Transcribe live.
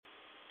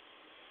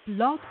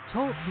Blog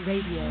Talk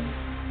Radio.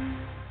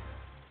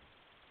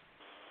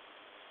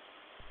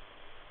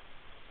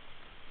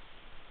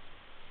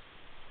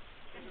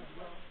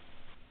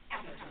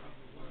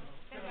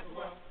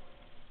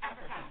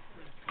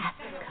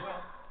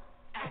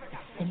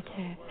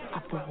 Center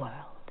of the world.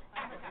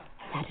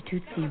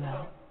 Latitude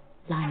 0,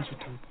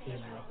 longitude 0.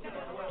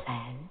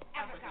 Planned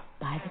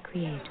by the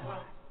Creator.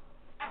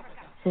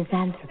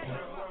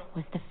 Xanthropus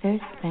was the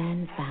first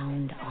man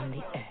found on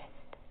the earth.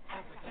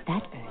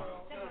 That earth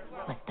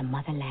was the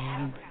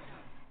motherland,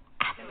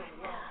 Africa.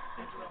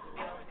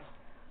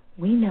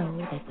 We know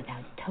that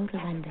without total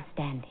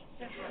understanding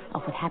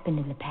of what happened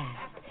in the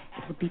past,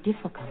 it would be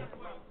difficult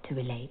to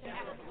relate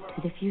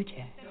to the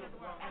future.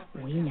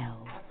 We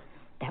know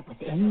that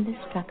within the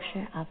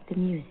structure of the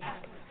music,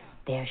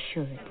 there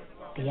should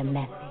be a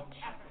message,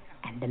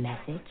 and the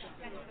message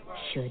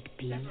should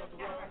be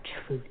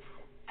truth.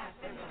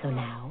 So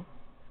now,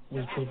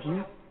 we give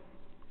you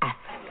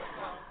Africa,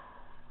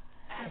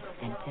 the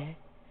center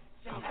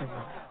of the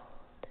world.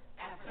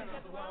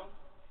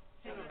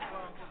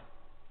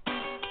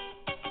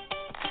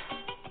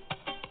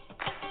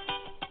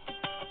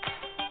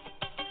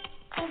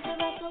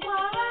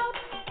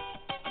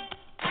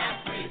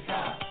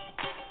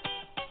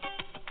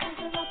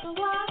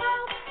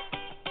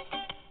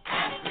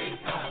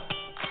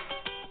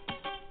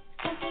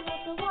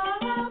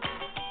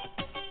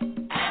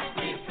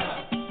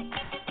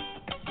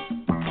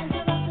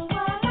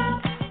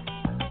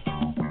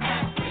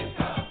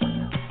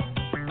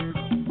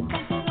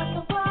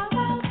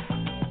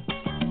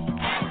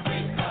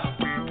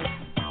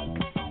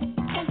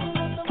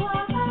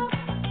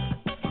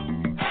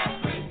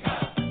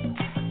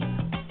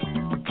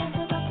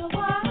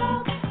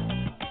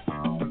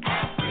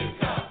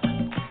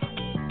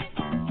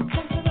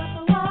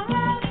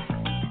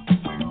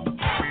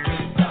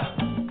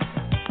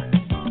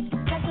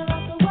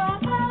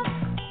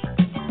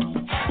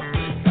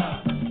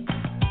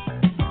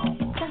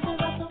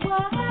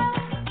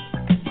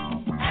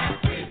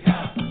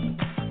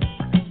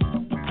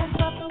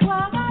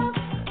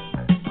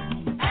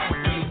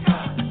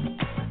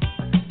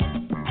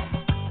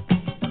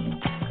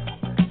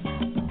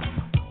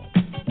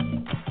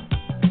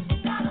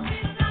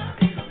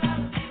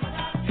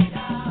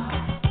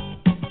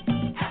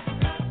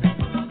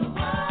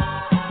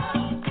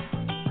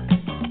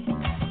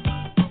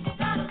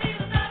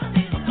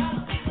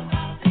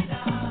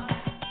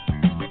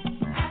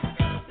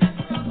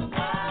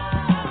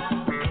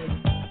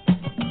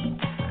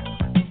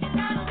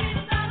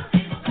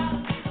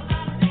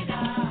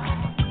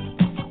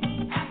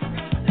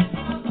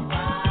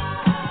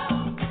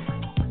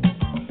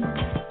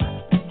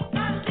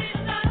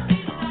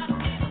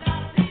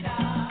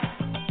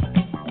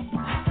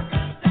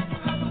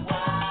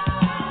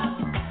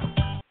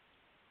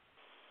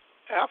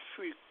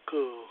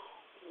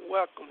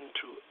 Welcome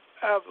to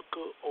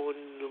Africa on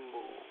the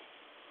Move.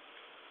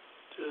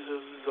 This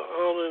is the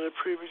honor and the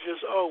privilege,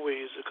 as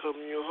always, to come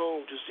in your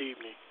home this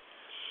evening,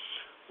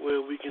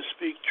 where we can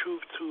speak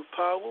truth to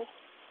power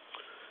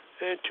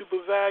and to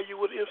provide you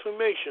with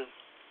information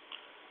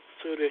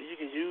so that you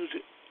can use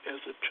it as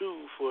a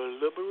tool for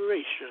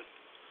liberation.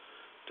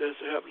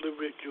 That's to help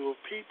liberate your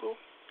people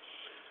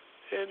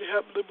and to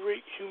help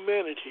liberate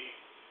humanity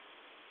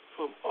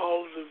from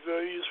all of the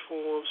various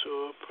forms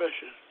of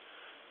oppression.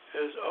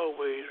 As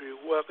always, we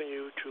welcome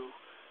you to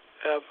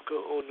Africa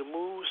on the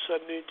Move,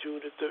 Sunday, June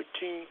the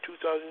 13th,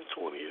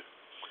 2020.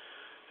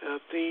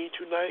 Our theme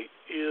tonight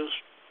is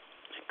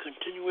a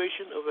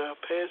continuation of our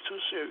past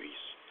two series,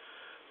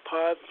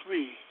 Part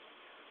 3,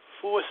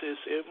 Forces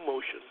in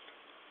Motion.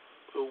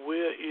 But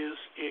where is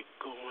it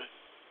going?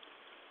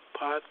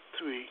 Part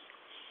 3,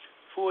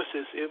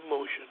 Forces in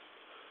Motion.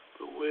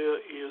 But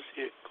where is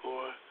it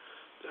going?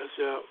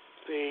 That's our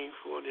theme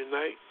for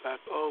tonight,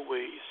 like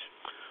always.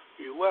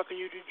 We welcome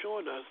you to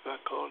join us by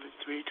calling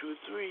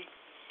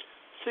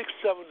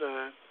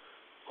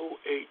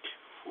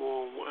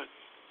 323-679-0841.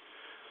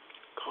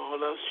 Call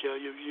us, share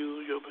your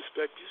views, your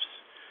perspectives,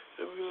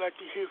 and we'd like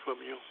to hear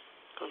from you.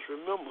 Because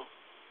remember,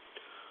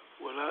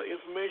 without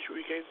information,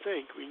 we can't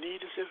think. We need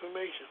this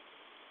information.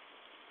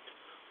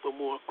 But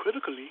more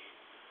critically,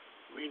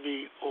 we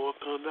need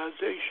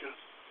organization.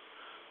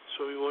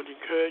 So we want to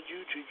encourage you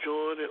to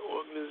join an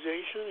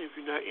organization. If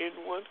you're not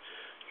in one,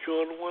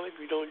 join one. If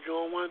you don't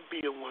join one, be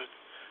in one.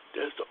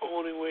 That's the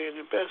only way and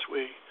the best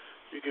way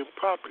you can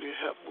properly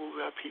help move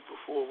our people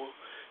forward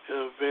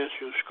and advance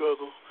your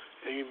struggle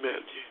and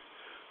humanity.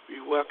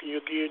 We welcome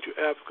you again to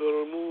Africa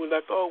on the Move.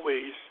 Like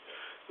always,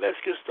 let's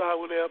get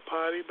started with our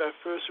party by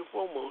first and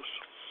foremost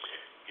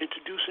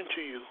introducing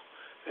to you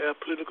our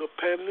political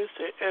panelists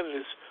and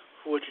analysts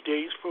for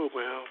today's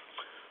program.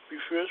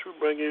 We first will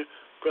bring in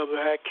Brother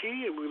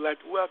Haki, and we'd like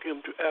to welcome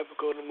him to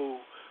Africa on the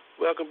Move.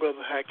 Welcome,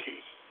 Brother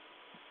Haki.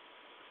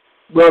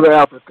 Brother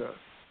Africa,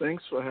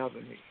 thanks for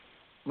having me.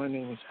 My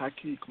name is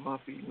Haki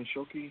Kamafi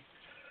Mishoki,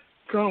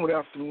 current with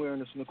African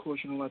Awareness, and of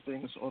course, you know my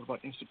thing is all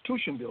about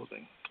institution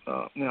building.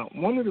 Now,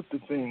 one of the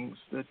things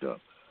that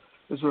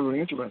is very,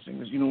 very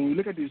interesting is, when we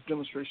look at these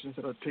demonstrations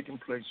that are taking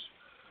place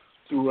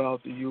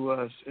throughout the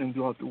U.S. and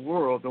throughout the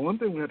world, the one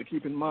thing we have to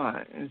keep in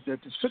mind is that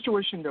the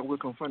situation that we're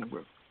confronted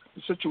with,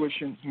 the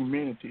situation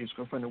humanity is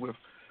confronted with,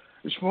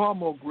 is far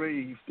more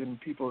grave than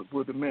people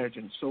would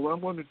imagine. So what I'm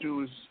going to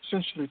do is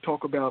essentially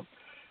talk about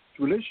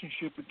the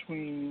relationship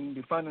between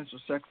the financial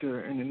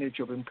sector and the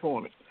nature of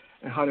employment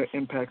and how that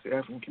impacts the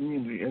African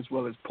community as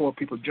well as poor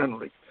people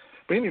generally.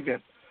 But in any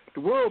event,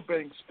 the World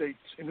Bank states,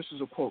 and this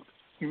is a quote,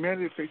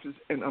 humanity faces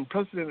an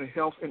unprecedented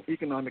health and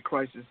economic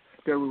crisis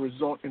that will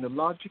result in the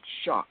largest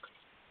shock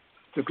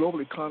the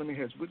global economy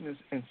has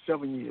witnessed in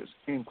 7 years,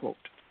 end quote.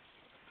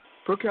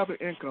 Per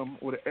capita income,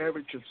 or the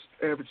average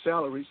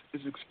salaries,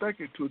 is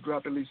expected to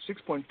drop at least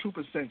 6.2%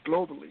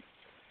 globally,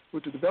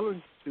 with the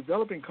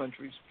developing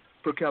countries'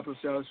 per capita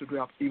salaries to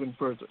drop even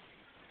further.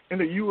 In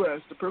the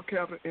U.S., the per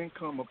capita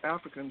income of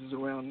Africans is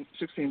around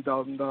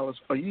 $16,000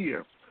 a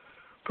year.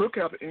 Per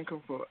capita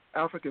income for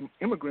African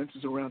immigrants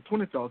is around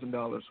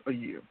 $20,000 a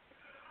year.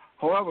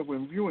 However,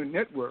 when viewing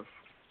net worth,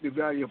 the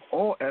value of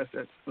all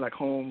assets like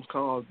homes,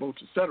 cars,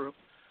 boats, etc.,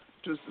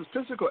 the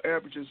statistical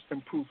averages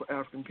improve for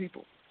African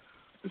people.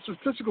 The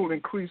statistical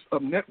increase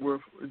of net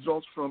worth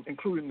results from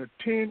including the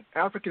 10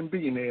 African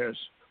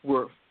billionaires'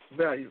 worth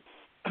value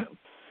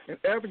and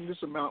averaging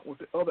this amount with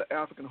the other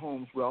African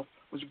homes' wealth,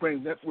 which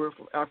brings net worth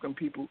of African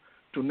people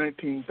to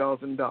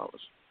 $19,000.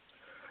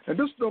 And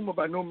this number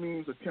by no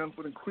means accounts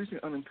for increasing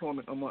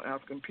unemployment among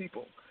African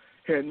people.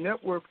 Had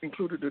net worth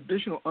included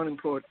additional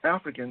unemployed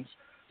Africans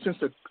since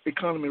the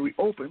economy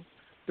reopened,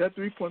 that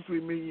 3.3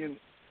 million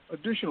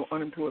additional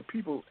unemployed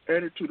people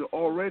added to the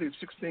already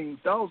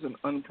 16,000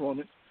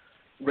 unemployment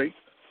rate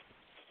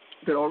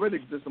that already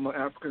exists among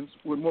Africans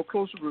would more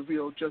closely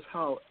reveal just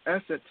how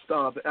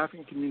asset-starved the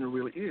African community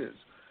really is.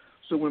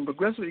 So when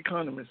progressive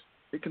economists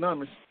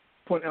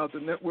point out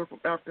the net worth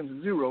of Africans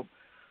is zero,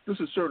 this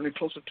is certainly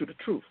closer to the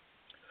truth.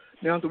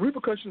 Now, the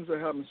repercussions of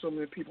having so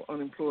many people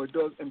unemployed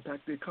does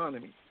impact the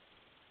economy.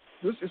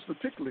 This is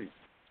particularly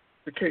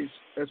the case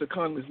as the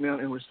economy is now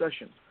in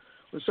recession.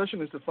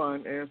 Recession is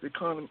defined as the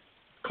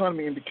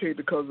economy in decay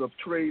because of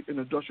trade and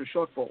industrial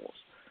shortfalls.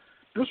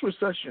 This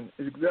recession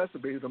is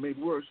exacerbated or made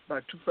worse by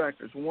two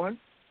factors. One,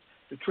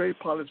 the trade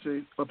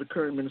policy of the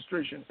current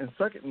administration, and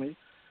secondly,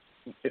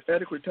 an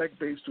adequate tax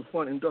base to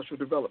fund industrial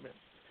development.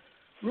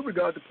 With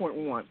regard to point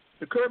one,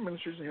 the current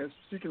administration has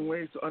seeking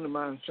ways to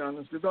undermine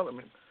China's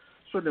development.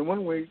 Certainly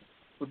one way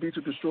would be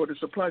to destroy the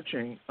supply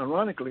chain.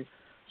 Ironically,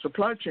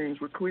 supply chains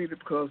were created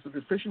because of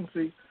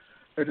efficiency,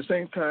 at the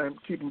same time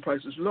keeping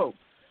prices low.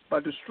 By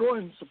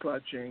destroying supply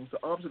chains,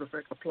 the opposite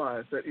effect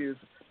applies. That is,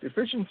 the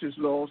efficiency is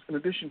lost in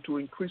addition to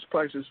increased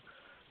prices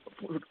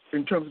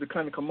in terms of the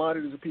kind of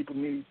commodities that people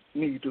need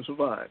to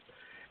survive.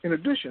 In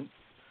addition,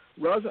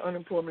 rising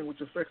unemployment,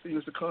 which affects the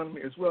U.S.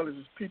 economy as well as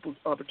its people's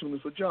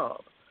opportunities for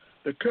jobs.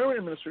 The current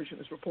administration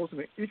is proposing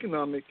an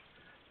Economic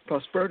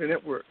Prosperity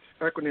Network,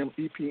 acronym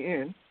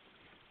EPN.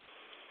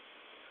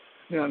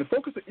 Now, the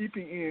focus of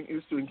EPN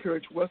is to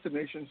encourage Western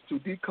nations to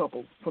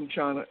decouple from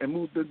China and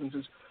move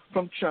businesses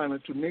from China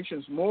to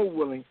nations more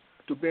willing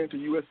to bend to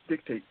U.S.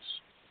 dictates.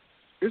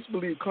 It's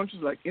believed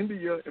countries like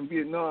India and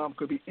Vietnam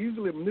could be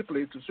easily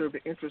manipulated to serve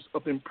the interests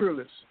of the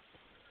imperialists.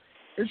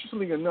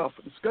 Interestingly enough,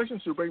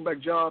 discussions to bring back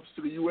jobs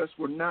to the U.S.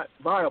 were not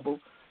viable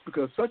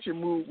because such a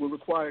move will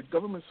require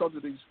government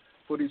subsidies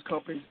for these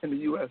companies in the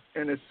U.S.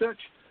 and as such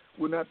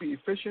will not be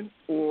efficient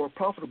or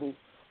profitable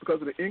because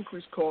of the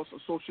increased costs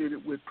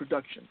associated with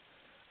production.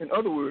 In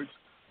other words,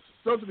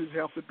 subsidies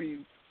have to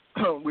be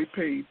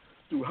repaid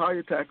through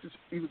higher taxes,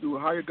 either through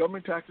higher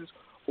government taxes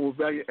or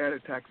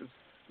value-added taxes,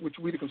 which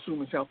we the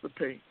consumers have to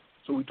pay.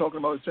 So we're talking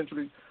about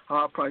essentially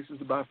higher prices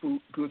to buy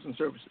food, goods, and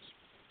services.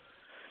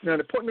 Now,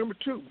 the point number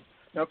two.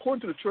 Now,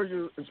 according to the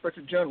Treasury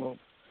Inspector General,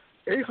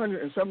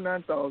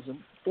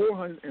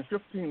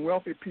 879,415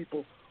 wealthy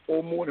people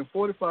owe more than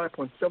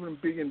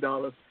 $45.7 billion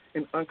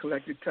in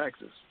uncollected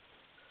taxes.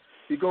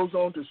 He goes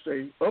on to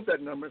say, of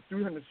that number,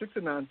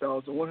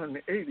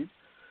 369,180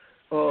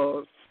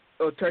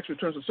 tax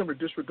returns are simply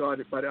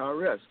disregarded by the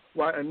IRS,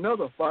 while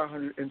another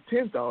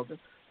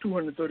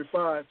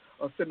 510,235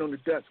 are sitting on the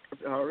desk of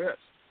the IRS.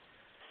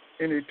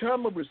 In a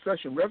time of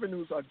recession,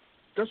 revenues are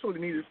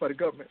desperately needed by the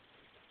government.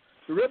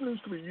 The revenues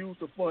can be used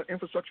to fund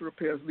infrastructure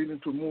repairs leading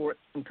to more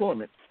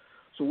employment.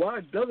 So why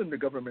doesn't the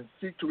government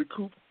seek to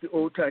recoup the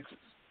old taxes?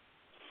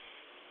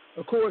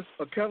 Of course,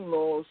 accounting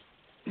laws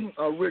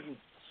are written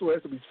so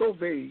as to be so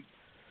vague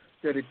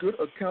that a good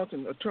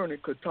accounting attorney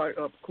could tie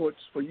up courts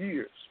for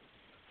years.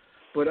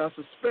 But I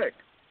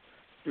suspect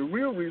the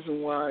real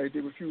reason why they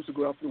refuse to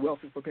go after the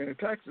wealthy for paying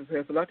taxes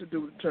has a lot to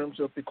do in terms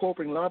of the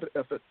corporate lobby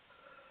effort,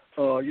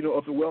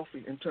 of the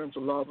wealthy in terms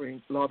of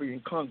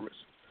lobbying Congress.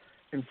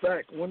 In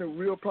fact, one of the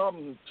real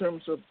problems in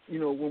terms of,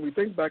 when we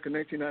think back in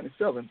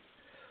 1997,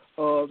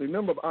 the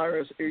number of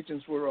IRS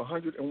agents were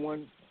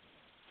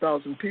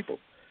 101,000 people.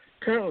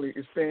 Currently,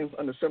 it stands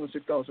under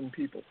 76,000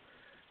 people.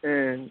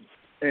 And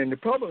the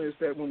problem is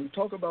that when we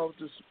talk about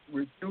this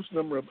reduced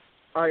number of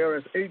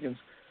IRS agents,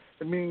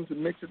 it means it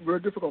makes it very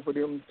difficult for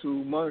them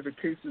to monitor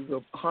cases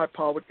of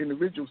high-powered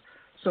individuals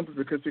simply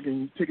because they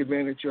can take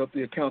advantage of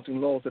the accounting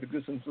laws that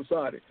exist in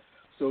society.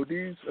 So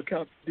these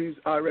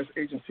IRS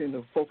agents tend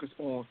to focus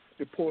on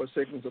the poorer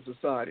segments of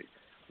society,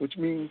 which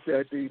means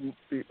that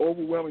the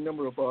overwhelming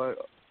number of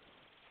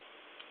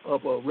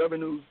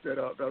revenues that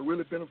are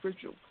really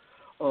beneficial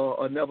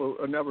are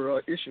never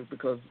an issue,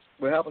 because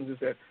what happens is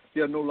that they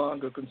are no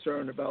longer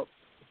concerned about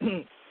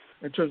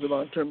in terms of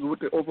what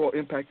the overall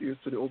impact is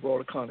to the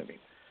overall economy.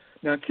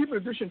 Now, keep in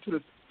addition to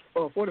the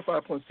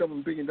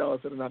 $45.7 billion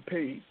that are not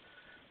paid,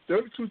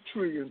 $32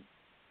 trillion.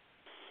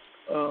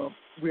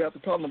 We have the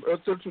problem of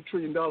 $32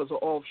 trillion are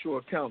offshore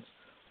accounts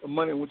of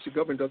money in which the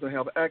government doesn't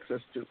have access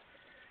to,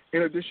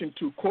 in addition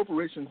to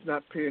corporations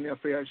not paying their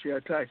fair share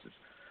of taxes.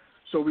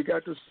 So we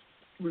got this.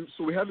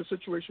 So we have the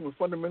situation where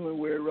fundamentally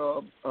where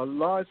a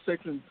large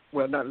section,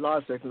 well, not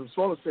large section, a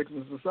smaller section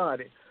of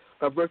society,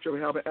 by virtue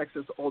of having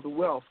access to all the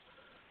wealth,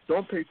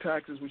 don't pay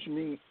taxes, which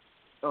means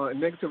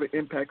negatively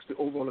impacts the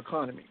overall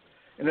economy.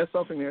 And that's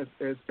something as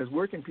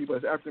working people,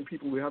 as African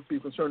people, we have to be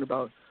concerned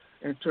about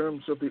in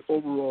terms of the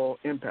overall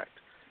impact.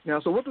 Now,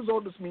 so what does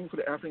all this mean for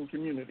the African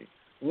community?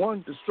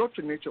 One, the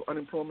structured nature of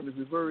unemployment is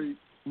very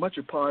much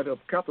a part of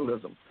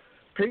capitalism.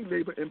 Paid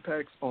labor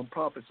impacts on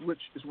profits,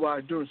 which is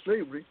why during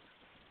slavery,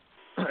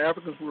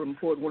 Africans were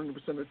employed 100%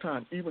 of the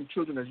time, even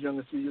children as young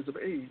as 3 years of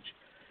age.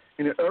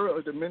 In an era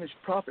of diminished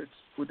profits,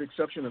 with the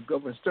exception of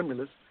government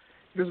stimulus,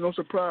 it is no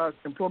surprise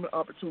employment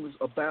opportunities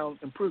abound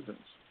in prisons.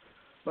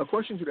 My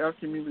question to the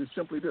African community is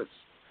simply this.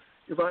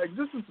 If our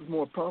existence is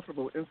more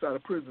profitable inside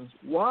of prisons,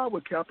 why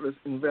would capitalists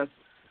invest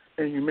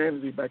in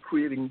humanity by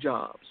creating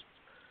jobs?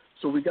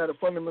 So we got a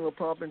fundamental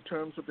problem in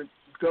terms of the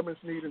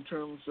government's need in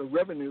terms of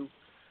revenue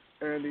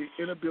and the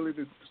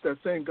inability of that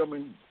same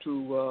government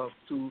to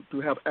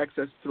have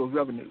access to those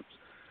revenues,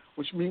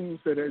 which means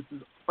that as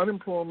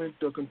unemployment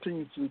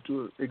continues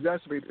to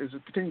exacerbate, as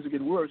it continues to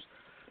get worse,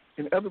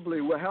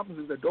 inevitably what happens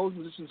is that those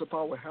positions of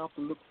power have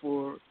to look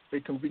for a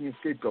convenient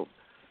scapegoat.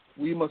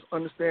 We must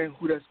understand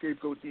who that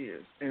scapegoat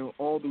is and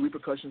all the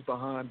repercussions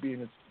behind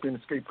being a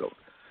scapegoat.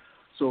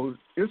 So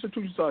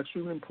institutions are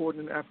extremely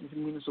important in the African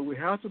community, so we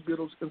have to build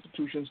those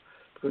institutions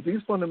because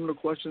these fundamental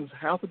questions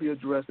have to be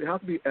addressed. They have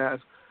to be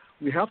asked.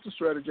 We have to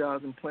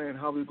strategize and plan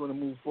how we're going to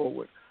move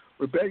forward.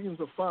 Rebellions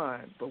are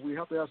fine, but we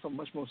have to have something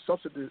much more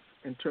substantive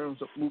in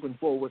terms of moving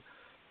forward,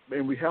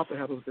 and we have to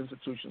have those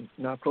institutions.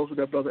 Now, close with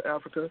that, Brother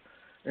Africa,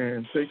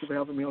 and thank you for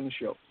having me on the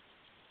show.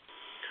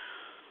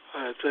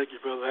 All right, thank you,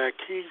 Brother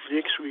Hakeem.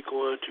 Next week,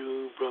 on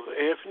to Brother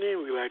Anthony.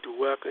 We'd like to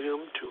welcome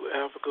him to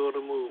Africa on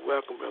the Move.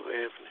 Welcome, Brother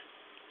Anthony.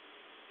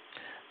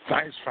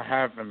 Thanks for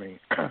having me.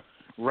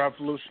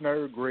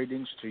 Revolutionary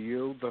greetings to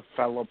you, the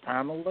fellow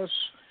panelists,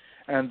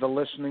 and the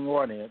listening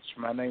audience.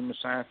 My name is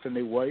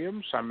Anthony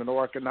Williams. I'm an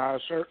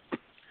organizer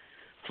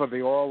for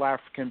the All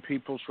African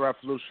People's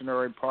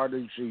Revolutionary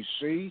Party,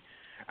 GC.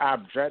 Our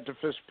objective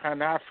is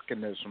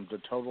Pan-Africanism, the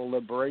total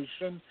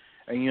liberation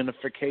and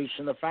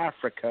unification of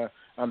Africa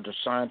under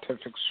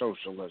scientific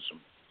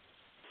socialism.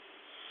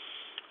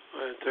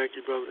 All right, thank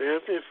you, Brother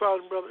Anthony.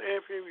 Following Brother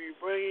Anthony,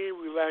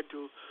 we'd like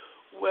to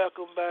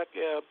welcome back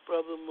our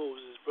Brother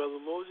Moses. Brother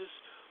Moses,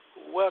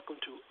 welcome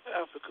to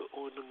Africa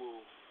on the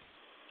Move.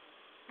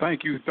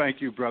 Thank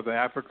you, Brother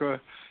Africa,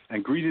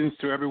 and greetings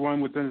to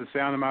everyone within the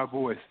sound of my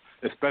voice,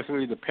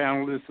 especially the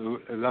panelists, the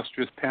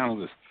illustrious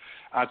panelists.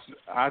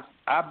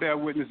 I bear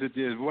witness that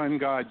there is one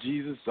God,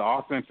 Jesus, the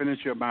author and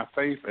finisher of my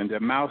faith, and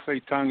that Mao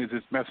Zedong is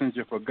his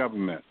messenger for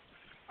government.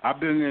 I've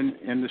been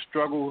in the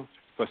struggle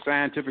for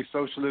scientific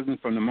socialism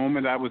from the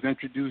moment I was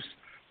introduced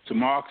to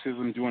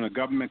Marxism during a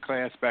government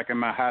class back in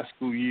my high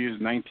school years,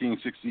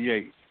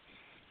 1968.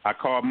 I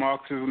call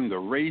Marxism the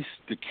race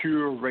to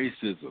cure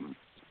racism.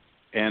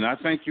 And I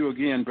thank you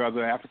again,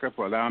 Brother Africa,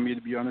 for allowing me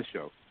to be on the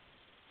show.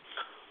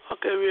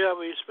 Okay, we have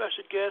a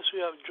special guest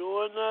who have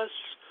joined us.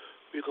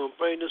 We're going to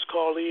bring this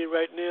call in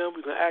right now.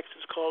 We're going to ask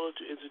this caller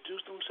to introduce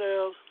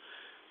themselves,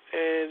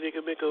 and they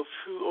can make a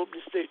few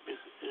opening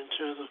statements in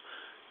terms of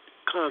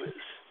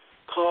comments.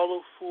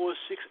 Caller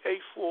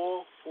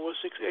 4684.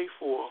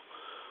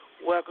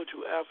 Welcome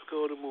to Africa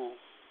on the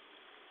Move.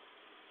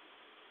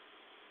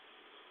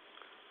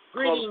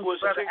 Greetings,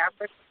 Brother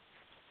Africa.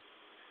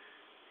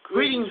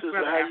 Greetings,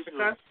 Brother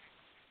Africa.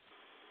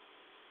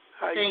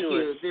 Thank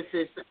you.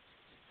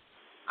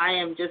 I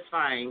am just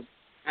fine.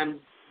 I'm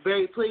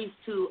very pleased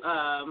to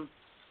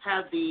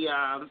have the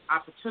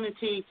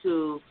opportunity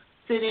to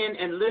sit in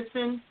and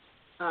listen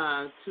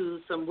to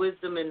some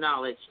wisdom and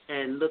knowledge,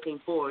 and looking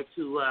forward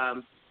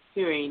to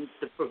hearing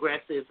the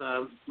progressive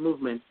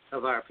movement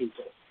of our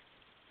people.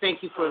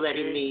 Thank you for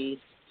letting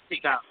me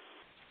speak out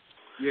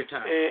your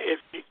time. And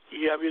if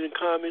you have any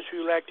comments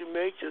you'd like to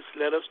make, just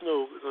let us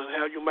know. We're going to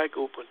have your mic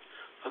open.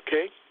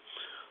 Okay?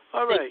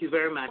 All right. Thank you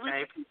very much.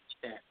 I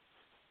appreciate that.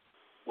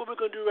 What we're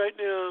going to do right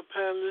now,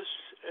 panelists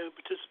and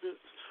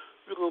participants,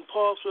 we're going to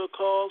pause for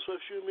calls for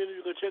a few minutes.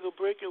 We're going to take a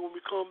break, and when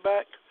we come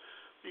back,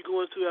 we're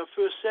going to our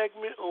first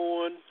segment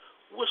on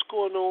what's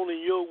going on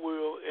in your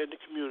world and the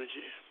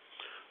community.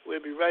 We'll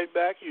be right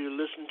back. You're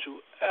listening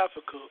to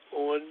Africa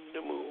on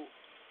the Move.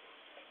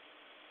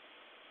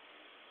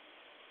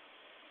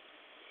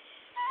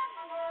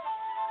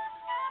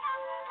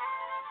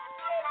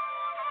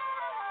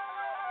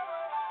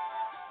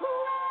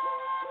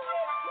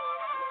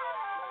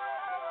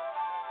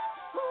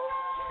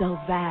 so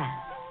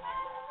vast,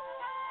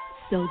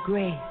 so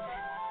great,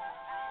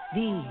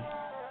 the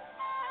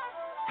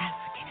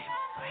African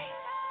embrace.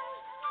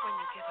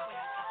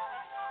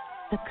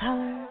 The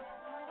color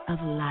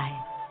of life,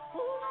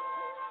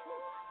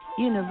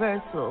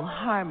 universal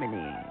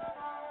harmony.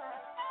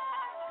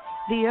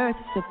 The earth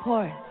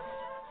supports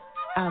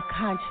our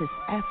conscious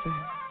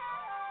effort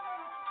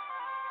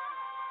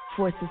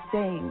for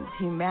sustained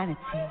humanity.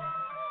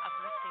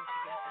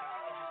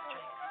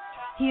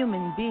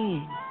 Human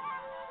beings,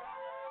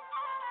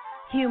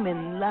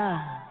 human love,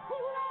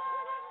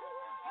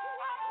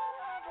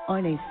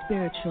 on a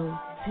spiritual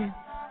tip,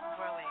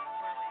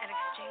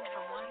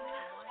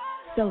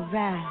 so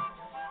vast,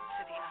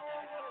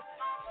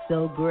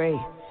 so great,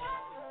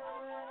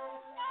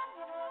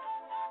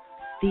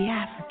 the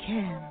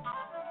African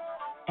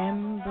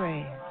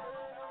embrace.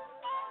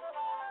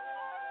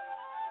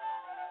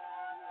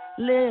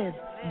 Live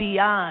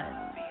beyond,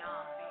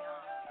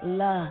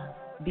 love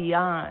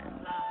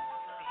beyond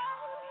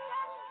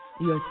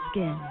your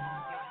skin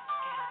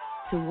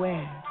to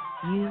where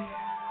you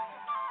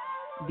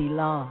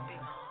belong.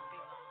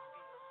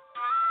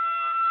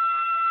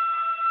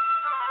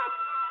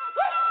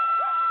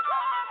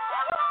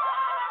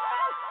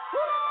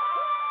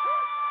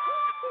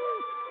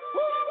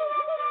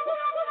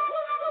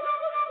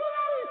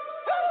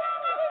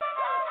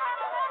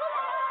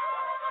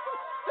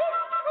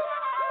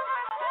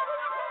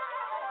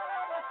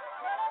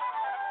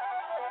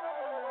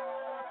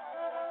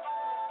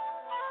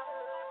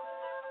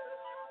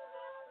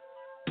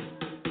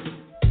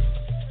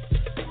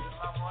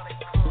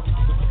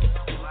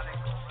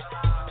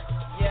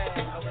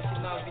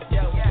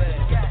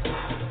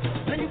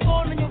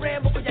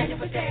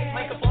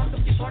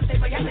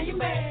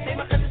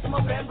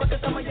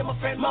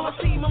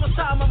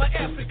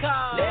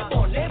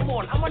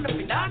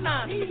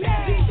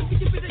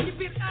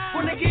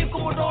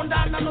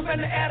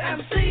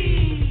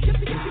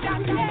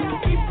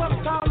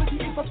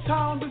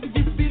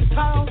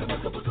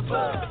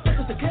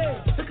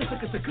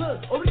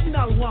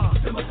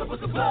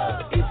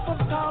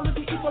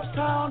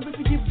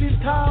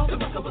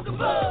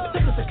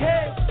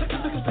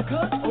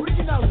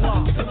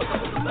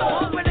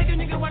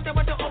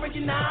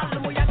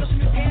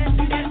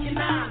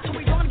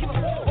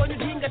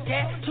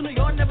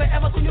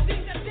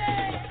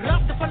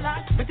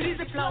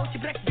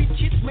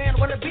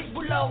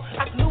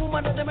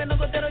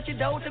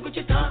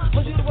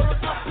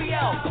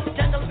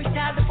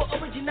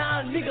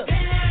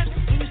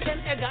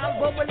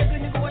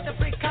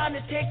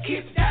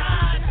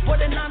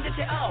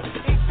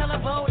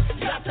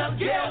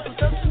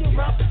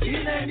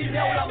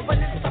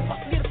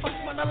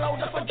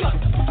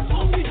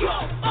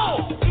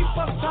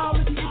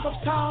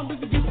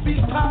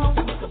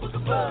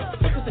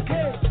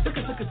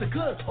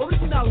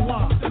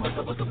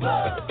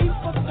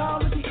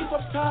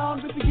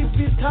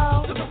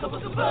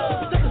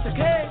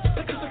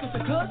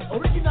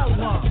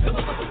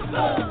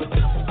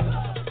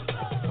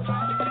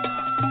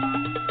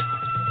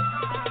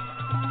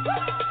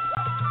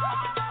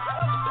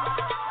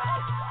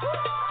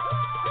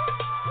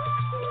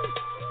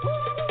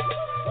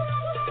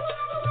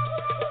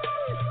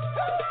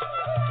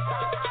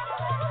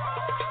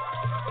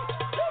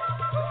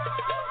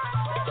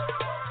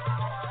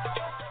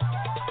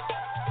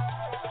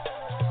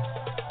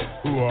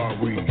 Who are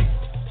we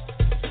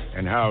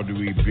and how do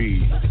we be?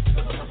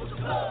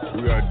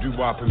 We are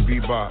doo-wop and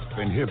bebop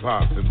and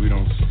hip-hop and we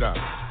don't stop.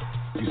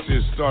 You see,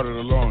 it started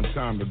a long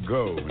time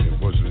ago and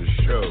it wasn't a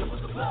show.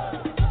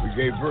 We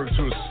gave birth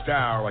to a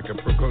style like a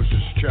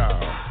precocious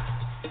child,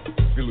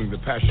 feeling the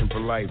passion for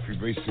life,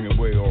 erasing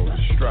away all the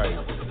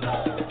strife.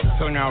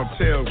 Telling our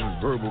tales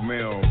with verbal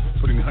mail,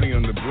 putting honey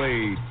on the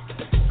blade,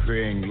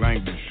 creating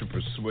language to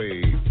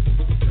persuade.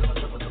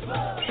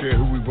 Share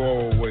who we've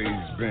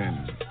always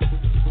been.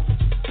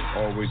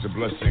 Always a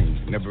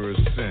blessing, never a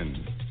sin.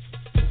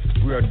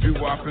 We are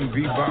doo-wop and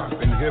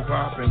bebop and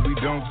hip-hop and we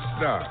don't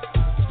stop.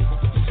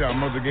 See, our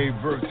mother gave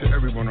birth to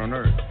everyone on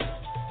earth.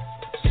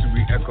 See,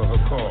 we echo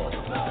her call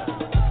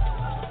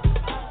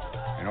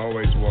and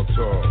always walk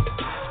tall.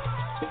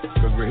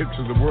 Because we're hip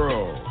to the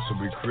world, so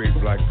we create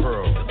black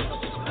pearls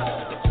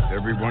that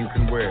everyone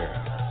can wear,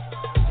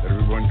 that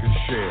everyone can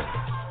share.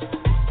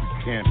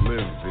 We can't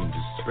live in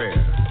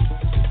despair,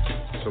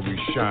 so we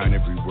shine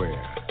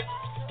everywhere.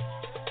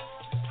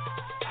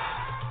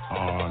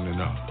 On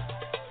and on.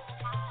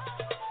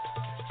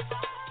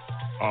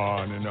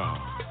 On and on.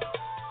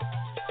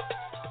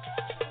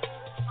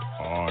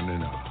 On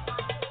and on.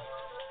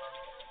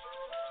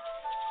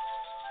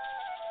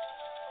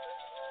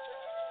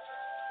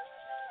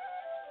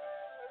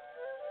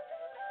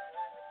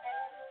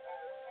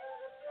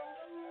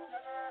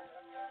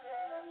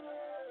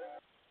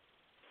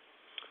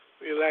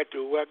 We'd like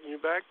to welcome you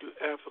back to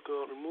Africa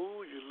on the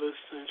Move. You're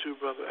listening to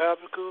Brother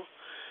Africa.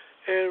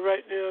 And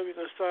right now we're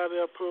going to start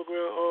our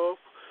program off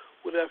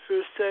with our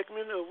first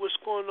segment of what's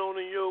going on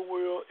in your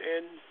world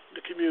and the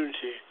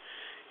community.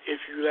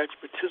 If you'd like to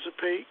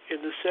participate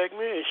in the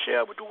segment and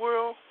share with the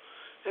world,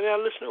 And our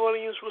listening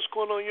audience, what's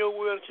going on in your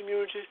world and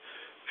community?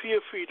 Feel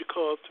free to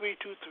call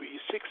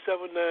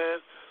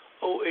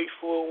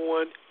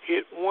 323-679-0841,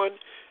 hit 1,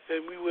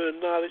 and we will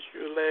acknowledge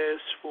your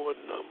last four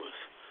numbers.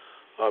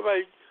 All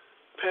right,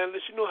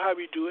 panelists, you know how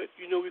we do it.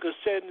 You know we're going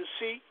to sit in the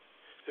seat,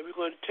 and we're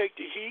going to take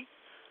the heat.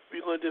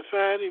 We're going to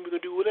define it, and we're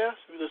going to do what else?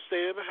 We're going to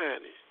stand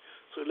behind it.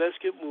 So let's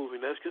get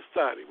moving. Let's get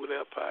started with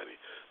our party.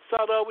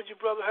 Start off with your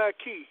brother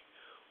Haki.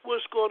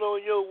 What's going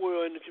on in your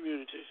world and the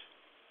community?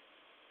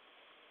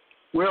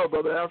 Well,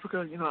 Brother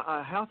Africa,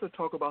 I have to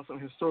talk about some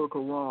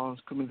historical wrongs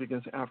committed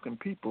against African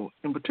people.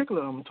 In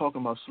particular, I'm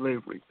talking about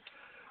slavery.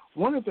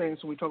 One of the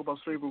things when we talk about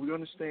slavery, we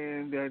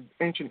understand that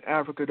ancient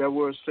Africa, there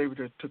was slavery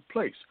that took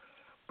place.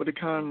 But the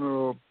kind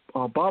of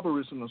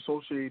barbarism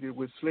associated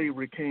with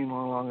slavery came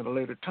along at a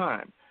later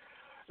time.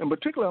 In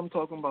particular, I'm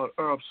talking about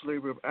Arab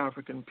slavery of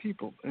African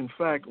people. In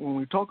fact, when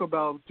we talk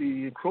about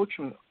the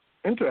encroachment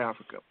into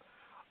Africa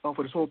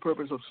for the sole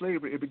purpose of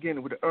slavery, it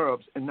began with the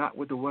Arabs and not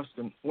with the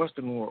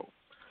Western world.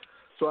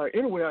 So I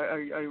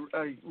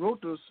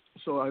wrote this,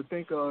 so I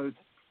think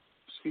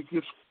it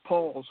gives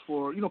pause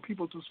for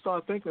people to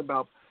start thinking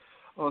about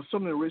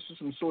some of the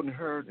racism so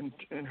inherent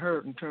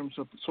in terms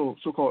of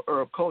so-called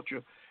Arab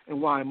culture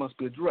and why it must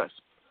be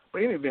addressed.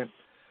 But in any event,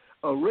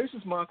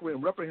 racist mockery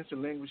and reprehensive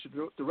language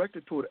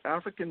directed toward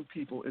African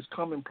people is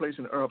commonplace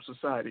in Arab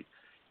society.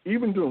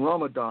 Even during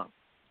Ramadan,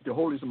 the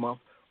holiest month,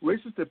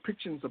 racist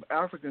depictions of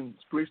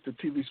Africans graced the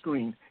TV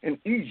screen. In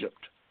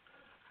Egypt,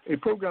 a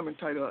program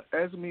entitled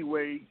Azmi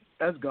Way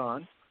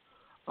Asgan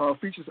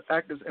features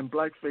actors in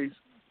blackface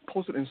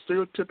posted in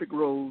stereotypic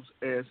roles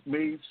as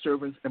maids,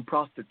 servants, and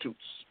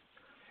prostitutes.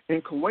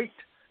 In Kuwait,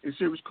 a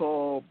series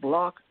called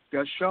Block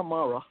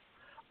Gashamara,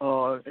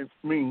 it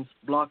means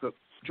block of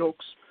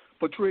jokes,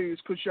 portrays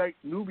Kushite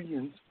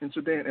Nubians in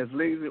Sudan as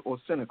lazy or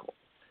cynical.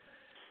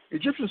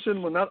 Egyptian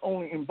cinema not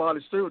only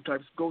embodies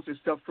stereotypes, goes a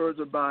step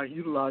further by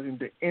utilizing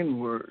the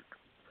N-word.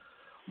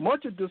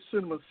 Much of this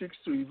cinema seeks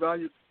to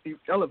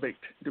elevate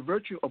the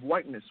virtue of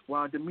whiteness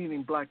while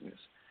demeaning blackness.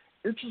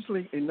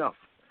 Interestingly enough,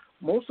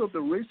 most of the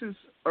racist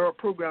Arab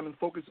programming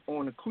focuses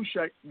on the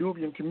Kushite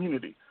Nubian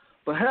community.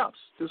 Perhaps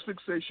this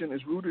fixation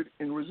is rooted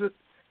in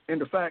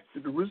the fact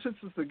that the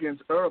resistance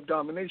against Arab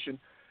domination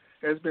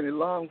has been a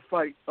long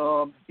fight,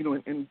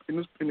 in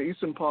the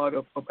eastern part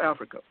of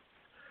Africa.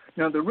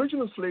 Now, the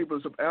original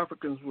slavers of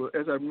Africans were,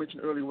 as I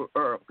mentioned earlier, were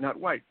Arab, not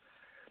white.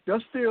 There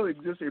still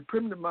exists a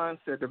primitive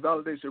mindset that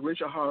validates a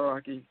racial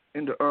hierarchy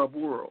in the Arab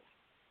world.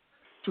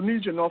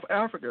 Tunisia, North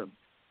Africa,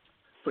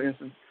 for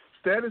instance,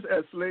 status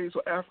as slaves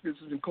for Africans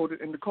is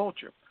encoded in the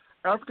culture.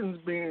 Africans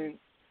bearing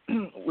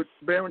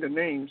the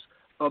names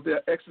of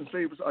their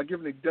ex-enslavers are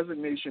given a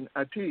designation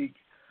atig,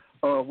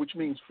 which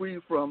means free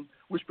from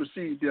which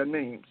precede their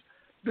names.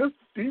 This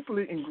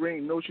deeply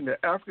ingrained notion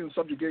that African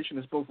subjugation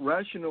is both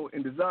rational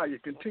and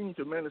desired continues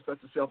to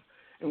manifest itself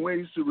in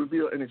ways to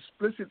reveal an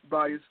explicit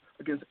bias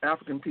against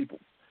African people.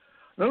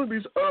 None of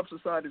these Arab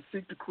societies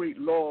seek to create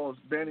laws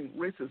banning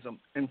racism.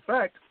 In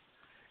fact,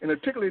 in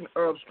particularly in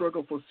Arab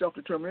struggle for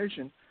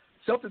self-determination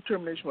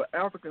for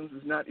Africans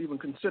is not even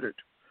considered.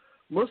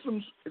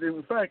 Muslims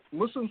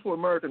for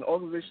America, an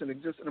organization that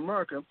exists in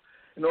America,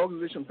 an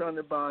organization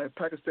founded by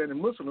Pakistani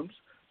Muslims,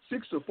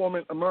 seeks to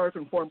foment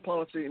American foreign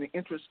policy in the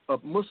interest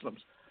of Muslims,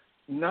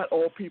 not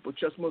all people,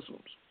 just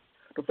Muslims.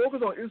 The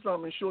focus on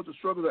Islam ensures the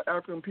struggle of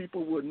African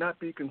people would not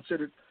be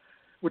considered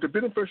with the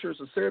beneficiaries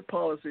of said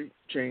policy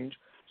change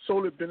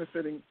solely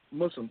benefiting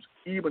Muslims,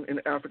 even in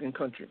the African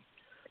country.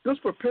 This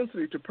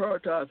propensity to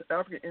prioritize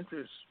African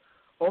interests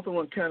often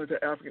run counter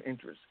to African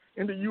interests.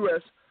 In the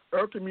U.S.,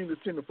 Arab communities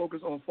tend to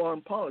focus on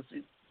foreign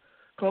policy.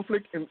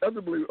 Conflict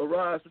inevitably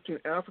arises between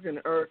African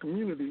and Arab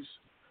communities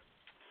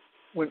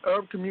when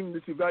Arab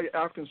communities evaluate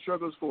African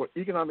struggles for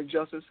economic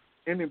justice,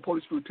 ending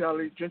police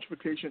brutality,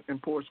 gentrification, and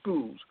poor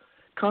schools.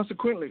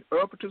 Consequently,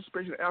 Arab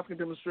participation in African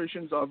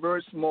demonstrations are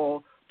very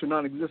small to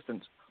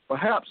non-existent.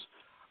 Perhaps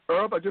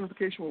Arab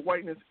identification with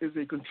whiteness is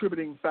a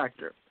contributing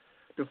factor.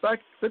 The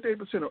fact that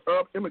 58% of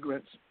Arab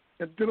immigrants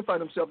identify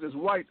themselves as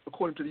white,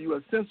 according to the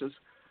U.S. Census,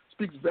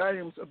 speaks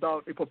volumes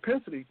about a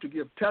propensity to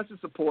give tacit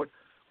support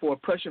for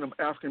oppression of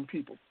African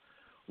people.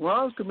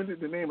 Wrongs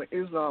committed in the name of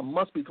Islam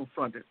must be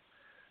confronted.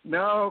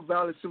 Now,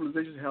 valid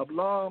civilizations have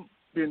long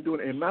been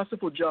doing a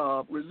masterful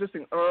job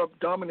resisting Arab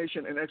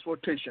domination and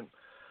exploitation.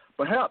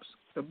 Perhaps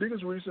the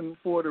biggest reason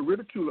for the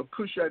ridicule of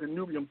Kushite and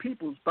Nubian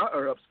peoples by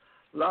Arabs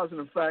lies in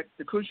the fact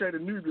that Kushite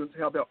and Nubians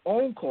have their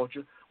own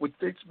culture which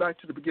dates back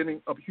to the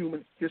beginning of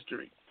human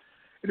history.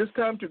 It is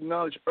time to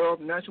acknowledge Arab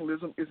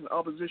nationalism is in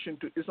opposition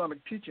to Islamic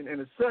teaching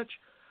and as such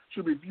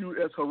should be viewed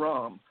as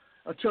haram.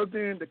 Until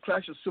then, the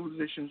clash of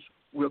civilizations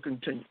will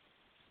continue.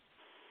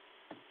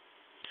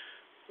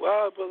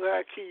 Wow, Brother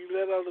Haki, you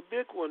let out a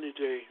big one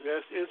today.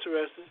 That's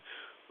interesting.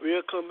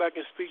 We'll come back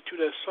and speak to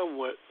that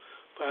somewhat,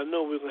 but I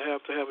know we're going to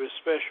have a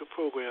special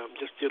program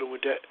just dealing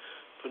with that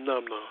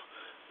phenomenon.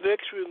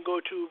 Next, we can go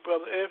to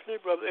Brother Anthony.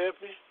 Brother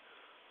Anthony,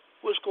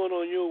 what's going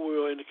on in your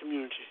world in the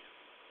community?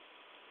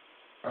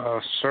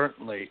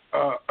 Certainly.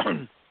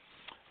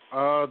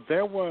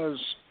 There was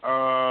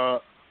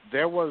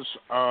there was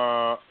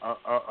a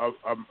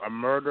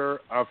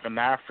murder of an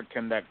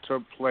African that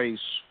took place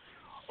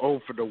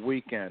over the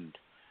weekend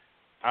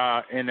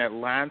in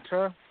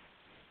Atlanta,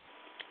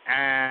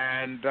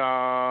 and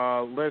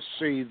let's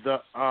see,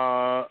 the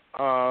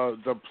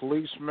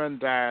policeman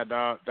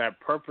that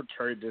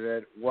perpetrated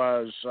it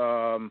was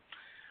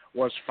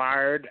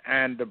fired,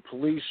 and the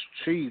police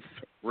chief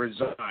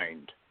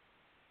resigned.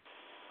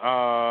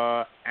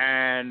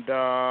 And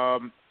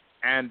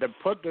to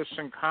put this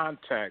in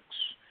context,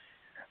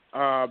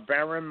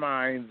 bear in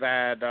mind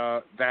that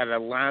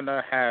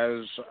Atlanta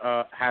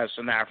has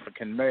an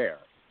African mayor.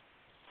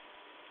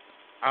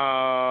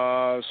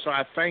 So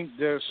I think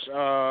this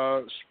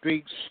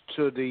speaks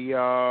to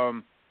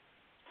the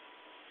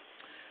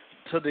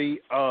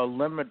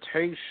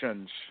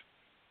limitations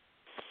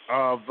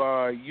of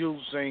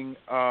using,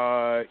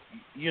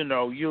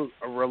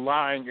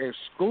 relying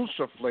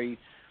exclusively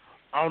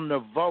on the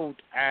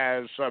vote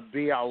as a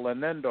be-all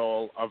and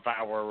end-all of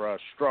our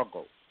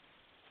struggle.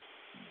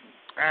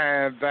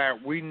 And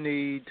that we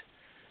need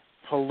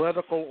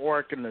political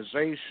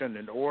organization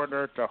in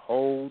order to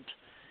hold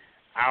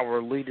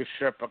our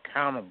leadership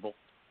accountable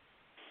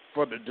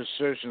for the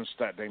decisions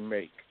that they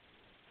make.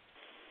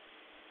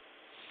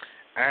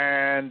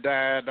 And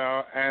that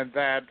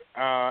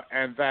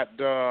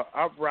the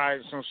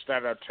uprisings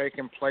that are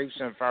taking place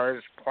in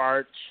various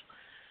parts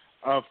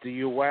of the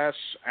U.S.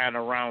 and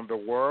around the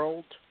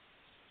world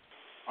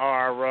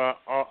are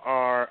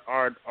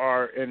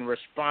in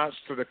response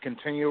to the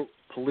continued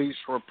police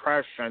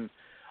repression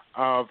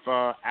of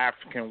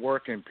African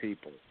working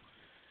people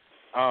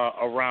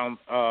around,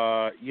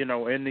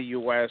 in the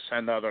U.S.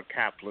 and other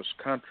capitalist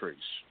countries.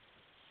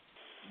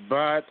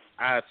 But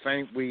I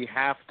think we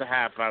have to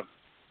have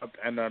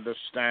and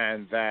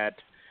understand that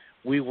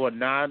we will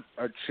not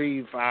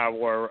achieve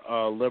our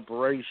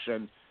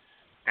liberation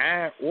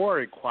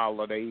or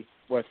equality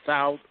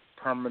without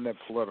permanent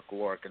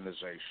political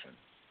organization.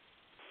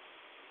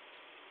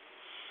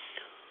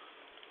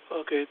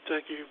 Okay,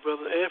 thank you,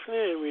 Brother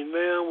Anthony. And we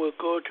now will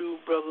go to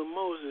Brother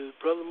Moses.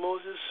 Brother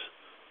Moses,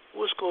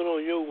 what's going on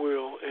in your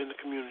world and the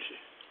community?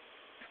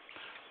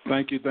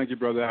 Thank you,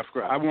 Brother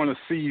Africa. I want to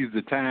seize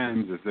the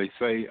times, as they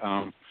say.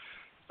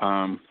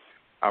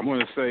 I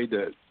want to say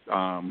that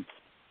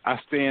I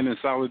stand in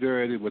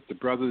solidarity with the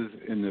brothers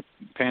in the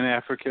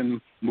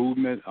Pan-African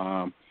movement.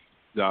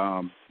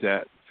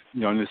 That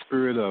in the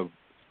spirit of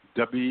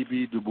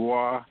W.E.B. Du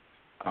Bois,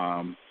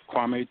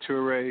 Kwame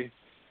Ture,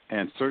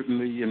 and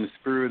certainly in the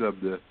spirit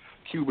of the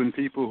Cuban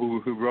people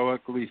who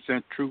heroically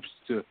sent troops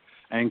to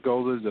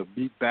Angola to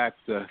beat back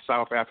the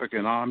South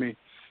African army.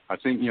 I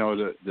think,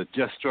 the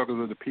just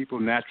struggles of the people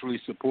naturally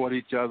support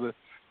each other,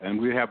 and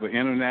we have an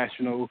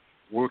international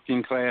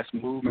working class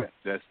movement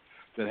that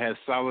has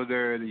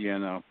solidarity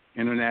and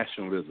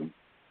internationalism.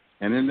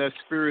 And in that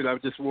spirit, I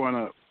just want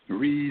to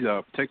read,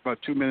 take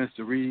about 2 minutes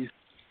to read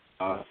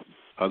a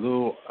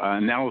little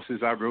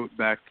analysis I wrote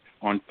back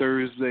on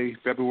Thursday,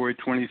 February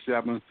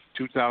 27,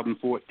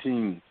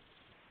 2014.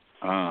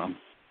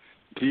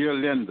 Dear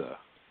Linda,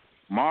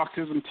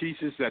 Marxism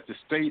teaches that the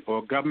state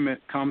or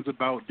government comes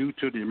about due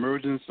to the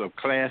emergence of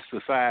class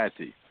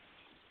society.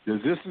 The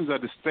existence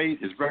of the state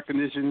is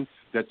recognition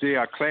that there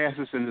are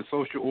classes in the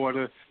social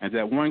order and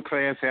that one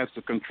class has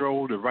to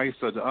control the rights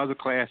of the other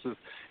classes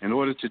in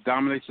order to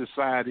dominate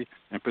society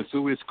and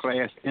pursue its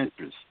class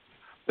interests.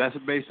 That's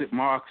basic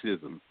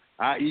Marxism,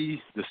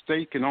 i.e., the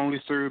state can only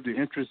serve the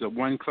interests of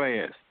one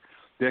class.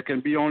 There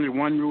can be only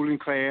one ruling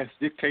class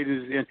dictating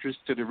its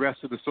interests to the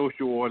rest of the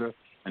social order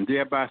and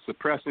thereby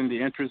suppressing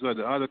the interests of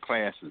the other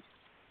classes.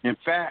 In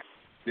fact,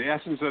 the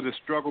essence of the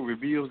struggle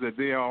reveals that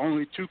there are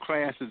only two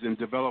classes in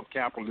developed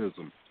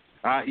capitalism,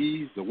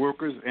 i.e., the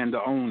workers and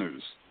the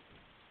owners.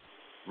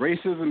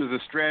 Racism is a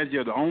strategy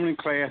of the owning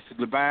class to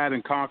divide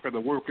and conquer the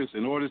workers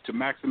in order to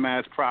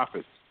maximize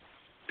profits.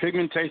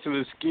 Pigmentation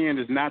of the skin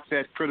is not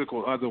that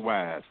critical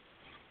otherwise.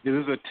 It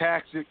is a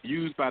tactic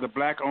used by the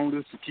black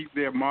owners to keep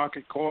their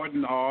market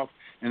cordoned off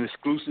and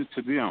exclusive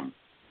to them.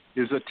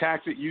 It is a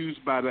tactic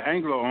used by the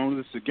Anglo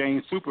owners to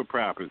gain super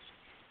profits,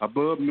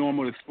 above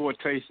normal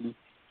exploitation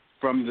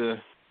from the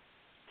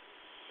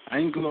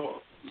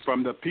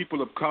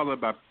people of color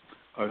by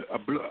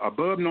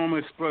above normal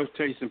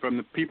exploitation from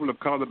the people of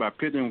color by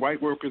pitting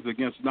white workers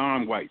against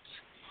non-whites,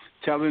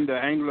 telling the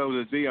Anglo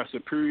that they are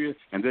superior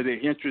and that their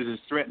interest is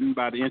threatened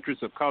by the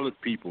interests of colored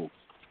people,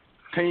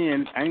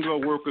 paying Anglo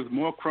workers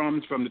more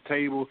crumbs from the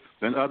table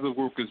than other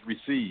workers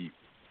receive.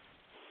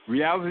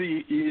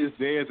 Reality is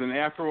there is an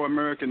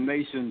Afro-American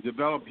nation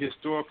developed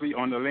historically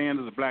on the land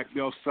of the Black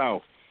Belt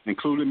South,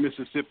 including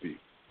Mississippi.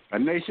 A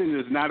nation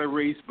is not a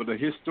race, but a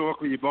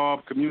historically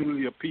evolved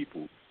community of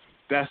people.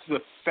 That's the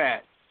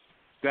fact.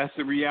 That's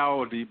the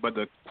reality, but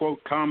the,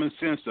 quote, common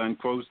sense,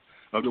 unquote,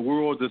 of the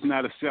world does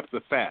not accept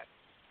the fact.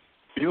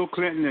 Bill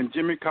Clinton and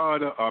Jimmy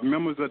Carter are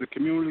members of the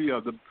community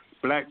of the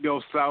Black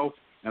Belt South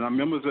and are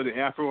members of the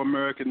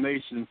Afro-American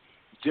nation,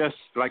 just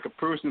like a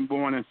person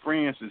born in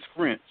France is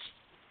French.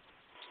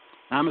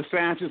 I'm a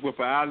scientist with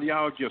an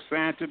ideology of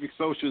scientific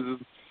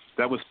socialism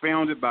that was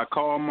founded by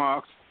Karl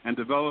Marx and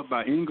developed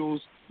by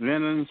Engels,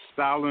 Lenin,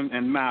 Stalin,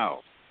 and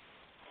Mao.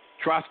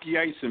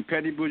 Trotskyites and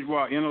petty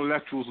bourgeois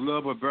intellectuals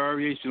love a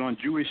variation on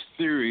Jewish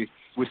theory,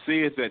 which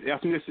says that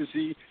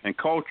ethnicity and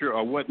culture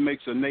are what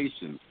makes a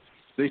nation.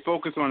 They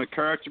focus on the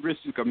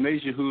characteristic of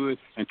nationhood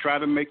and try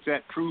to make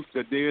that proof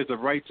that there is a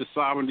right to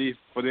sovereignty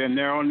for their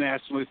narrow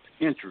nationalist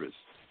interests.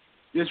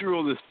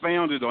 Israel is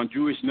founded on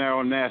Jewish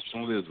narrow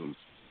nationalism.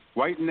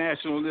 White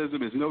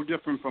nationalism is no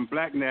different from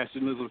black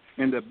nationalism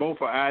in that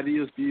both are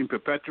ideas being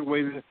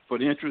perpetuated for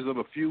the interests of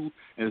a few,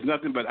 and is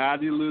nothing but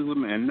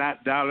idealism and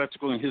not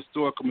dialectical and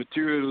historical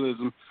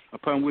materialism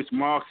upon which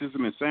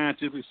Marxism and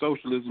scientific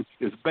socialism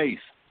is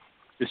based.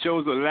 It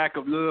shows a lack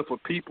of love for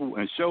people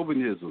and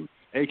chauvinism,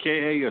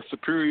 a.k.a. a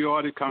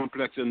superiority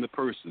complex in the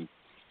person.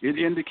 It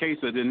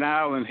indicates a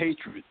denial and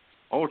hatred,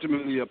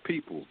 ultimately of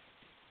people.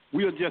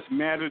 We are just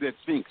matter that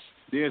thinks.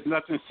 There is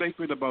nothing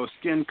sacred about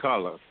skin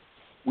color.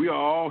 We are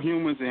all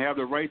humans and have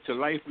the right to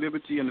life,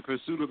 liberty, and the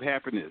pursuit of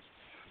happiness.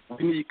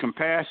 We need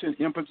compassion,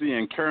 empathy,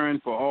 and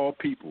caring for all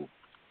people.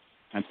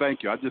 And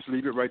thank you. I'll just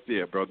leave it right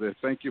there, brother.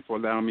 Thank you for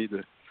allowing me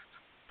to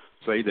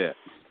say that.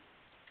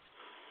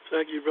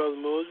 Thank you, Brother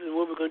Moses. And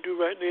what we're going to do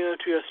right now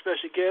to our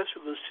special guest,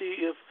 we're going to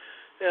see if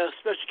our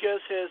special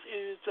guest has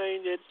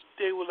anything that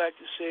they would like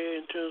to say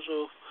in terms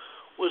of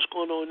what's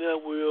going on in their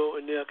world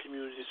and their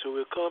community. So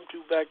we'll come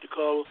back to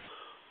call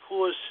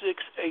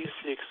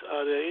 4686.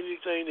 Are there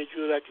anything that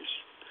you would like to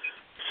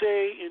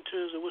say in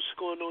terms of what's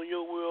going on in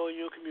your world and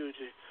your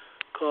community?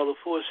 Call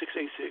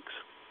 4686.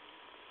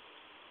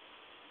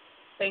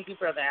 Thank you,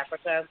 Brother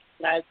Africa.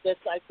 I'd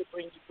just like to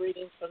bring you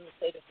greetings from the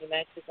state of New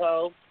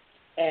Mexico,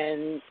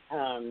 and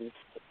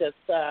just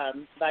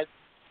like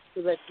to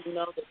let you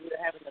know that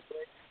we're having a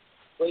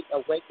great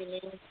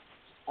awakening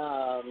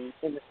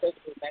in the state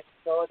of New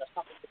Mexico, the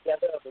coming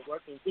together of the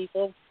working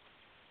people,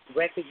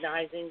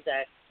 recognizing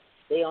that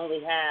they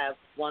only have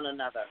one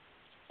another.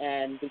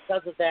 And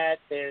because of that,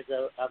 there's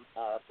a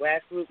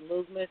grassroots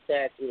movement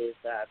that is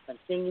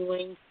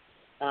continuing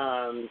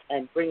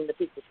and bringing the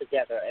people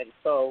together. And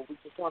so we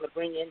just want to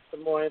bring in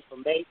some more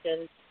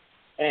information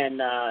and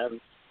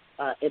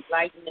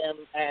enlighten them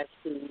as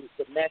to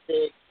the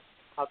method,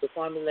 how to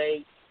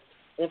formulate,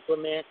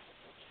 implement,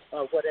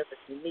 whatever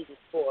is needed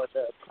for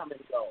the common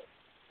goal.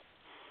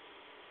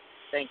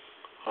 Thank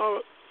you. All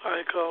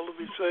right, Carla,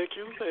 we thank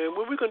you. And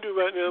what we're going to do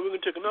right now, we're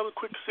going to take another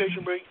quick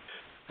station break.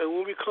 And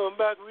when we come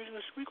back, we're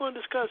going to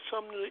discuss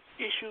some of the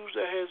issues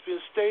that has been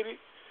stated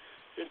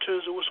in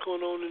terms of what's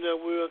going on in that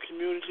world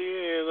community.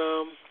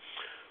 And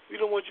we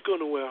don't want you to go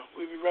nowhere.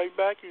 We'll be right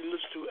back. You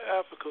listen to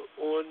Africa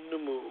on the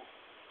Move.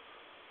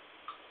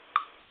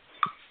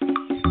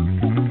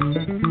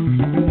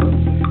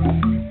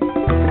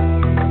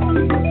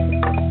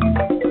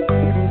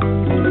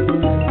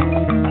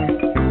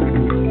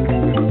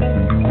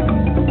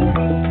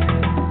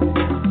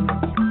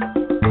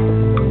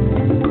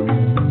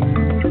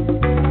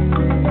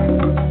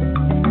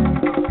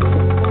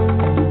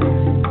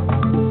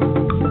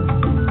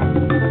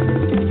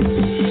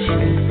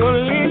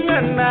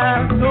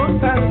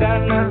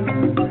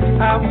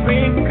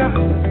 Afrika,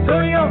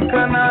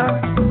 Toyokana,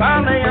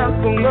 Bana ya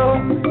Congo,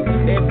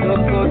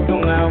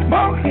 Ekokotunga,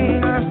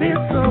 Mohinga,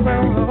 Biso,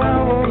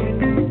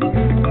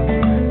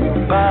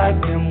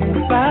 Fake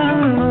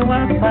Moufano,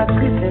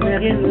 Patrice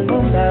Emery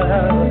Lumumba,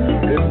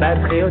 le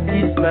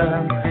patriotisme,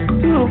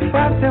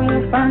 Toufate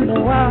Moufano,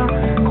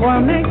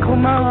 Kwame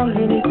Nkrumah,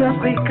 l'unité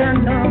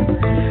africaine,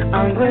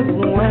 André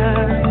Blouin,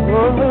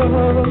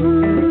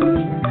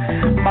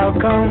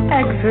 Malcolm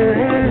X.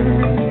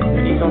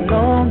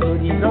 Nous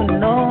disons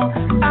non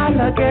à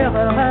la guerre, à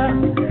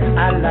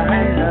la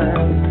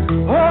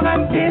haine, au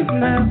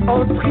racisme,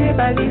 au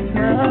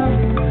tribalisme,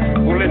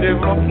 pour le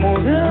développement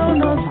de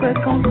notre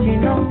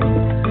continent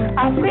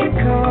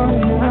africain.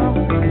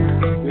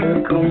 Le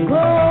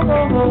Congo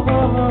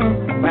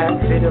va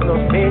se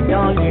développer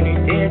dans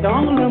l'unité,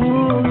 dans le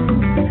monde,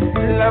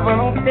 la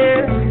volonté,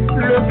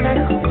 le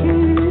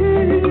sacrifice.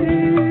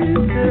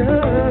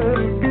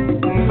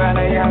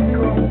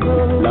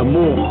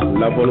 L'amour,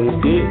 la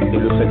volonté et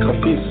le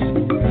sacrifice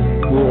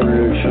pour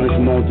le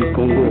changement du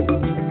Congo.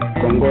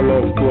 Congo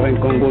Love pour un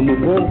Congo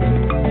nouveau.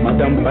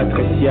 Madame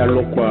Patricia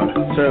Lokwa,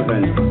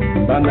 servant.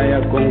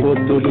 Banaya Congo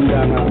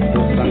Tolingana,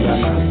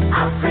 Osangana.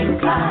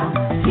 Africa,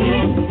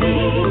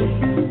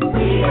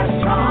 we are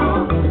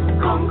strong.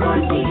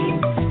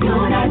 Congolese,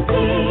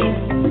 unity,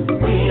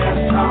 we are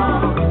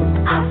strong.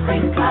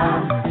 Africa,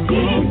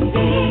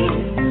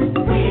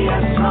 we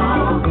are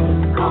strong.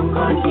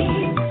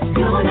 Congolese.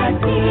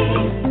 Unity,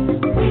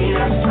 we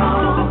are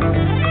strong.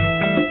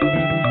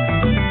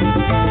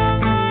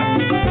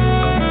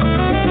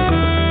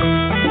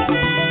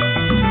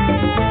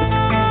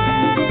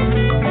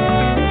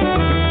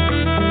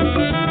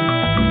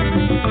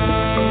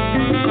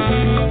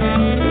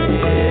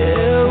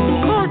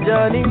 Moja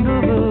ni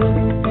nguvu,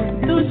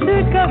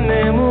 tushikane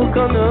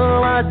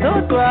mkono,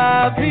 watoto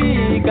wa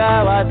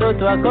Afrika,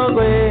 watoto wa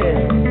Kongo,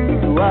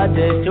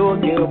 tuache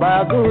chuki,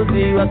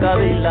 ubaguzi wa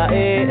kabila,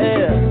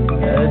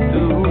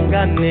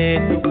 tuungane,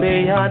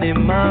 tupeane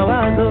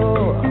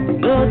mawazo,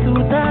 ndo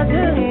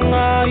tutajenga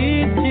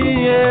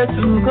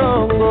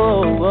Kongo,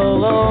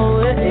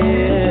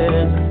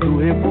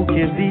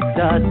 tuepuke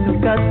vita,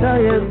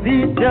 tukataye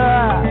vita,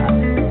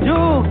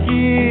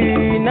 chuki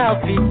na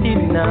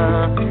fitina,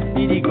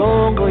 ili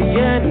Kongo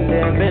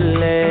iende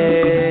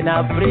mbele na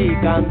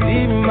Afrika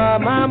nzima,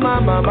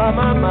 mama,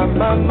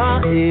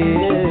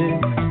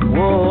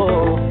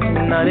 wo,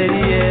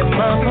 nalelie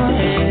mama,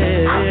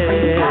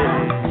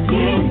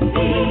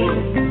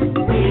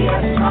 We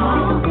are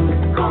strong,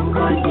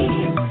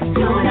 Congolese,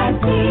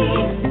 unity.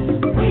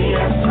 We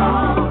are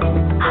strong,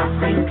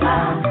 Africa,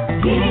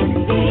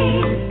 unity.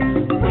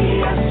 We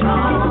are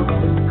strong,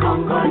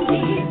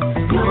 Congolese,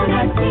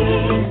 unity.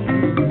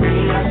 We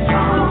are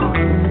strong.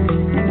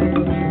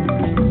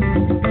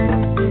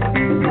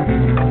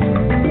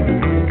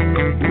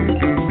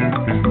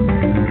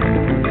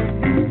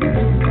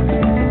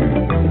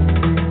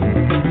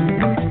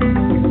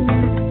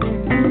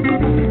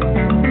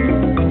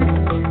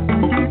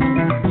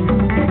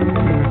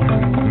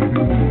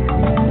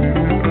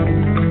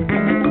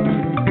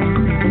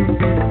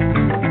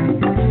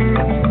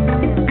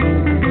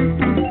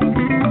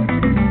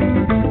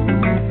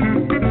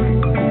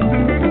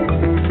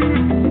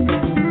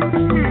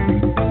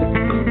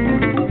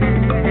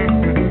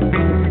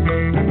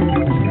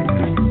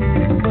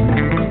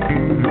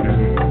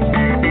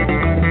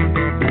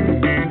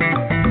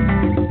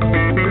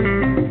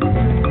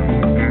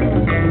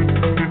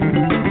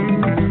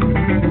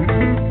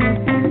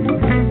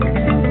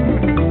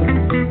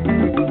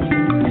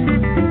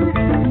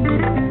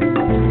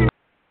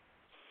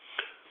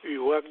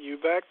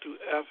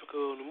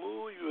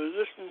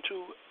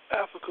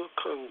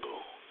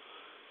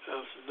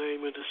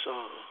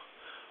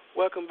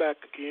 Welcome back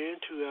again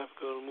to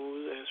Africa on the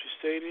Move. As we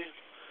stated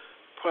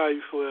prior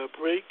before our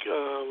break, we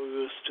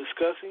were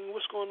discussing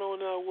what's going on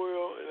in our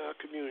world and our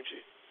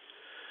community.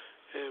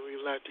 And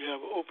we'd like to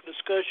have an open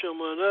discussion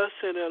among us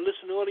and our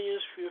listening audience.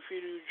 Feel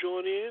free to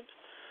join in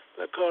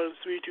by calling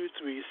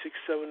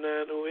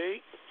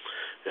 323-67908.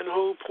 And the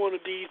whole point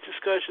of these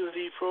discussions,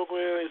 these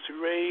programs, is to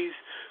raise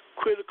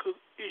critical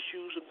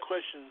issues and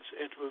questions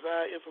and to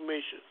provide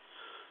information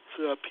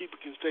so our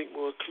people can think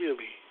more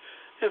clearly.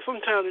 And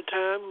from time to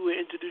time, we will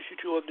introduce you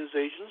to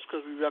organizations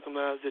because we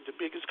recognize that the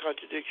biggest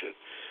contradiction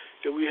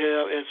that we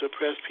have as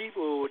oppressed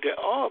people, that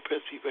all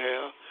oppressed people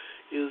have,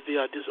 is they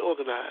are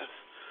disorganized.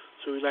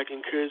 So we like to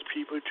encourage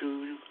people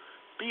to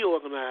be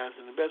organized,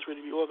 and the best way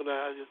to be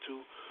organized is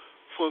to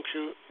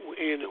function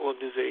in an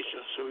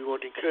organization. So we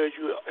want to encourage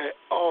you at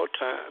all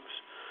times,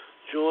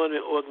 join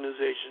an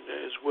organization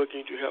that is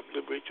working to help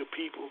liberate your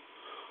people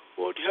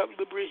or to help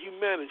liberate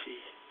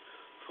humanity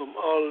from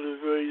all of the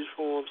various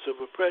forms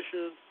of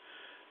oppression.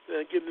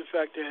 And given the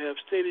fact that I have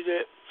stated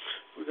that,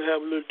 we're going to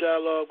have a little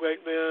dialogue right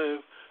now.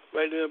 And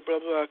right now,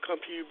 brother, I come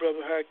to you,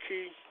 Brother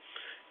Haki,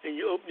 and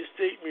you open your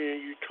statement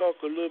and you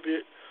talk a little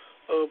bit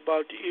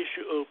about the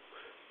issue of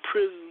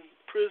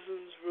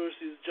prisons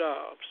versus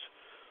jobs,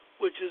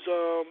 which is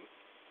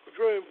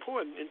very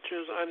important in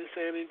terms of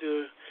understanding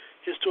the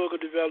historical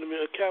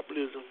development of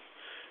capitalism.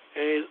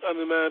 And its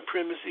underlying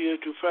premise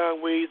is to find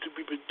ways to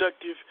be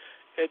productive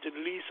at the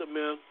least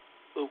amount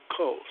of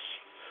cost.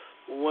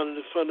 One of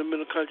the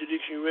fundamental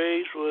contradictions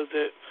raised was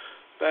that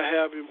by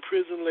having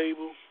prison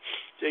labor,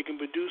 they can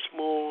produce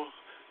more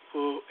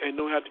and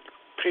don't have to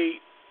pay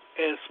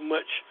as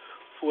much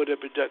for their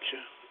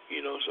production.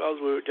 You know, so in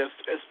other words,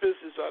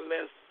 expenses are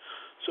less.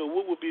 So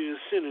what would be the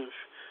incentive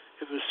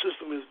if a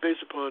system is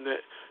based upon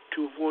that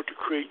to want to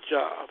create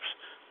jobs?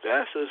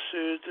 That's a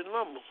serious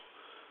dilemma.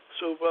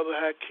 So, Brother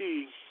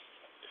Haki,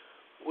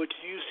 what do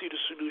you see the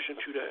solution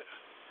to that?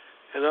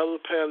 And other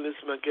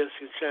panelists, my guests,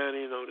 can chime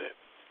in on that.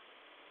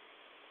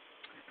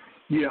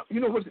 Yeah, you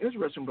know what's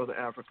interesting, Brother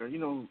Africa,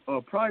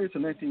 prior to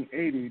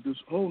 1980, this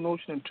whole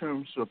notion in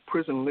terms of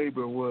prison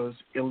labor was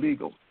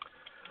illegal.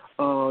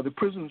 The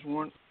prisons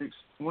weren't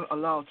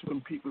allowed to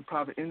compete with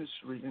private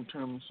industry in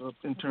terms of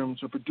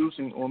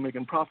producing or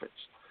making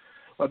profits.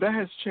 That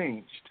has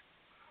changed.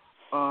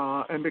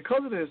 And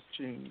because of this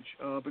change,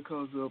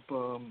 because of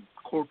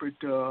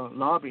corporate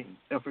lobbying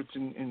efforts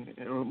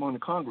among the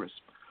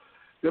Congress,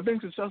 they're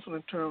being successful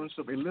in terms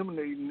of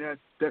eliminating that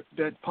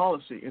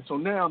policy. And so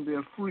now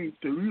they're free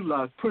to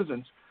utilize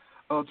prisons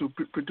to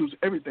produce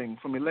everything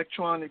from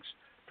electronics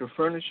to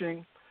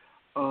furnishing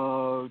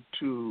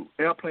to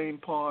airplane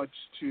parts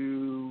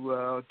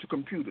to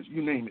computers,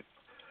 you name it.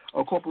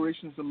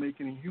 Corporations are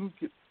making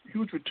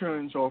huge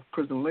returns off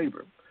prison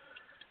labor.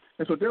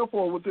 And so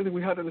therefore,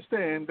 we have to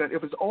understand that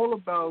if it's all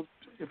about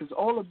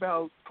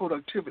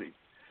productivity,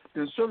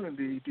 then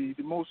certainly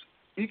the most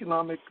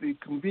economically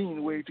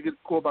convenient way to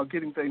go about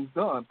getting things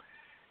done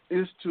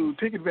is to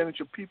take advantage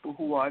of people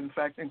who are in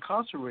fact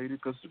incarcerated,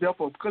 because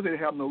they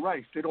have no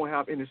rights, they don't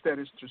have any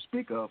status to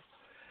speak of.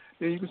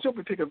 Then you can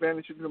simply take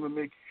advantage of them and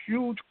make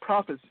huge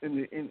profits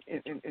in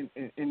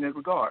that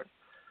regard.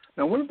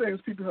 Now, one of the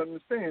things people have to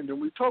understand,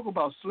 when we talk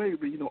about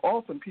slavery,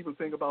 often people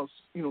think about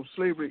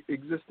slavery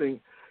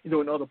existing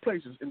in other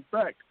places. In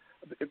fact,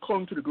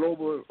 according to the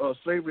Global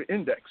Slavery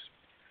Index,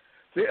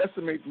 they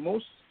estimate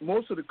most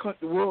of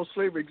the world's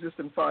slavery exists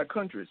in 5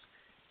 countries.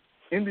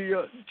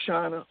 India,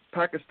 China,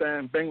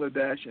 Pakistan,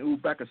 Bangladesh, and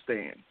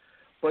Uzbekistan.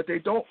 But they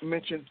don't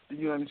mention the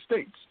United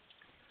States.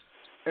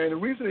 And the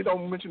reason they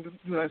don't mention the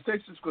United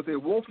States is because they're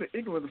woefully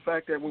ignorant of the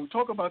fact that when we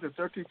talk about the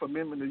 13th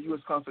Amendment of the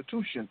U.S.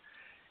 Constitution,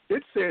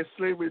 it says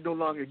slavery no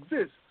longer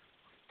exists,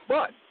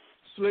 but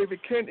slavery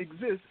can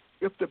exist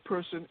if the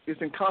person is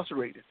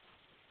incarcerated.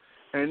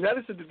 And that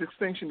is the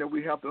distinction that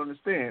we have to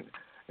understand.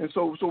 And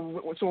so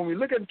when we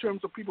look at in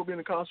terms of people being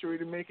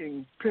incarcerated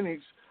making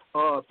pennies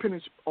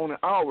on an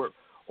hour,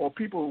 or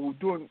people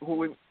who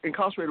are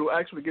incarcerated who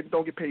actually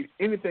don't get paid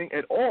anything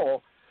at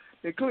all,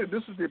 then clearly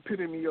this is the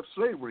epitome of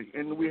slavery,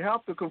 and we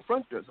have to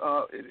confront this.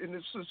 And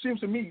it seems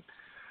to me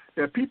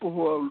that people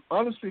who are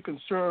honestly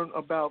concerned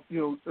about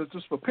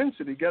this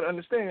propensity got to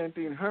understand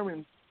the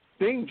inherent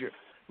danger.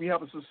 We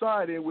have a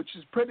society which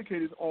is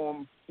predicated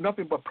on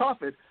nothing but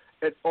profit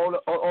at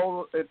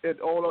all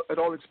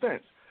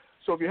expense.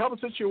 So if you have a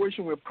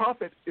situation where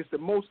profit is the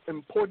most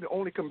important,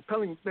 only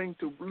compelling thing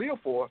to live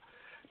for,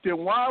 then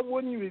why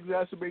wouldn't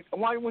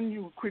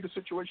you create a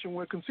situation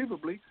where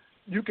conceivably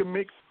you can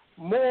make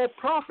more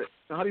profit?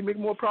 Now, how do you make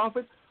more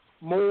profit?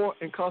 More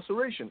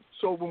incarceration.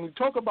 So when we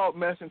talk about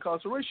mass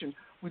incarceration,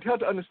 we have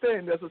to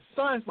understand there's a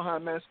science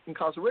behind mass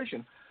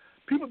incarceration.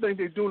 People think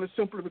they're doing it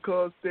simply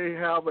because they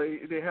have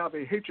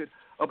a hatred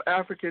of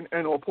African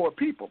and or poor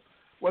people.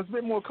 Well, it's a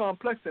bit more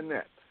complex than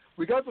that.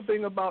 We got to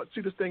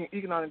see this thing in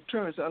economic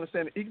terms to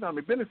understand the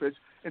economic benefits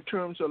in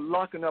terms of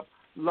locking up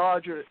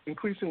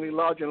increasingly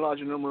larger and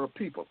larger number of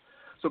people.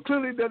 So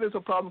clearly that is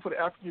a problem for the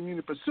African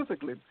community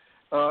specifically.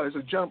 It's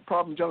a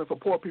problem generally for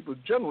poor people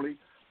generally,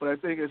 but I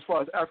think as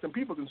far as African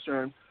people are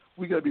concerned,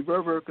 we got to be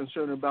very, very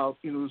concerned about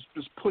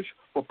this push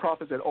for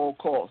profits at all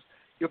costs.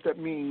 If that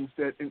means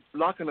that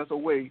locking us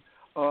away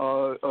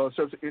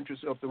serves the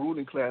interests of the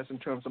ruling class in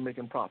terms of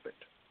making profit.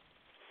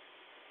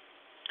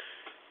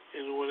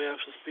 Anyone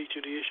else to speak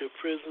to the issue of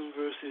prison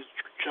versus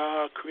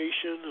job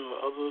creation or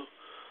other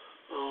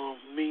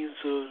means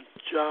of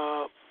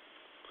job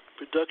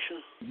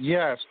production?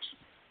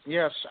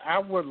 Yes, I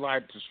would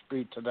like to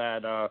speak to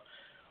that,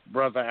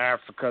 Brother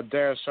Africa.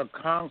 There's a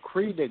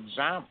concrete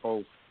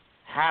example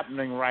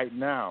happening right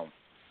now.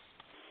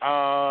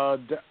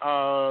 The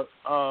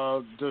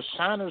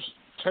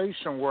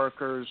sanitation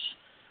workers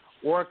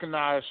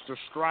organized a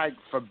strike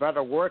for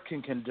better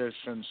working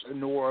conditions in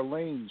New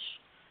Orleans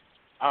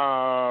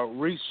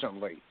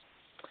recently.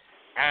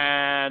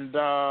 And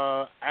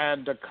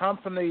the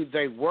company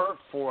they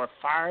worked for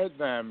fired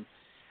them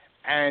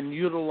and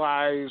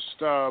utilized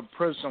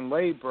prison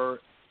labor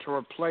to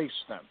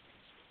replace them.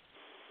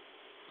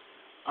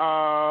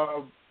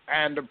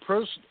 And the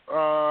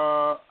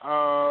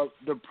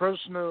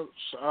prisoners,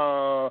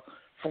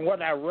 from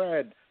what I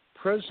read,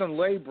 prison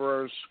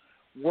laborers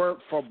work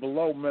for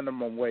below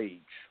minimum wage.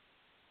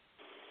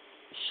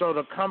 So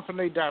the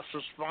company that's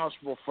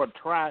responsible for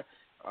trash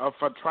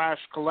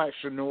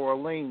collection in New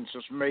Orleans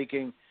is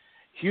making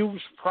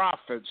huge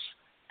profits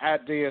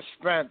at the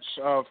expense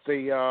of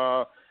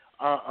the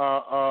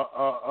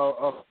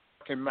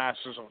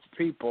masses of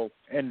people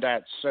in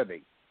that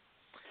city.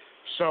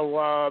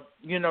 So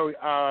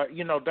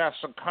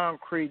that's a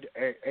concrete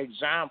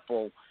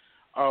example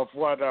of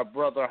what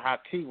Brother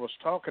Haki was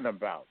talking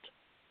about.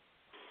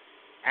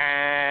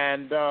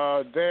 And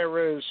there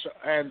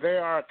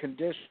are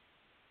conditions,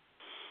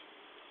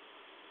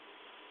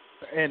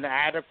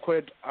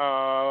 inadequate,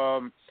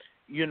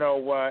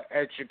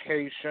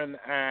 education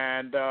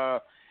and to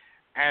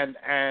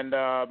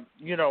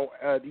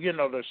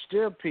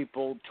steer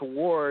people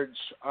towards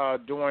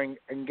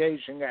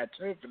engaging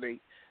activity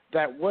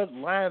that would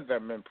land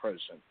them in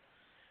prison.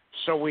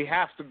 So we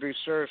have to be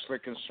seriously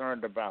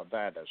concerned about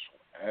that as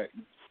well.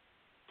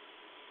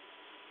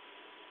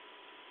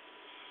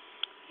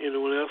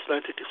 Anyone else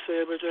like to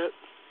say about that?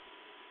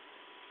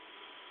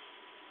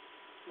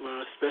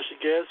 My special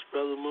guest,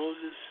 Brother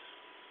Moses.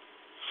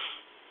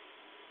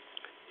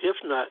 If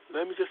not,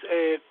 let me just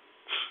add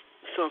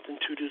something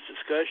to this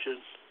discussion.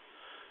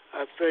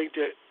 I think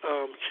that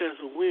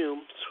Chancellor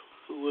Williams,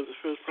 who was the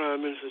first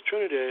Prime Minister of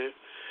Trinidad,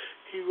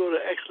 he wrote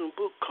an excellent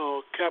book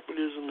called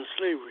Capitalism and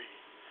Slavery.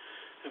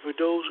 And for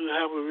those who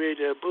haven't read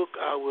that book,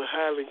 I would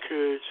highly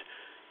encourage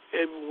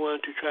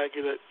everyone to try to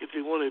get if they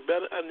want a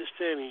better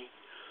understanding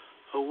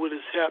of what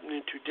is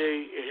happening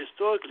today and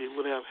historically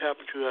what have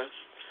happened to us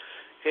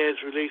as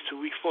relates to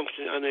we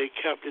function under a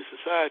capitalist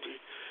society,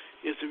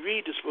 is to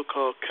read this book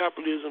called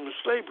Capitalism and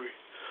Slavery.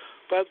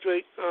 By the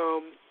way,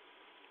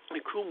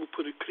 Nkrumah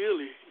put it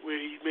clearly where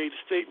he made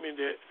a statement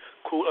that,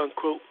 quote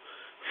unquote,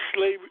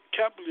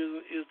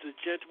 capitalism is the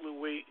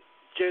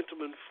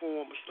gentleman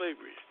form of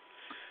slavery.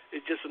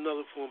 It's just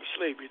another form of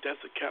slavery.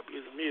 That's what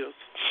capitalism is.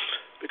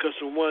 Because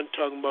when one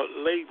talking about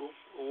labor,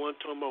 or one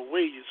talking about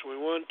wages,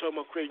 when one talking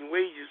about creating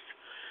wages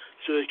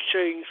to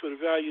exchange for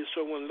the value of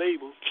someone's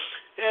labor,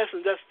 in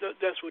essence,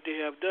 that's what they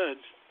have done.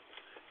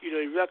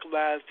 They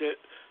recognize that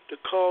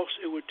the cost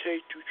it would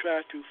take to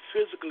try to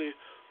physically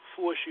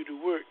force you to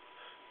work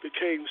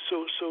became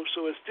so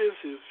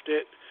extensive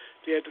that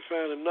they had to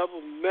find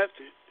another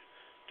method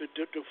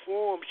the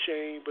form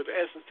changed, but the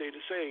essence stayed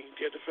the same.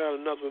 You had to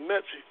find another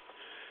method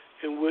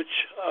in which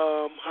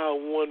how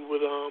one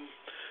would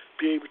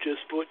be able to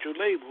exploit your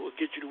labor or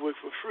get you to work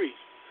for free.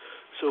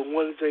 So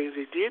one of the things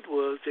they did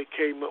was they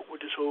came up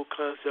with this whole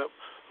concept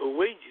of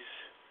wages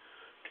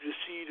to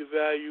see the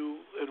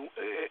value and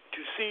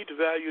to see the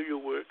value of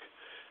your work,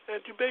 and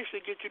to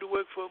basically get you to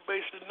work for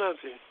basically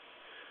nothing.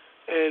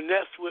 And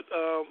that's what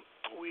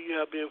we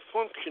have been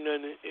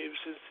functioning ever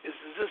since its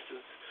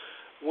existence.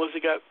 Once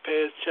it got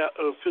past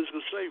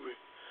physical slavery,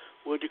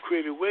 where they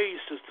created a wage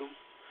system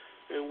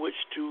in which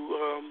to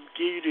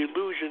give you the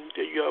illusion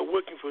that you are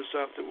working for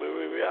something, when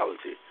in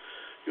reality,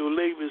 your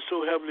labor is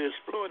so heavily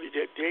exploited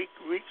that they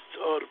reach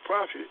the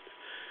profit,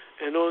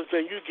 and the only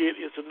thing you get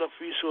is enough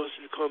resources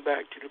to come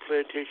back to the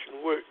plantation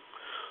and work.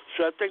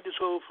 So I think this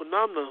whole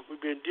phenomenon,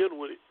 we've been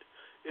dealing with it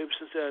ever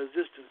since our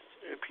existence,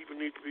 and people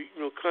need to be,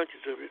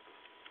 conscious of it.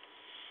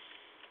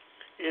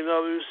 Any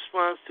other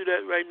response to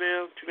that right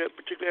now, to that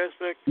particular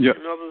aspect? Yeah.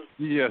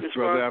 Yes,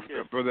 Brother Africa.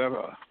 Yeah. Brother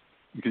Africa.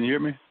 Can you hear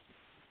me?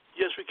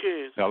 Yes, we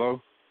can.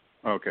 Hello?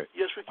 Okay.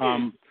 Yes, we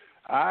can.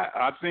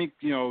 I think,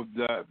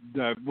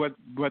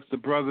 what the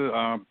brother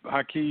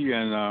Haki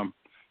and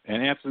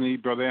Anthony,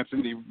 Brother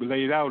Anthony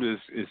laid out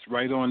is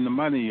right on the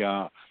money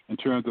in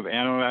terms of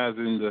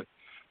analyzing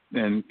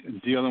and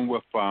dealing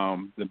with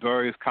the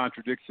various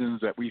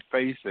contradictions that we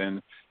face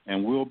and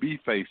will be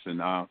facing.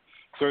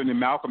 Certainly,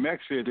 Malcolm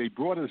X said they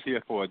brought us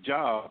here for a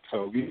job,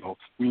 so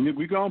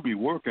we're gonna be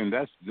working.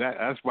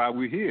 That's why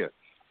we're here.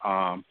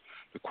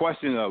 The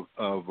question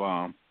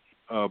of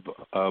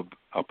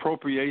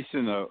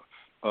appropriation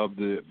of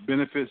the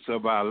benefits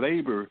of our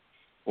labor,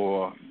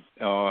 or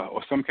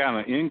some kind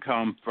of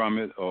income from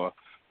it, or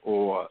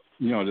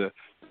the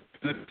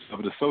benefits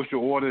of the social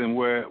order, and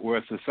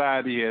where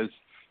society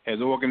has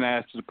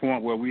organized to the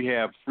point where we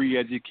have free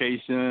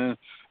education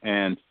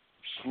and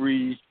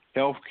free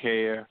health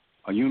care,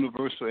 a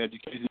universal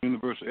education,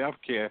 universal health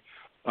care,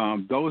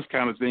 those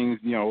kind of things,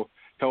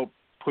 help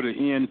put an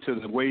end to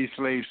the wage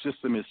slave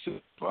system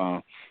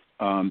itself.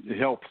 It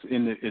helps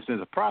it's in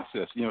the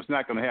process. It's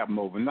not going to happen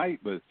overnight,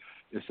 but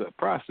it's a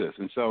process.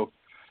 And so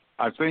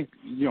I think,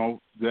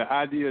 the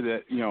idea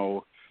that,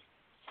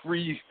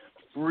 free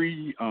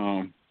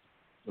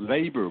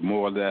labor,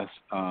 more or less,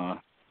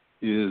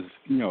 is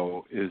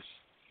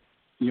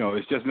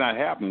it's just not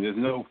happening. There's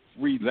no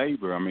free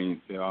labor. I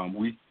mean,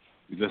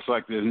 just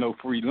like there's no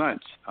free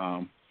lunch.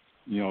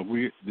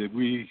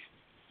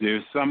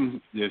 There's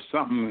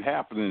something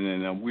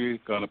happening, and we're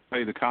going to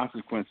pay the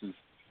consequences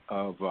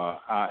of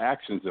our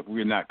actions if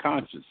we're not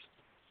conscious.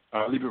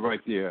 I'll leave it right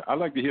there. I'd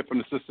like to hear from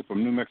the sister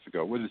from New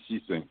Mexico. What does she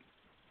think?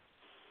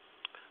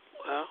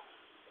 Well,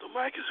 the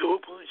mic is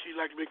open. If she'd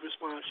like to make a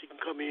response, she can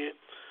come in.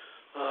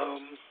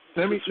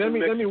 Let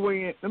me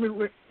weigh in.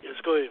 Yes,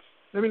 go ahead.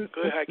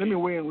 Let me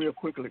weigh in real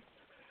quickly.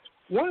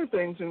 One of the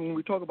things, and when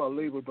we talk about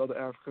labor, Brother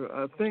Africa,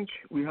 I think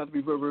we have to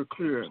be very, very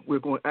clear. We're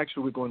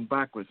going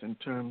backwards in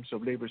terms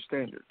of labor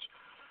standards.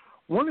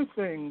 One of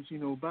the things,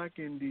 back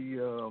in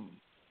the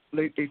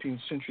late 18th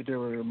century, there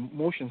were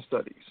motion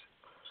studies.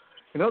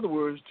 In other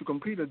words, to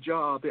complete a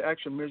job, they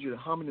actually measured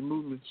how many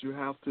movements you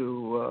have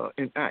to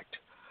enact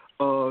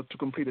to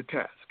complete a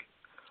task.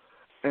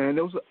 And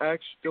there was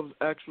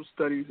actual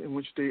studies in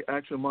which they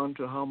actually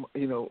monitor how a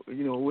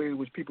way in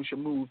which people should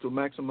move to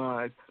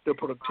maximize their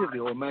productivity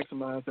or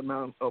maximize the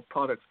amount of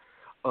products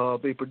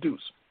they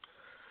produce.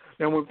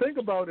 Now, when we think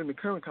about in the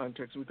current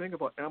context, we think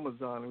about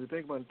Amazon, and we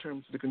think about in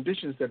terms of the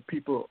conditions that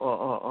people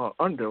are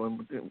under,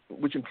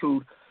 which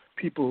include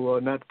people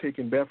not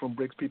taking bathroom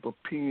breaks, people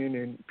peeing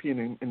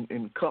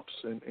in cups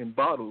and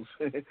bottles,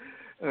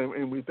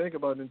 and we think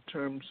about in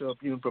terms of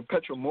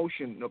perpetual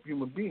motion of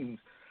human beings.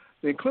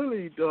 Then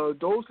clearly,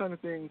 those kind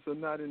of things are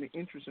not in the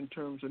interest in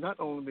terms of not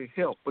only the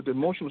health, but the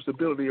emotional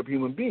stability of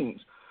human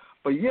beings.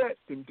 But yet,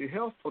 the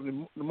health or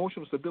the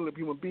emotional stability of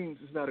human beings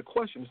is not a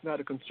question. It's not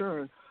a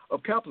concern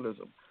of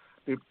capitalism.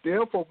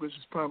 Their focus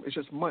is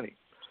just money.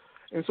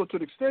 And so to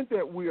the extent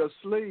that we are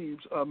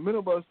slaves, many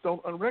of us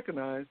don't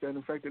recognize that,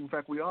 in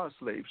fact, we are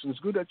slaves. And it's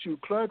good that you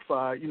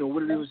clarify,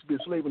 what it is to be a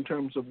slave in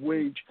terms of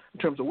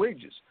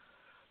wages.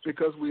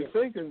 Because we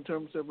think in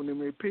terms of when they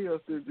may pay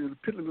us the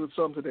piddly little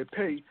sums that they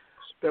pay,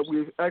 that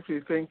we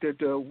actually think that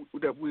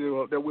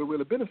we're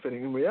really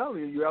benefiting. In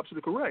reality, you're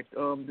absolutely correct.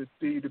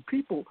 The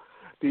people,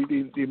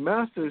 the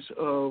masters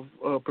of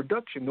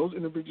production, those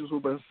individuals who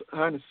are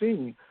behind the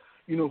scene,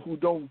 who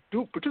don't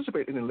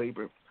participate in the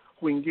labor,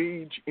 who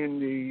engage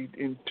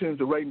in terms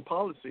of writing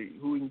policy,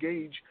 who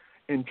engage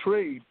in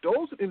trade,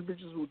 those are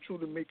individuals who are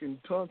truly making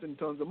tons and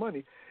tons of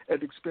money at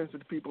the expense of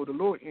the people at the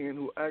lower end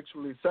who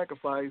actually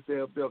sacrifice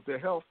their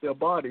health, their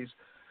bodies,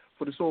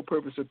 for the sole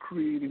purpose of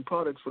creating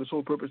products, for the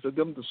sole purpose of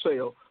them to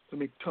sell, to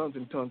make tons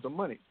and tons of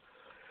money.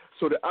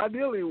 So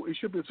ideally, it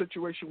should be a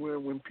situation where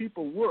when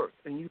people work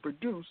and you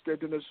produce,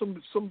 that then there's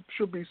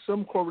should be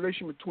some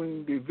correlation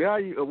between the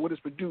value of what is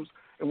produced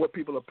and what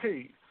people are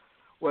paid.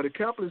 Well, the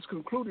capitalists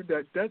concluded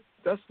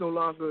that's no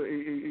longer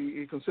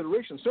a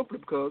consideration, simply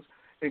because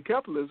in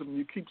capitalism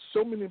you keep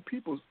so many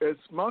people, as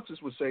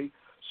Marxists would say,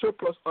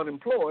 surplus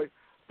unemployed,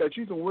 that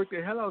you can work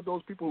the hell out of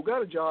those people who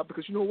got a job,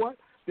 because you know what?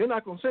 They're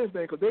not going to say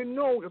anything, because they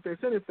know if they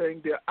say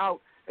anything, they're out,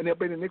 and they'll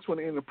be the next one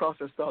in, the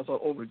process starts all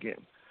over again.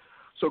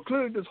 So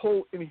clearly this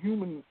whole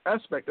inhuman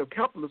aspect of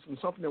capitalism is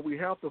something that we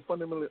have to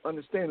fundamentally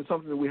understand and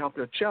something that we have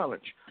to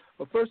challenge.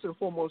 But first and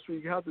foremost, we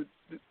have to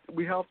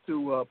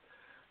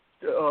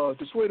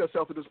dissuade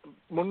ourselves of this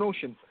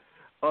notion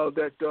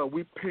that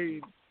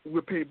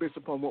we're paid based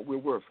upon what we're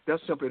worth.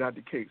 That's simply not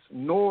the case,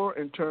 nor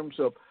in terms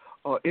of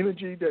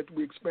energy that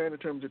we expand in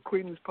terms of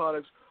creating these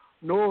products,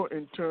 nor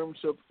in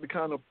terms of the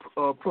kind of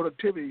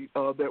productivity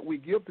that we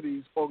give to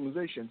these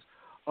organizations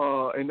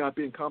and not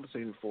being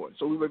compensated for it.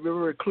 So we were very,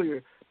 very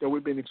clear that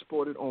we've been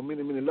exploited on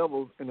many, many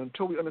levels, and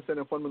until we understand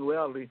that fundamental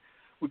reality,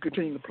 we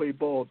continue to play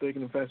ball,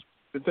 thinking in fact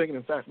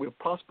we're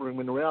prospering,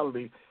 when in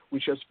reality we're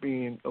just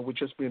being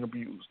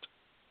abused.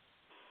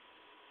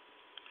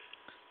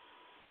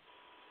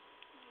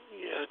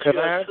 Yeah, could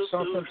I add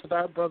something to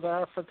that, Brother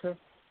Africa?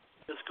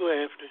 Let's go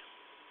after.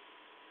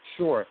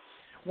 Sure.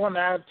 I want to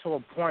add to a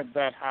point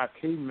that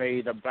Hakeem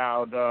made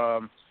about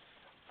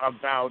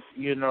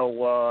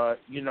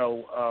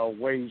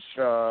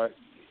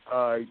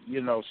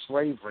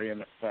slavery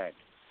in effect.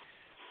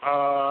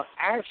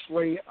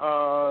 Actually,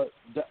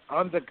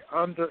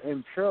 under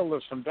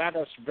imperialism, that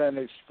has been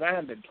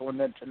expanded to an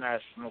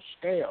international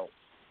scale.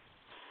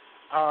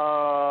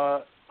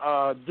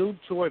 Due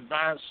to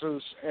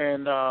advances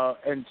in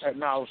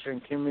technology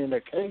and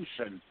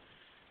communication,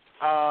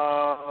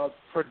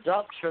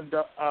 production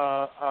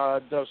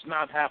does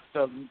not have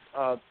to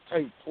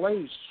take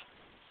place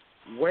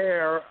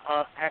where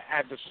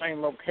at the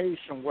same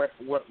location where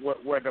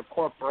the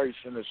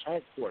corporation is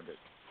headquartered.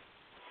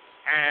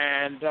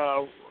 And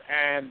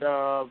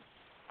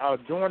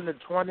during the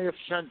 20th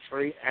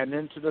century and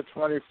into the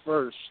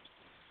 21st,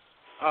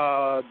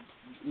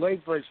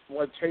 labor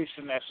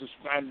exploitation has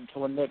expanded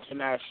to an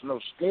international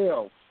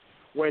scale,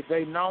 where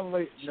they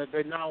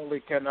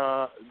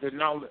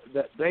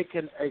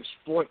can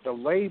exploit the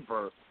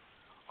labor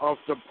of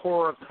the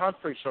poorer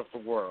countries of the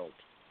world.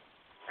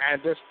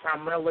 And this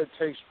primarily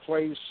takes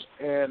place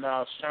in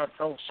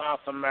Central,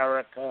 South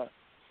America,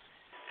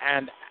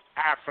 and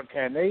Africa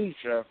and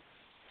Asia,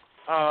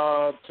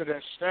 to the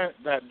extent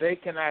that they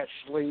can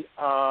actually,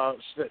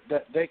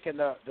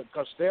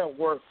 because they'll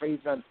work for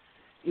even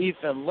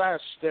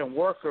less than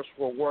workers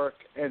will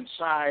work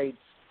inside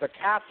the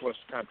capitalist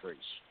countries,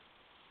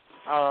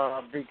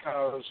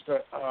 because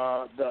the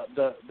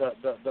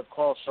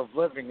cost of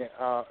living,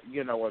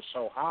 is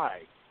so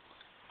high.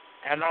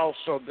 And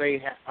also the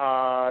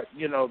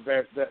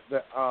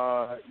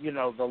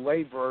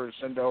laborers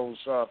in those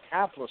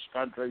capitalist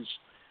countries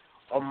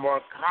are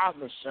more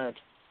cognizant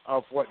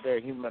of what their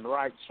human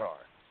rights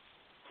are.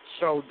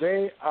 So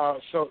they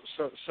so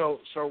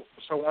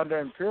under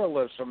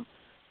imperialism,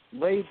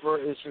 labor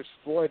is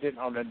exploited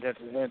on an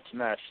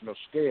international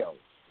scale,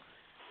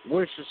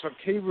 which is a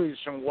key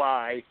reason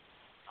why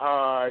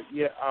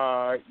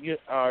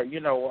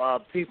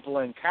people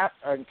in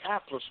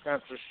capitalist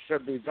countries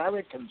should be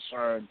very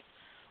concerned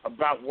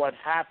about what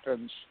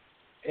happens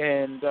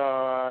in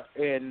the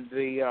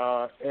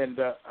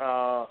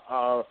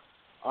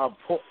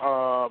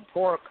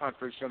poorer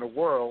countries in the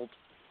world,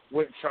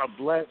 which are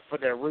bled for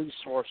their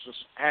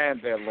resources and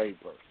their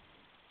labor.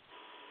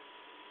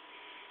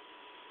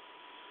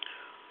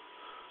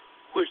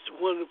 Which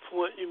one of the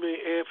point you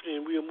made, Anthony,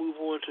 and we'll move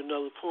on to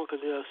another point,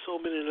 because there are so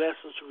many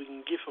lessons we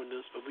can get from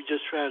this, but we're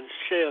just trying to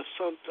share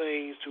some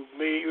things to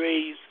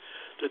raise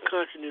the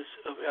consciousness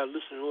of our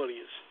listening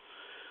audience.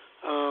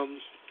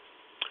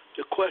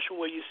 The question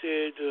where you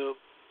said the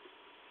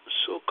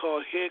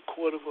so-called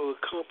headquarters of a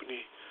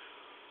company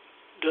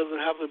doesn't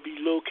have to be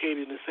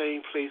located in the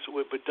same place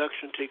where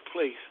production takes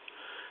place.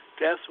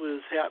 That's what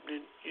is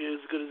happening,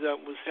 is as good as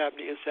what's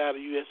happening inside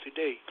the U.S.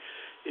 today.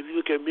 If you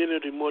look at many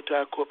of the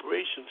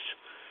multi-corporations,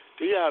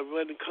 they are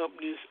running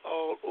companies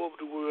all over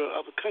the world,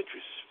 other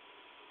countries.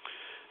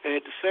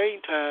 And at the same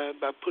time,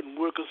 by putting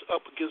workers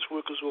up against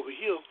workers over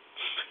here,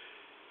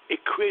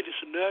 it created a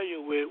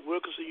scenario where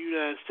workers in the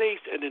United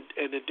States and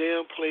the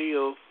downplay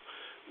of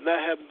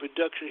not having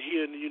production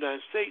here in the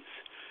United States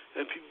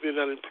and people being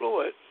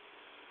unemployed,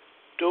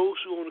 those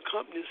who own the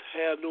companies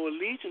have no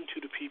allegiance to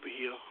the people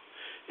here.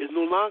 It's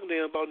no longer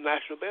there about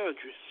national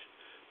boundaries,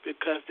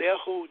 because their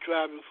whole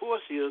driving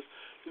force is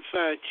to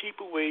find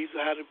cheaper ways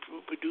of how to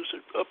produce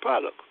a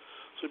product.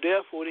 So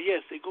therefore,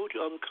 yes, they go to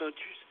other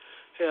countries,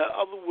 have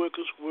other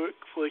workers work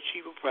for a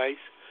cheaper price,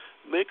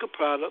 make a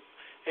product,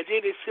 and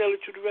then they sell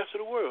it to the rest of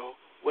the world.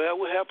 Well,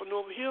 what happened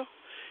over here?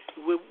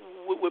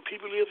 Where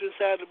people live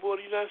inside the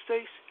border of the United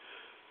States,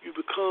 you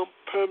become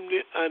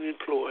permanently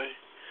unemployed.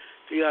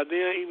 They are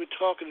now even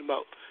talking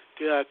about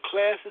there are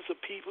classes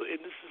of people in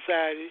this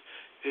society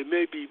that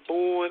may be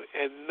born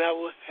and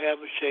never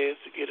have a chance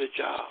to get a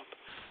job.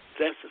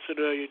 That's the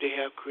scenario they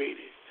have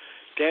created.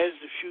 That is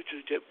the future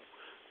that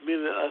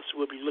many of us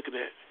will be looking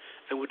at.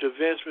 And with the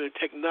advancement in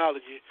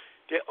technology,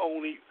 that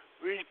only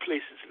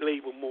replaces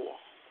labor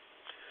more.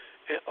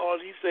 And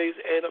all these things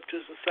add up to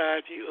a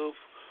society of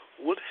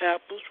what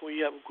happens when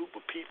you have a group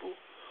of people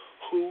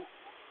who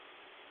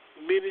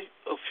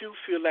a few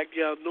feel like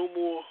they have no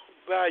more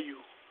value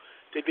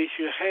that they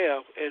should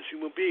have as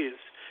human beings.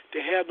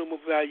 They have no more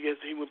value as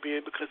a human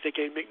being because they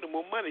can't make no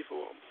more money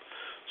for them.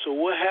 So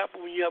what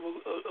happens when you have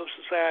a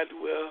society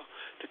where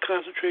the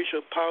concentration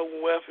of power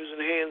and wealth is in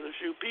the hands of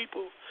a few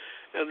people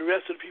and the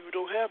rest of the people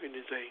don't have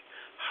anything?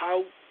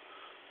 How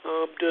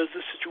does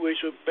this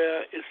situation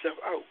bear itself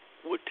out?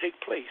 What take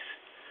place?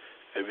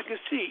 And we can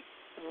see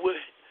what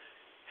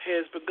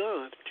has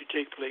begun to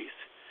take place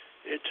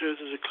in terms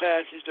of the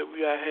clashes that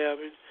we are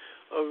having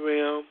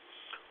around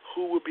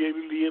who will be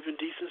able to live in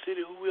decency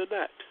and who will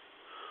not,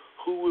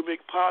 who will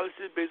make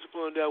policies based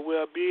upon their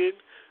well-being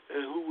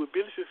and who will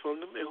benefit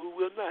from them and who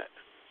will not.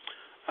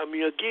 I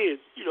mean,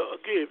 again,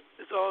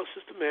 it's all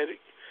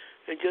systematic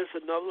and just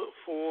another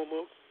form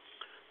of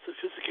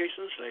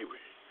sophistication of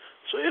slavery.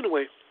 So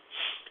anyway,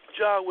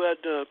 job well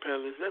done,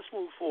 panelists. Let's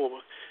move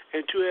forward.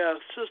 And to our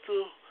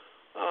sister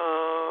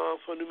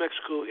from New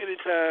Mexico,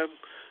 anytime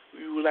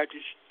you would like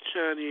to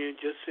chime in,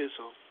 just say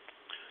so.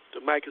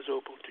 The mic is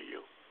open to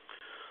you.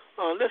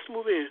 Let's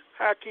move in.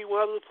 Haki,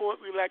 one other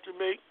point we'd like to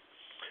make,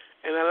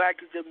 and I'd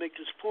like to just make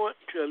this point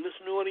to our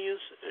listening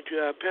audience and to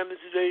our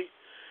panelists today.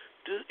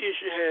 This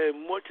issue has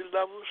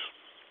multi-levels.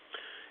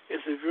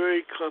 It's a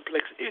very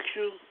complex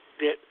issue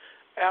that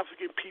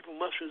African people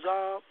must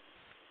resolve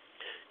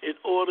in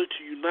order to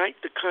unite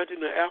the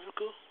continent of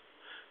Africa.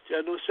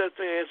 There are no such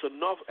thing as a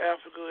North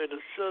Africa and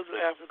a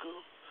Southern Africa.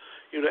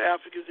 The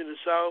Africans in the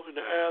South and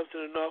the Arabs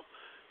in the North.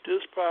 This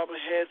problem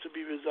has to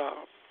be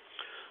resolved.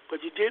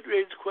 But you did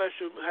raise the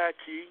question,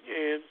 Haki,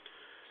 and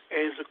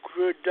it's a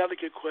very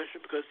delicate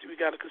question because we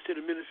got to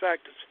consider many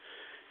factors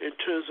in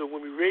terms of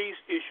when we raise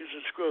issues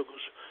and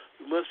struggles.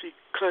 We must be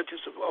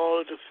conscious of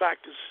all of the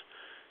factors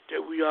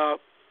that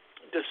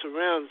that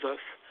surrounds us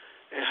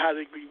and how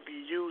they can be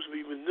used,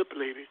 be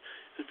manipulated.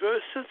 It's very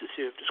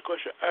sensitive, this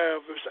question of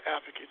Arab versus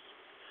African.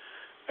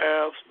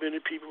 Arabs, many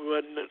people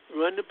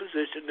run the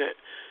position that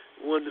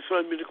one of the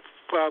fundamental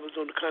problems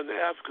on the continent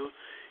of Africa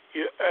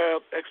is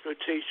Arab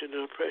exploitation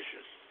and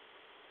oppression.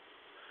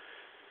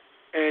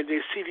 And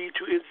they see these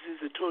two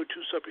entities as totally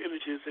two separate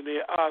entities, and they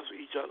are odds with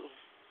each other.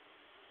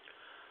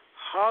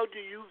 How do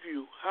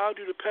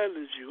the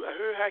panelists view? I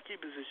heard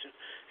Haki's position.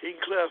 He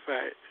can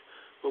clarify it.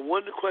 But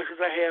one of the questions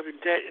I have in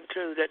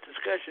terms of that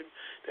discussion,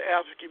 the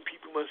African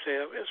people must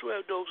have, as well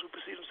as those who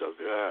perceive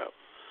themselves as Arab,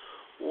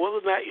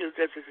 whether or not is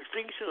that a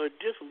distinction or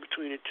difference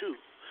between the two.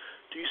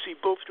 Do you see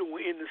both of them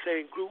were in the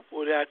same group,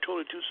 or they are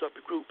totally two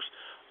separate groups,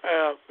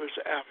 Arab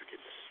versus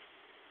Africans?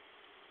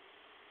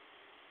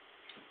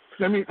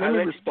 Let me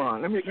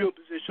respond. Let me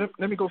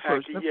go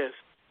first. Yes.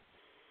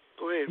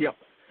 Go ahead. Yeah.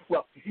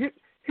 Well,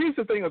 here's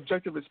the thing,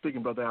 objectively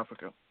speaking, Brother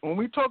Africa. When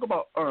we talk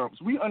about Arabs,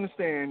 we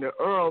understand that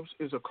Arabs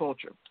is a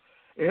culture.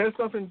 It has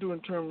nothing to do in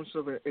terms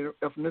of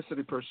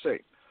ethnicity per se.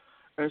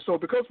 And so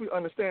because we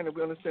understand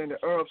that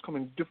Arabs come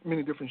in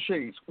many different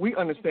shades. We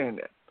understand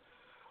that.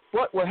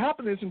 But what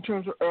happened is in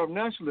terms of Arab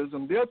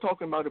nationalism, they're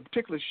talking about a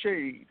particular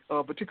shade,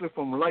 particularly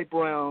from light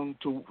brown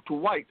to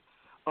white,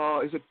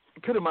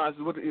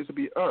 epitomizes what it is to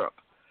be Arab.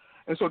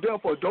 And so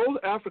therefore, those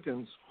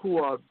Africans who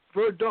are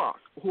very dark,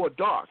 who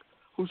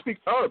speak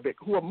Arabic,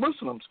 who are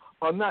Muslims,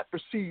 are not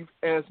perceived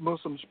as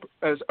Muslims,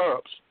 as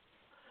Arabs.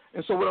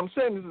 And so what I'm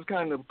saying is this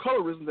kind of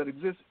colorism that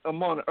exists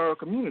among the Arab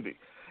community.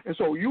 And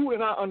so you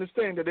and I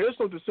understand that there's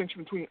no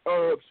distinction between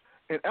Arabs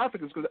and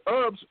Africans, because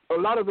Arabs, a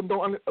lot of them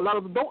don't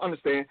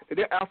understand that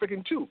they're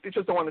African too. They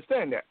just don't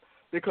understand that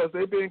because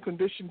they're being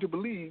conditioned to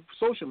believe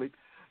socially,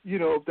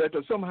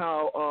 that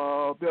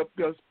somehow their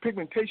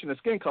pigmentation, their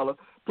skin color,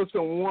 puts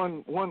them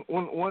one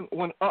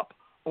up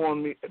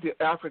on the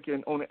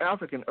African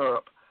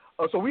Arab.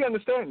 So we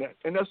understand that,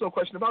 and there's no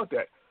question about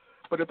that.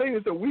 But the thing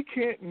is that we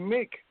can't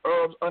make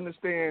Arabs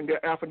understand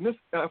their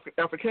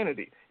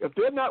Africanity. If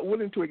they're not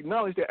willing to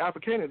acknowledge their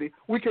Africanity,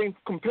 we can't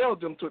compel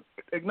them to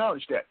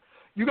acknowledge that.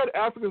 You got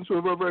Africans who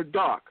are very, very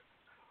dark,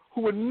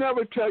 who would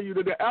never tell you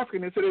that they're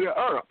African and say they're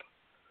Arab.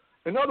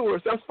 In other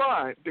words, that's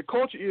fine. The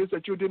culture is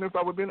that you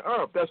identify with being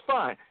Arab. That's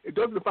fine. It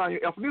doesn't define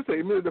your ethnicity.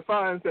 It merely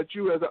defines that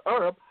you, as an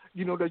Arab,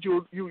 that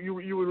you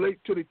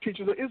relate to the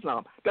teachings of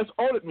Islam. That's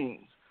all it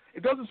means.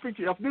 It doesn't speak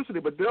to your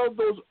ethnicity, but there are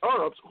those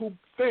Arabs who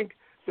think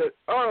that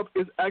Arab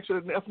is actually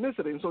an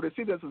ethnicity, and so they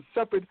see that as a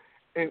separate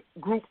and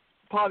group,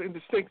 part and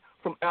distinct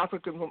from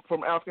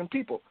African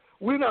people.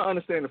 We don't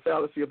understand the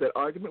fallacy of that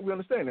argument. We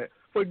understand that.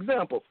 For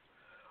example,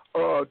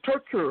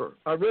 Turkur,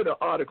 I read an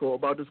article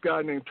about this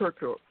guy named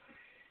Turkur.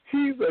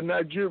 He's a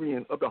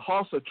Nigerian of the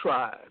Hausa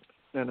tribe,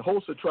 and the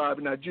Hausa tribe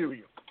in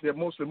Nigeria, they're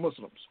mostly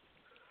Muslims.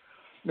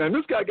 Now,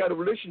 this guy got a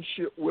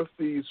relationship with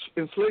these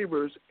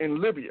enslavers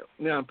in Libya.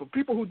 Now, for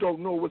people who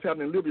don't know what's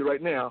happening in Libya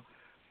right now,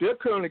 they're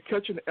currently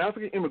catching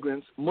African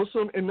immigrants,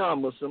 Muslim and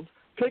non-Muslim,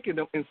 taking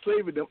them,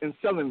 enslaving them, and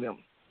selling them.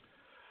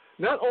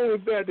 Not only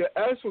that, they're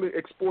actually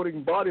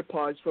exporting body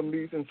parts from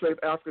these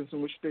enslaved Africans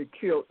in which they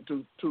killed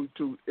to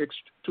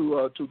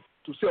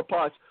sell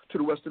parts to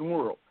the Western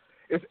world.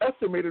 It's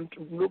estimated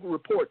in local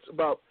reports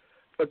about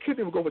a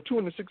kidney will go for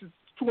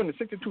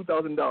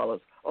 $262,000,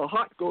 a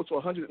heart goes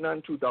for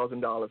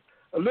 $192,000,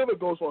 A liver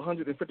goes for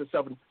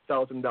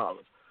 $157,000.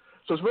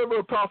 So it's very,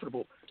 very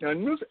profitable. Now,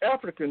 in this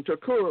African to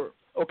occur,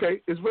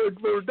 okay, is very,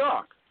 very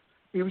dark.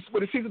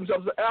 But he sees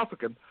himself as an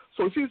African.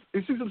 So he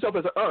sees himself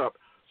as an Arab.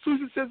 So he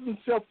sees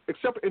himself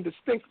separate and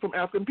distinct from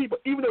African people,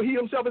 even though he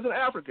himself is an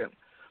African.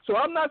 So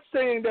I'm not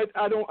saying that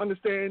I don't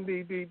understand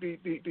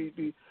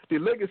the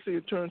legacy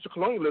in terms of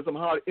colonialism,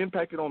 how it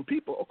impacted on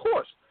people. Of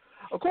course.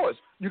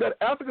 You got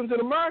Africans in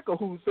America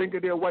who think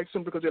that they're white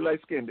simply because they're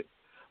light-skinned.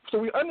 So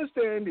we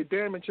understand the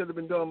damage that has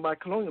been done by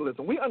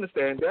colonialism. We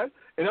understand that,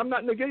 and I'm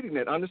not negating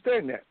that. I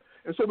understand that.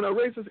 And so when I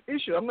raise this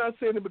issue, I'm not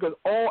saying it because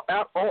all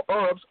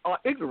Arabs are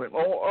ignorant.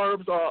 All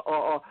Arabs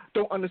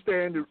don't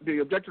understand the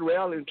objective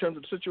reality in terms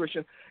of the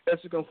situation as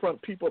to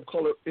confront people of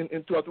color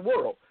throughout the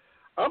world.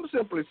 I'm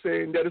simply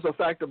saying that it's a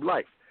fact of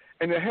life,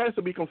 and it has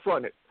to be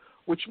confronted,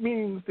 which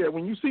means that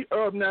when you see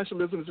Arab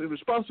nationalism, it's the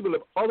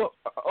responsibility of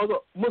other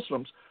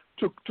Muslims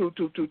to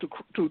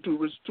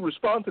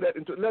respond to that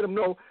and to let them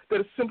know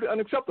that it's simply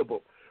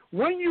unacceptable.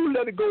 When you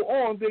let it go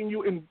on, then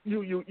you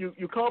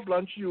carte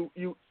blanche, you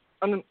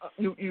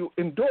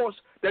endorse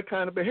that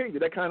kind of behavior,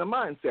 that kind of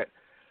mindset.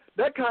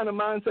 That kind of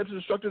mindset is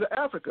destructive to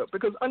Africa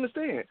because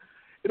understand,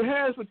 it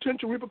has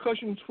potential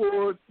repercussions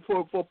for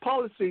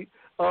policy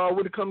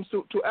when it comes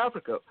to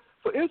Africa.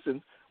 For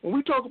instance, when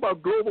we talk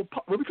about global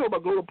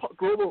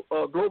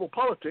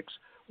politics,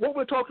 what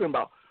we're talking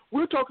about,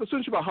 we're talking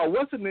essentially about how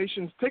Western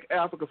nations take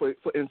Africa, for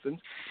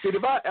instance, they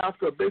divide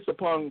Africa based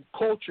upon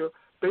culture,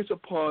 based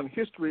upon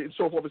history, and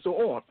so forth and so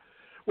on.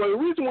 Well, the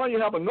reason why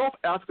you have a North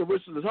Africa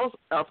versus the South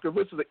Africa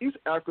versus the East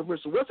Africa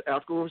versus West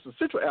Africa versus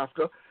Central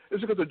Africa is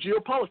because of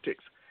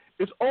geopolitics.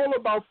 It's all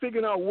about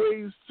figuring out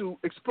ways to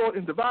exploit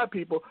and divide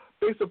people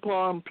based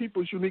upon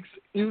people's unique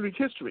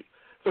history.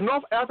 For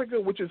North Africa,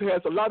 which has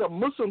a lot of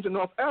Muslims in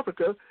North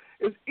Africa,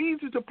 it's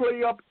easy to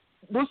play up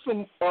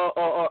Muslim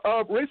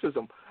Arab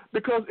racism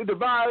because it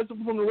divides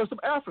them from the rest of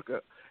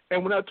Africa.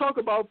 And when I talk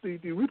about the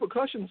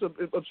repercussions of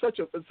such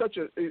a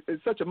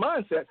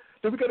mindset,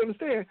 then we got to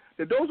understand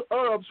that those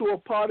Arabs who are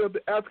part of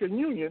the African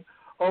Union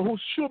or who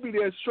should be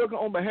there struggling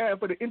on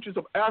behalf of the interests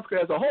of Africa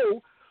as a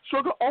whole,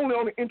 struggle only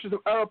on the interests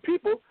of Arab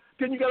people,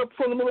 then you got a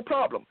fundamental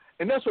problem.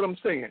 And that's what I'm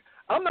saying.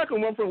 I'm not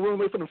going to run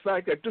away from the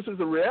fact that this is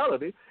a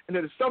reality and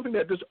that it's something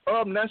that this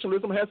Arab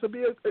nationalism has to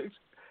be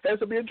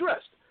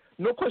addressed.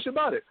 No question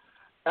about it.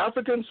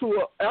 Africans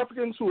who are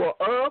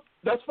Arab,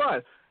 that's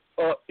fine.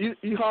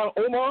 Ilhan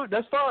Omar,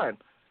 that's fine.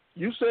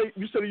 You say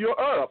you're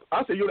Arab.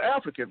 I say you're an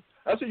African.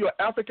 I say you're an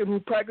African who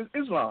practices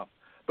Islam.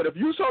 But if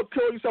you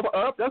call yourself an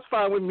Arab, that's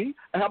fine with me.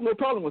 I have no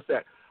problem with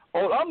that.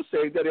 All I'm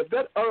saying that if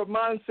that Arab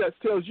mindset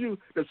tells you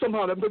that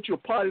somehow that makes you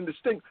apart and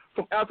distinct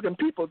from African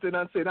people, then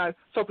I'm saying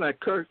something I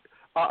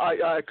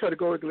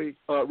categorically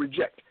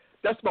reject.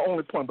 That's my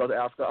only point, Brother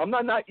Africa. I'm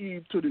not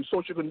naive to the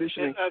social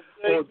conditioning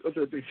or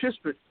the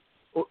history.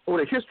 Or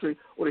the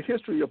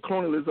history of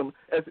colonialism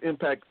as it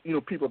impacts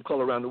people of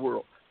color around the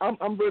world.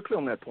 I'm very clear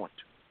on that point.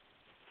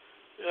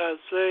 I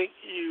think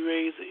you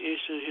raised the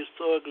issue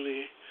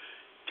historically.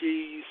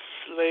 The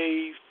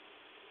slave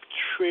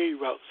trade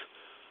routes,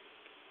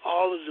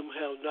 all of them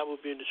have never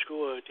been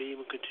destroyed. They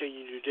even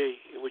continue today,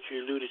 in which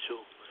you alluded to.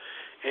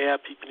 And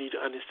people need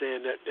to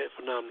understand that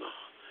phenomenon.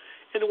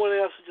 Anyone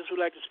else just would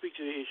like to speak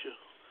to the issue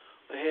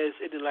or has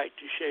anything like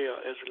to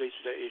share as relates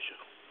to that issue?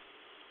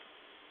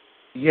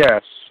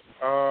 Yes,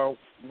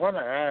 want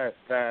to add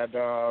that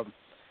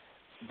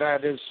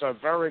that is a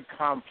very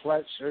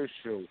complex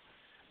issue,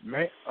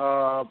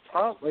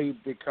 partly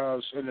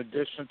because in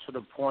addition to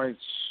the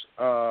points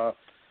that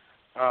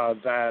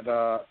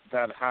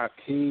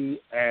Haki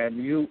and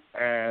you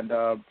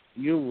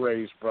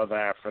raised, Brother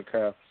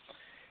Africa,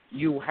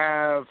 you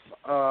have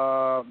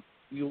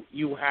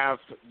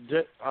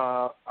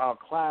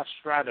class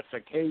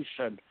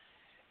stratification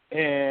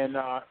in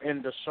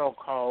the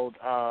so-called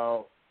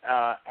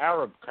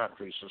Arab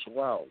countries as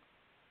well.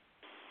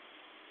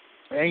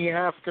 And you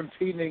have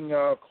competing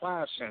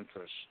class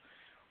interests.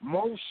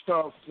 Most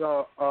of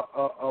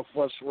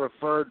what's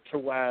referred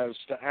to as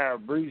the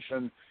Arab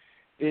region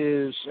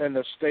is in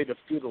a state of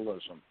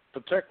feudalism,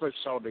 particularly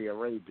Saudi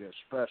Arabia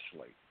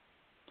especially.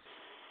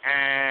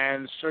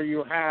 And so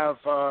you have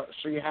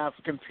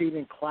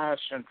competing class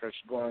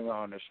interests going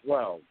on as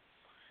well.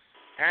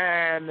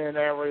 And in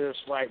areas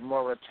like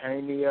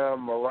Mauritania,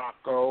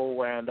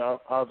 Morocco, and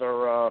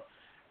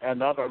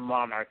other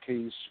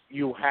monarchies,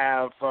 you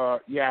have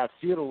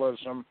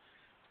feudalism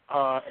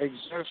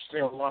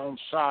existing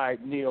alongside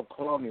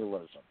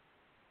neocolonialism.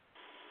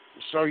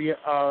 So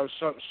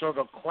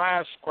the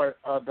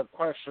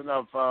question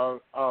of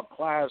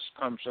class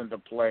comes into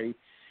play,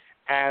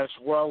 as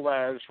well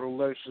as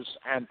religious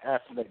and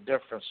ethnic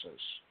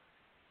differences.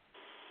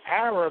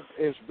 Arab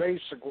is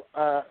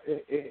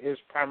is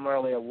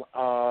primarily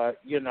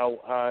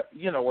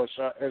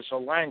it's a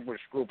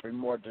language grouping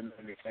more than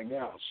anything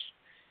else.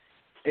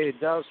 It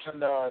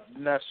doesn't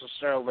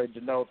necessarily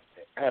denote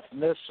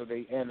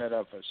ethnicity in and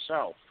of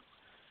itself.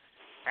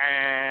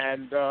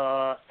 And there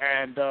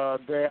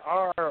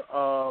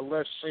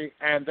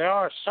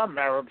are some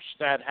Arabs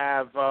that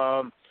have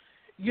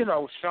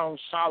shown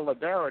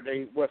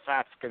solidarity with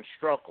African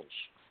struggles.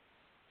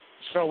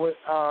 So,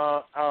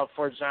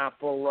 for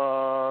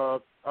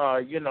example,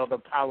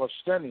 the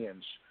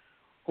Palestinians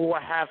who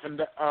are having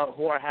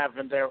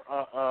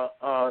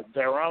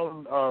their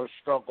own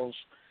struggles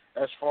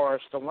as far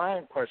as the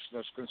land question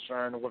is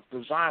concerned with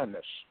the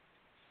Zionists.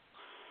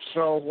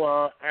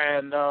 So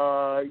and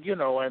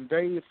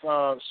they've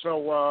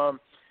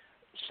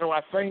so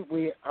I think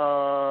we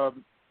I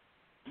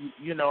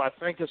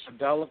think it's a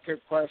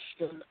delicate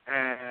question,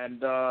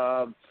 and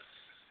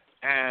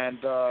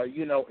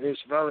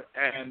it's very,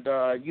 and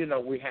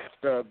we have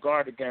to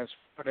guard against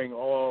putting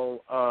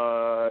all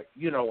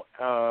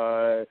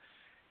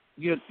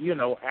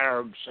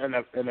Arabs in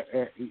a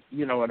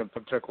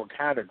particular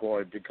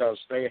category, because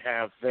they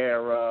have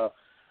their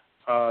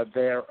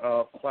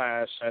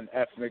class and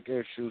ethnic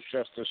issues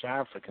just as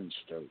Africans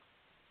do.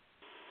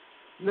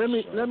 Let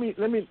me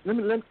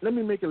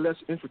make it less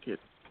intricate.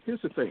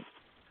 Here's the thing: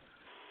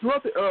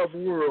 throughout the Arab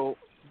world,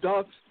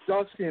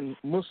 dark-skinned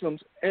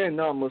Muslims and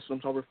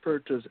non-Muslims are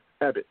referred to as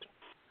Abid.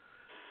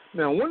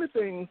 Now, one of the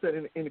things that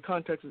in the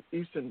context of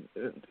Eastern,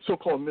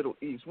 so-called Middle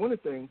East, one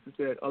of the things is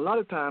that a lot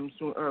of times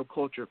in Arab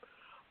culture,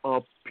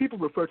 people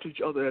refer to each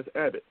other as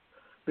Abid,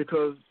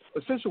 because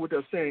essentially what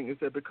they're saying is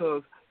that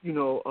because,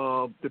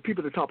 the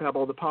people at the top have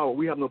all the power,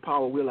 we have no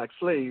power, we're like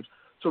slaves,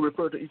 so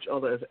refer to each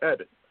other as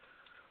Abid.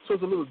 So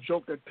it's a little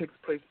joke that takes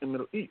place in the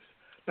Middle East.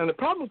 Now, the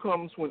problem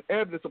comes when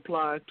Abid is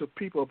applied to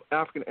people of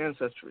African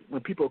ancestry,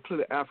 when people are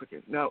clearly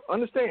African. Now,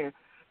 understand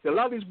that a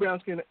lot of these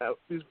brown-skinned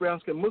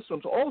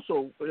Muslims are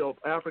also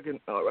African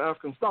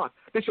stock.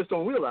 They just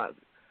don't realize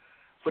it.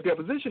 But their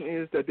position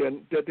is that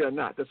they're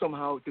not. They're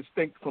somehow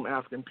distinct from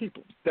African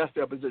people. That's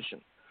their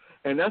position.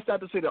 And that's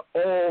not to say that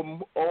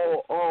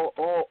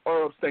all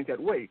Arabs think that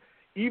way.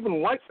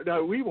 Even white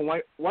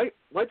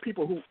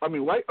people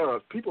white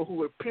Arabs, people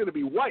who appear to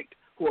be white,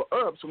 who are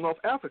Arabs from North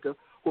Africa,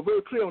 who are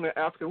very clear on their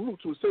African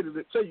roots, who say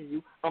to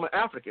you, I'm an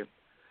African.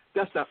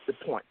 That's not the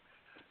point.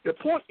 The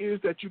point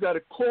is that you got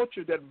a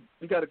culture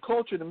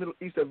in the Middle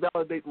East that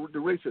validates the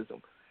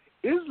racism.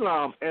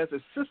 Islam, as a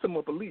system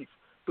of belief,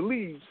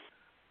 believes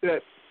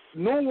that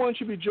no one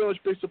should be judged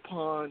based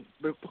upon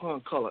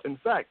color. In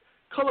fact,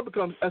 color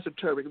becomes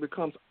esoteric. It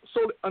becomes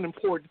so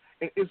unimportant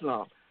in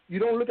Islam. You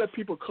don't look at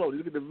people's color. You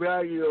look at the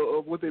value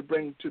of what they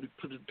bring to the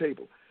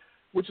table,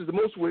 which is the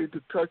most way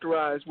to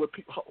characterize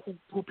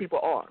who people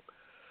are.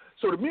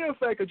 So the mere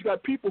fact that you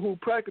got people who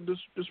practice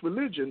this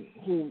religion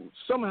who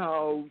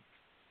somehow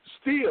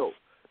still,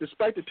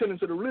 despite the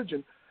tenets of the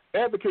religion,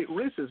 advocate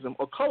racism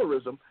or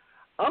colorism,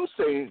 I'm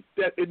saying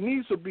that it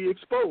needs to be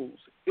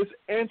exposed. It's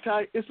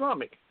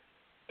anti-Islamic.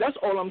 That's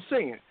all I'm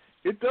saying.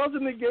 It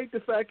doesn't negate the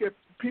fact that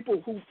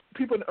people in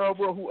the Arab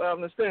world who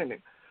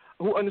understand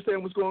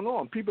what's going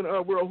on, people in the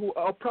Arab world who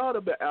are proud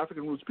of their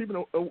African roots, people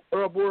in the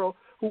Arab world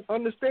who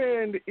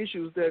understand the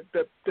issues that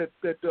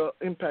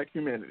impact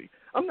humanity.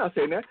 I'm not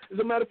saying that. As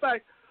a matter of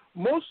fact,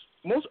 most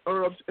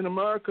Arabs in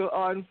America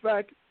are in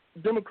fact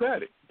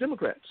Democrats.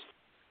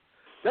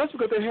 That's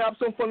because they have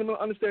some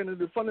fundamental understanding of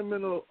the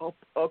fundamental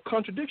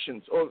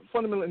contradictions or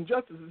fundamental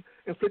injustices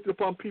inflicted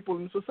upon people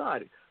in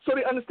society. So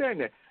they understand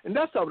that. And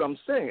that's not what I'm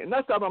saying. And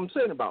that's not what I'm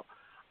saying about.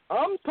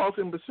 I'm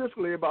talking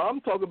specifically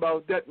about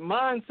that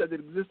mindset that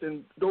exists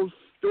in those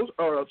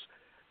Arabs,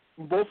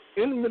 both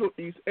in the Middle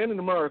East and in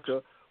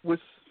America,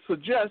 which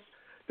suggests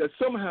that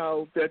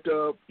somehow that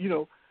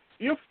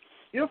if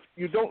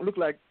you don't look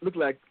like if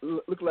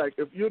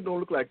you don't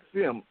look like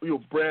them, you're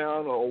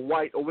brown or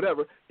white or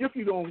whatever. If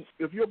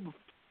your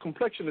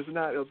complexion is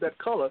not of that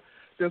color,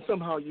 then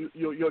somehow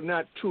you're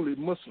not truly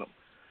Muslim,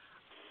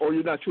 or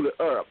you're not truly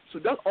Arab. So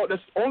that's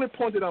the only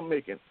point that I'm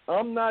making.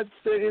 I'm not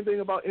saying anything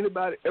about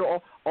anybody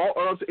all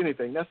Arabs or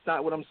anything. That's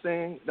not what I'm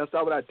saying. That's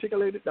not what I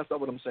articulated. That's not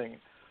what I'm saying.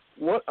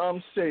 What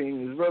I'm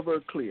saying is very,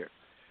 very clear.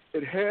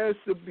 You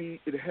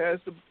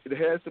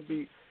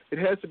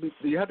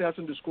have to have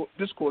some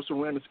discourse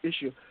around this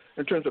issue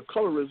in terms of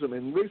colorism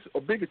and race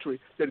or bigotry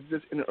that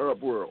exists in the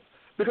Arab world,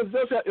 because it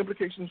does have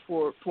implications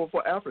for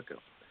Africa.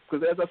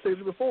 Because as I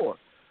stated before,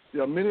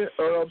 there are many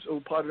Arabs who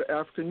are part of the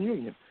African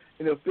Union,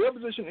 and if their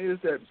position is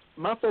that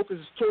my focus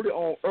is totally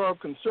on Arab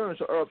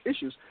concerns or Arab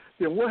issues,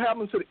 then what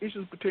happens to the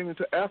issues pertaining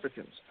to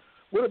Africans?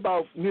 What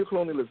about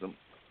neocolonialism,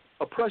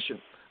 oppression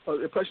of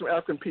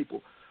African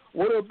people?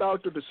 What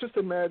about the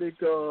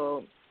systematic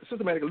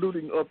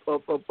looting of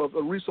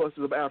the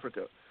resources of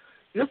Africa?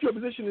 If your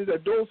position is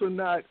that those are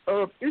not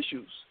Arab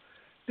issues,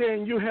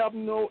 then you have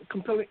no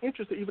compelling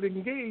interest to even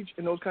engage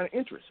in those kind of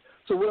interests.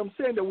 So what I'm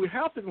saying that we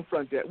have to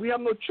confront that. We have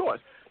no choice.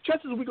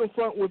 Just as we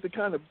confront with the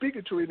kind of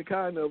bigotry and the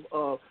kind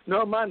of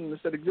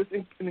narrow-mindedness that exists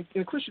in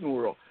the Christian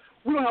world,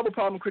 we don't have a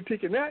problem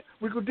critiquing that.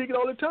 We critique it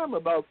all the time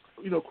about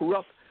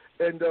corrupt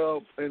and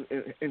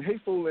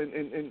hateful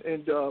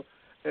and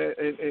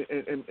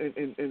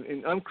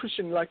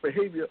unchristian-like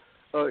behavior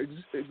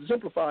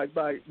exemplified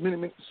by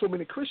so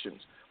many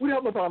Christians. We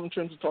have no problem in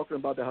terms of talking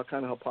about that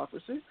kind of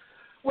hypocrisy.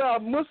 Well,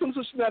 Muslims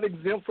are not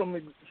exempt from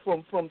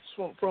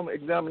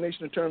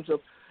examination in terms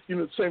of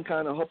the same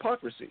kind of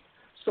hypocrisy.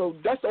 So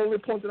that's the only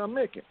point that I'm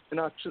making, and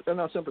I'll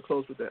simply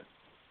close with that.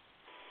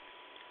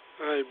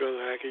 All right, Brother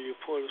Hackett, your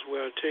point is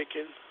well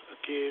taken.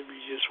 Again, we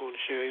just want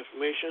to share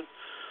information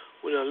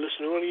with our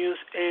listening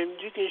audience, and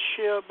you can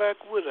share back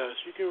with us.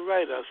 You can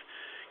write us.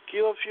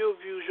 Give us your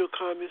views, your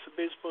comments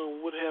based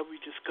upon what have we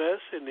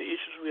discussed and the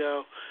issues we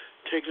are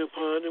taking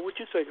upon and what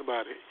you think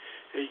about it.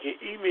 And you can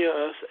email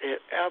us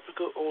at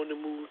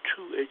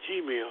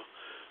africaonthemove2@gmail.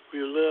 We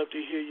would love to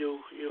hear your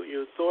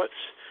thoughts.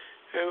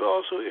 And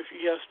also, if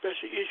you have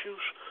special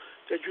issues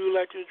that you would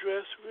like to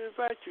address, we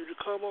invite you to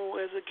come on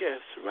as a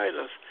guest. Write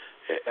us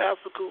at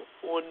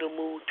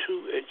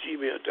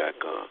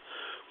africaonthemove2@gmail.com.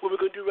 What we're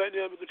going to do right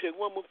now, we're going to take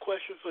one more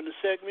question from the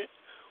segment,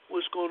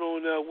 what's going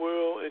on in our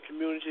world and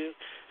community,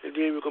 and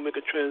then we're going to make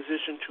a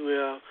transition to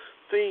our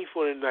theme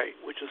for the night,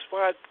 which is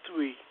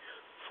 5-3,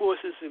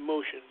 Forces in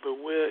Motion, but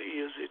where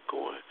is it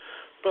going?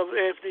 Brother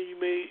Anthony,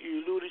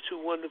 you alluded to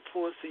one of the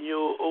points in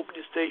your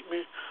opening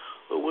statement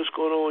of what's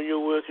going on in your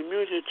world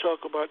community, to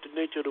talk about the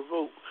nature of the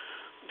vote.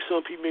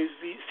 Some people may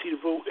see the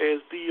vote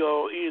as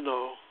be-all,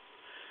 end-all.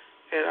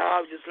 And I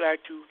would just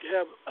like to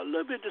have a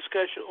little bit of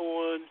discussion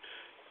on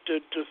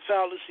the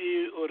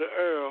fallacy or the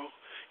error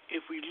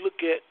if we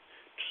look at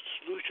the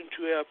solution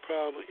to our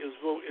problem is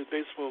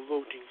based upon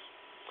voting.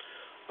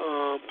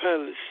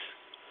 Panelists,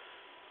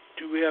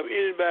 do we have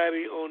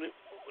anybody on it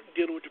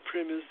dealing with the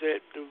premise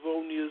that the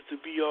voting is the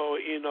be-all,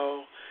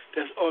 end-all?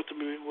 That's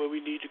ultimately where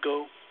we need to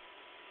go.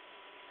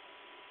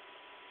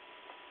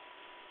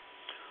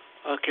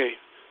 Okay,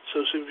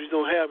 so since we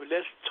don't have it,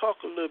 let's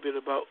talk a little bit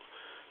about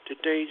the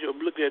danger of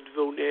looking at the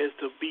voting as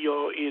the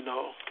be-all,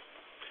 end-all.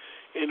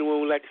 Anyone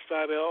would like to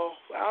start it off?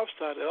 I'll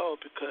start it off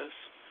because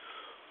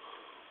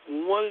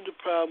one of the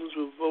problems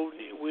with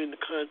voting in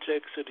the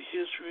context of the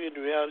history and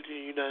the reality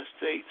of the United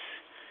States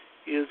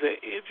is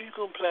that if you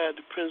comply to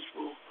the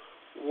principle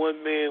one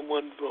man,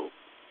 one vote,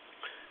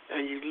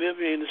 and you live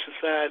in a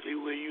society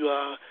where you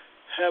are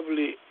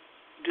heavily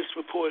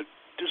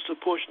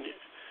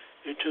disproportionate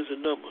in terms of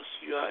numbers,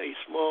 you are a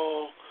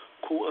small,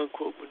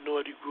 quote-unquote,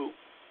 minority group,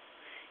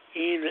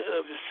 in and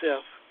of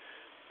itself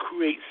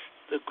creates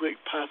the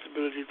great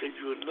possibility that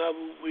you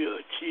never will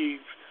achieve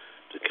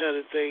the kind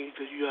of things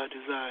that you are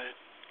desiring.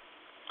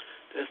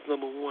 That's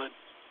number one.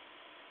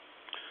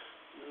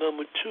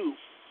 Number two,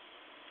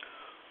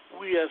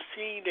 we have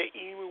seen that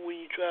even when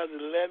you try to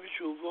leverage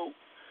your vote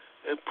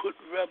and put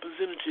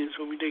representatives,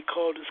 when they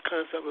call this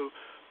concept of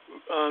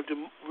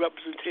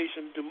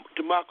representation,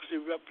 democracy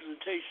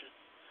representation,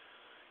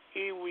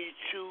 even when you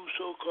choose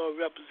so-called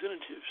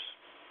representatives,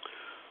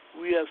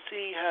 we have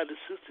seen how the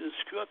system is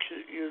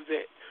structured is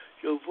that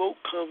your vote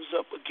comes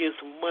up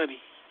against money,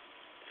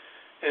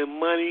 and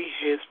money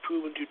has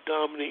proven to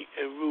dominate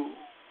and rule.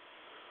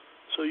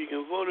 So you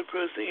can vote a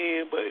person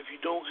in, but if you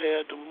don't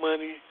have the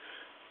money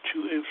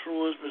to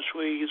influence,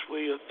 persuade his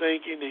way of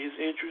thinking and his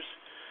interests,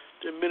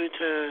 then many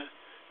times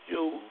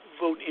your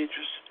voting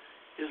interest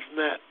is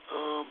not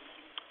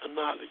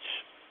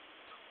acknowledged.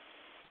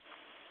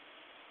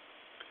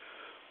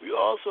 We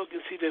also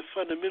can see that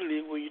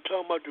fundamentally when you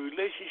talk about the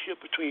relationship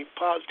between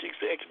politics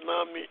and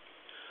economic,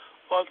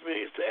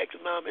 ultimately it's the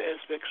economic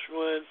aspects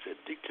runs and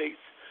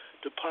dictates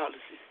the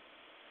policy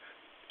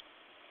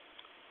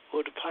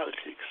or the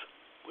politics,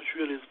 which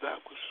really is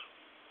backwards.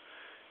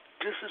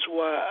 This is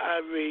why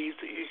I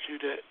raised the issue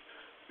that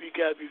we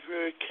got to be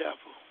very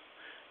careful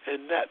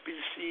and not be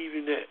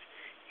deceiving that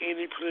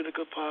any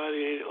political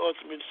party and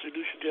ultimate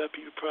solution to our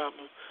people's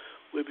problem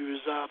will be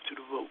resolved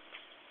through the vote.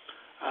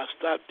 I'll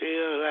stop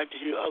there. I'd like to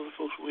hear other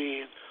folks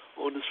weigh in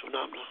on this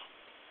phenomenon.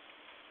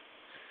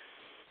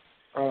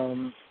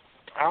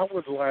 I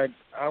would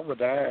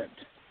add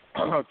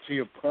to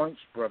your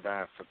points, Brother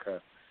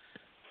Africa,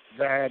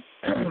 that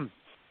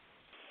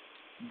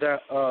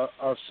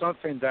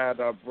something that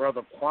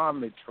Brother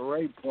Kwame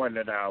Ture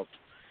pointed out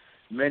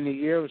many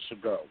years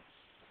ago,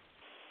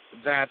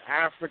 that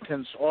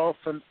Africans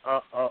often,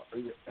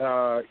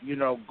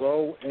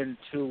 go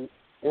into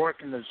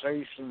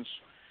organizations,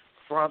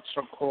 fronts,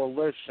 or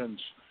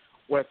coalitions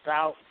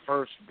without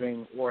first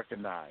being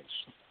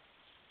organized,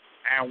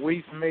 and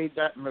we've made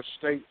that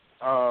mistake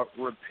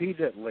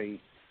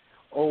repeatedly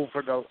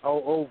over the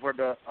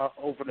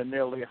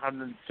nearly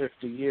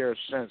 150 years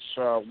since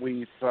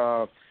we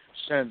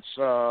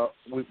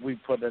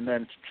put an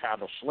end to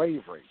chattel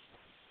slavery.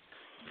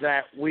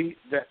 That we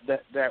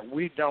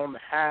don't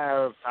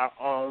have our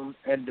own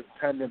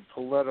independent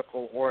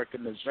political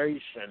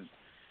organization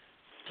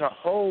to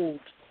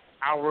hold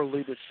our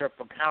leadership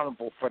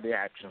accountable for the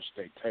actions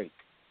they take.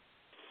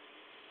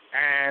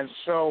 And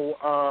so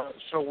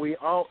we're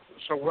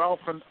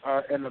often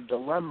in a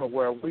dilemma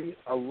where we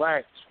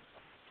elect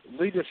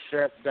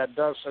leadership that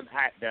doesn't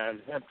act in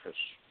interest.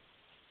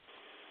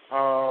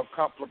 A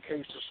couple of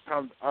cases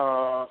come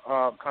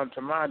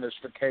to mind. It's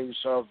the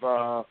case of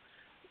Barack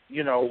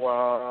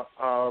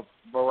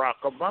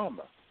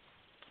Obama,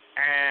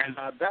 and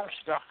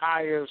that's the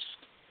highest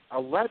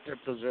elected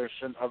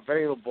position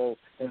available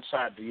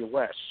inside the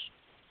U.S.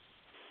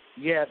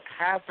 Yet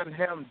having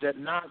him did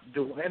not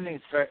do anything,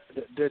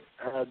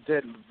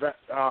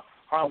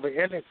 hardly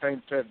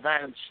anything to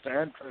advance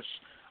the interests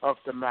of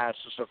the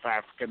masses of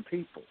African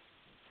people.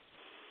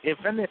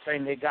 If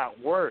anything, they got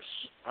worse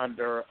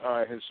under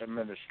his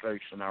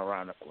administration,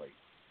 ironically.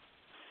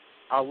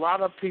 A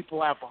lot of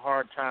people have a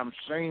hard time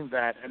seeing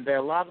that, and there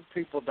are a lot of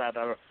people that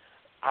are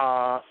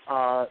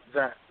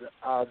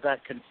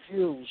that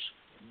confuse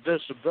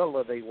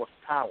visibility with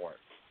power,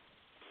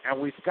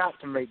 and we've got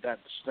to make that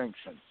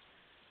distinction.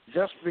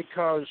 Just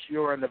because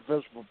you're in a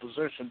visible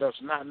position does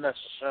not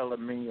necessarily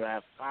mean you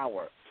have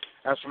power.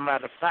 As a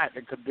matter of fact,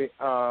 it could be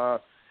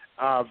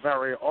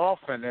very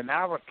often, in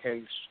our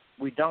case,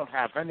 we don't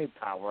have any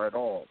power at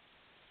all.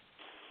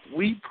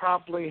 We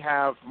probably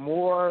have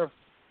more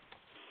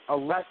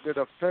elected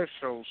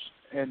officials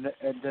than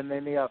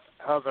any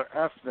other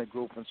ethnic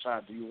group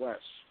inside the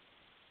U.S.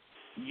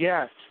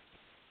 Yet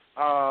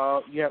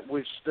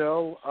we're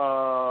still,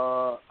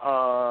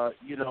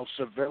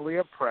 severely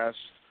oppressed,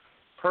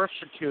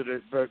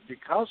 persecuted, but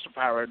because of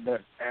our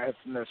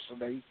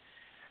ethnicity,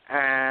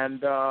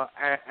 and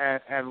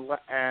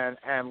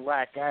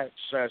lack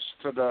access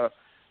to the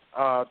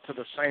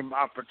same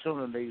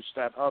opportunities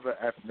that other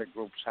ethnic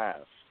groups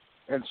have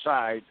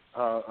inside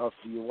of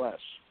the U.S.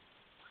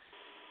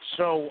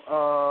 So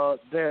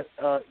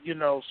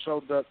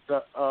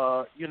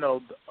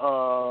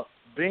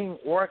being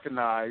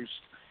organized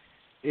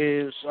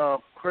is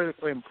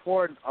critically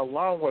important,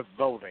 along with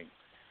voting.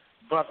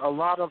 But a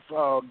lot of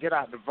get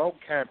out the vote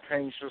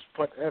campaigns just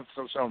put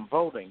emphasis on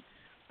voting,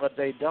 but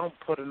they don't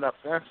put enough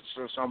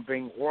emphasis on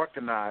being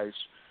organized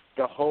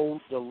to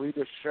hold the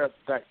leadership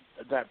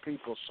that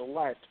people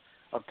select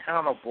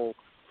accountable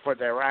for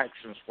their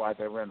actions while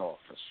they're in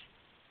office.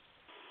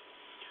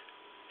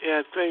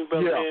 Yeah, I think,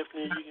 Brother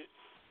Anthony,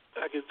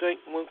 I can think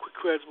one quick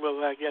question, Brother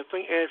Hackey. I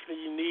think, Anthony,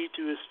 you need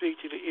to speak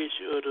to the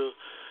issue of the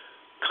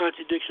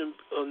contradiction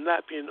of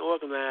not being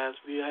organized.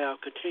 We have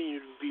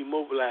continued to be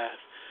mobilized.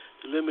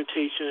 The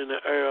limitation in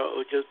the era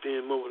of just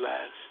being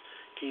mobilized.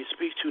 Can you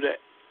speak to that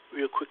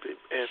real quickly,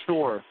 Anthony?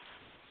 Sure.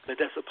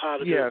 That's a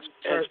part of yes,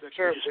 the aspect.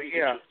 Certainly,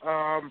 yeah.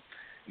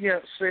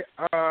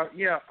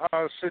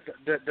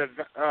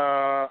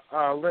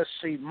 Let's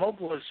see.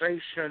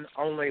 Mobilization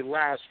only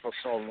lasts for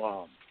so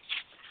long.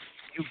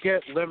 You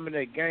get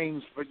limited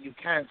gains, but you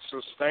can't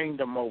sustain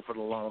them over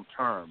the long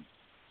term.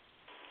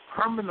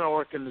 Permanent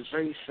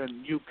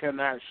organization, you can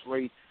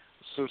actually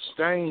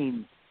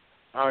sustain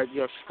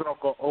your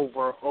struggle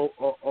over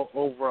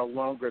a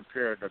longer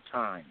period of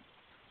time,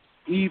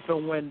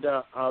 even when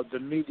the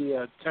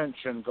media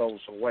attention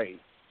goes away,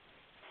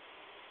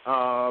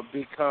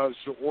 because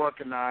you're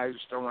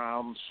organized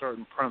around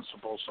certain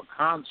principles or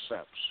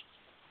concepts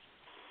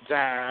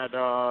that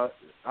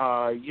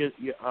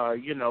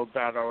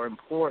that are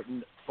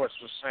important for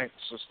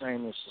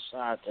sustaining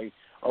society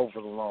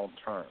over the long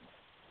term.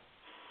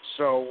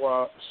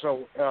 So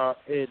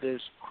it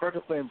is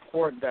critically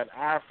important that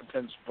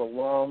Africans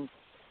belong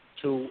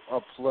to a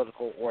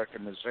political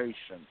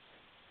organization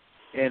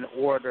in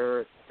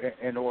order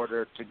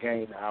to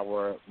gain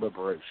our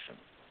liberation.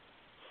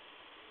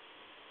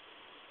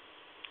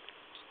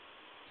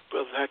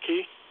 Brother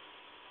Hackey?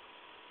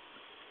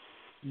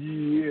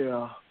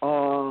 Yeah.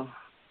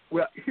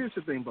 Well, here's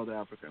the thing, Brother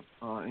Africa,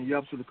 and you're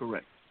absolutely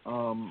correct.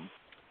 One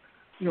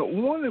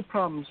of the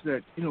problems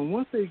that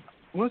once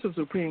the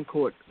Supreme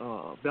Court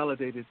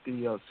validated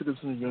the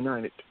Citizens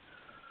United,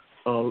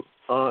 it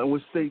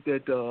would state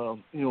that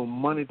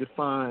money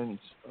defines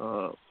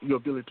your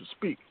ability to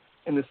speak,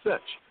 and as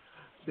such,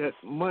 that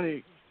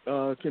money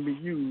can be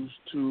used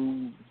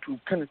to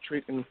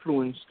penetrate and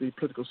influence the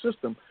political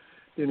system.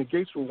 Then the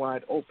gates were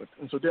wide open,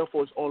 and so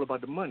therefore it's all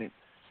about the money.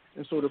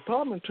 And so the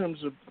problem in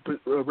terms of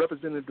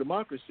representative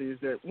democracy is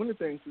that one of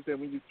the things is that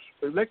when you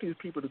elect these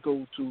people to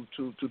go to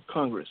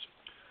Congress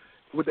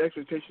with the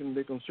expectation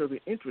they're going to serve their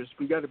interests,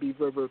 we got to be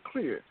very, very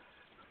clear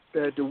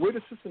that the way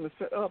the system is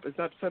set up is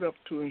not set up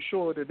to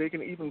ensure that they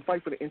can even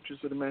fight for the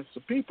interests of the masses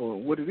of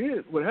people. What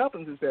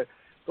happens is that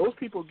those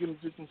people get in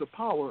positions of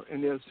power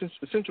and they're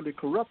essentially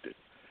corrupted,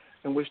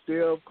 in which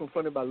they're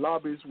confronted by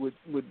lobbies with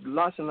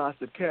lots and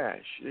lots of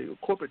cash,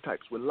 corporate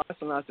types with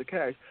lots and lots of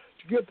cash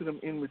to give to them.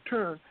 In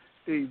return,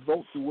 they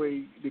vote the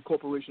way the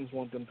corporations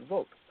want them to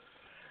vote.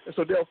 And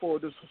so therefore,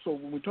 so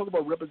when we talk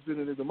about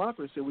representative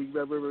democracy, we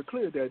are very, very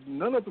clear that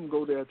none of them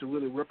go there to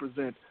really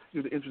represent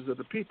the interests of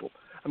the people.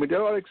 I mean,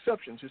 there are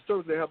exceptions.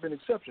 Historically, there have been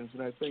exceptions,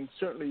 and I think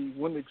certainly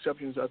one of the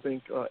exceptions,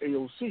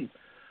 AOC.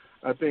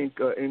 I think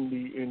the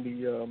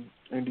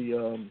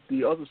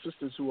other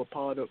sisters who are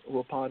part of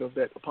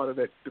that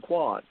the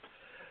Quad,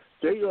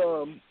 they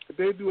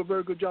do a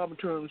very good job in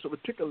terms of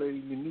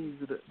articulating the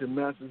needs of the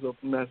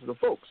masses of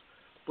folks.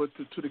 But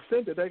to the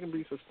extent that can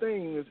be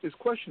sustained is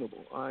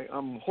questionable.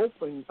 I'm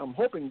hoping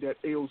that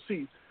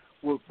AOC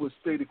will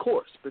stay the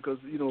course, because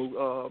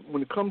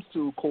when it comes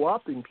to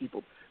co-opting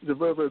people, it's a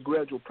very, very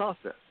gradual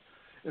process.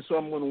 And so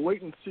I'm going to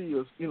wait and see,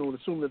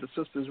 assume that the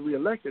sister is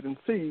reelected, and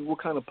see what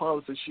kind of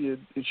policies she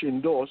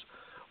endorsed,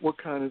 what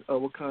kind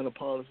of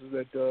policies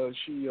that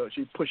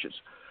she pushes.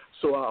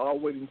 So I'll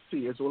wait and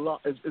see. It's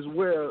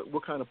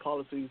what kind of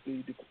policies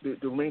the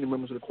remaining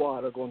members of the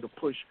Quad are going to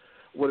push.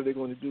 What are they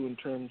going to do in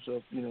terms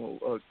of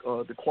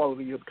the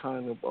quality of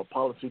kind of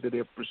policy that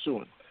they're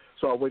pursuing?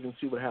 So I'll wait and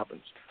see what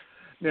happens.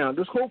 Now,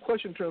 this whole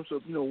question in terms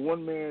of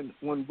one man,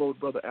 one vote,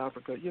 Brother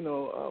Africa.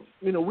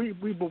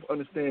 We both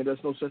understand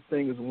there's no such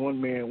thing as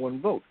one man, one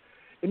vote.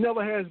 It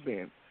never has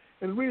been,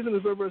 and the reason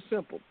is very, very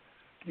simple.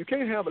 You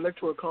can't have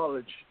electoral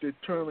college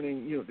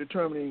determining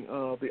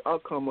the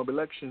outcome of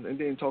elections and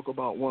then talk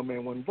about one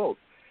man, one vote.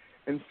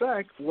 In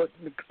fact, what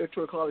the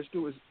electoral college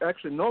do is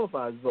actually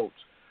nullifies votes.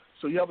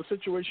 So you have a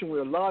situation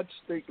where a large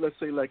state, let's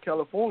say like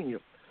California,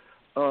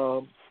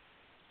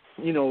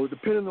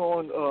 depending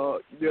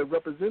on their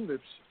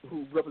representatives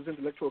who represent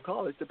the electoral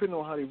college, depending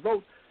on how they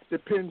vote,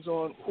 depends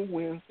on who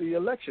wins the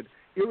election,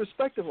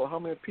 irrespective of how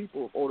many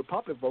people or the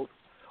popular vote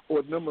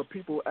or the number of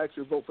people who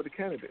actually vote for the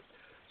candidate.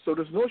 So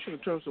this notion in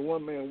terms of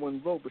one man, one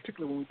vote,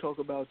 particularly when we talk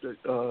about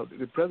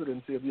the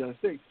presidency of the United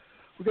States,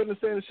 we got to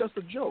understand it's just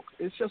a joke.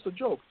 It's just a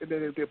joke. And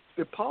then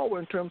the power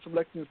in terms of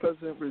electing the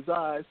president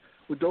resides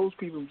with those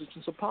people in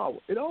positions of power.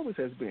 It always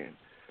has been.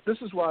 This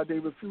is why they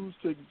refuse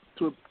to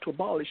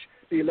abolish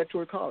the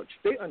electoral college.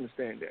 They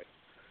understand that.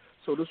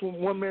 So this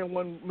one man,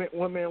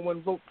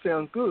 one vote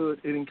sounds good.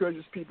 It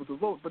encourages people to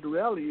vote, but the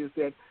reality is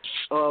that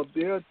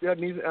their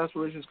needs and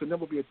aspirations could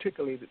never be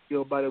articulated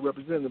by their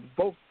representatives,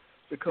 both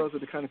because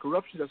of the kind of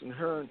corruption that's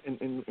inherent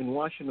in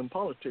Washington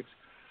politics,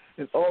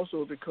 and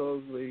also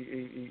because of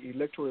the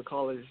electoral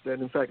college that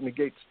in fact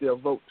negates their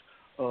vote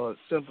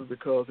simply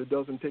because it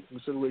doesn't take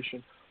into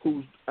consideration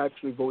who's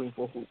actually voting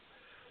for who.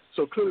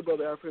 So clearly,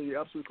 Brother Africa, you're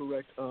absolutely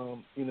correct.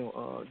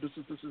 This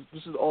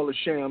is all a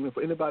sham, and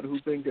for anybody who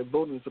thinks that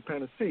voting is a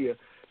panacea,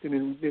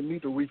 then they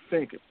need to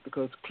rethink it,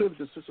 because clearly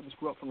the system is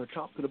corrupt from the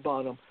top to the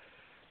bottom,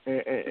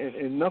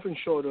 and nothing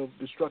short of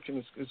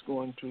destruction is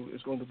going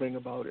to bring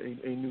about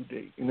a new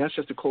day, and that's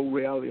just the cold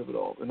reality of it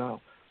all. And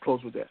I'll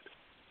close with that.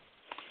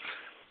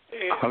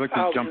 I'd like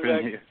to jump in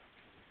here.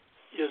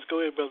 Yes,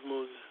 go ahead, Brother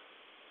Moses.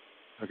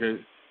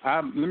 Okay,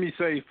 let me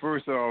say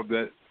first of all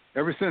that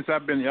ever since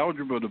I've been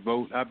eligible to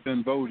vote, I've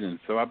been voting.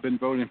 So I've been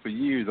voting for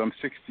years. I'm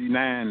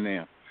 69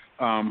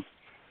 now.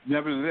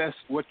 Nevertheless,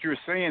 what you're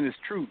saying is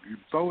true.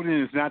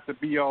 Voting is not the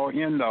be-all,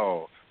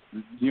 end-all.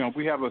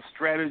 We have a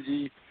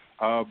strategy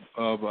of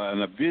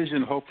a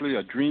vision, hopefully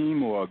a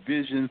dream or a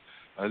vision,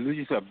 at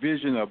least a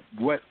vision of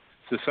what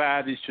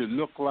society should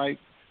look like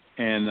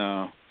and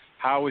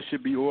how it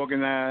should be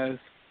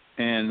organized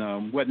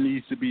and what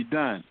needs to be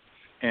done.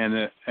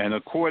 And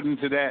according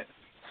to that,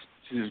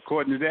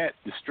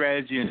 the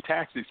strategy and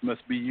tactics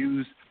must be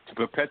used to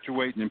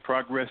perpetuate and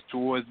progress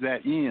towards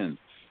that end.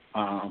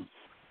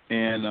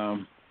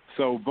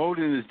 So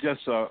voting is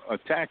just a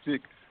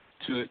tactic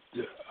to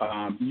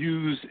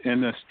use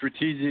in a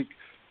strategic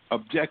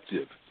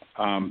objective.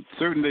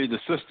 Certainly the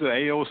sister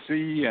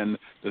AOC and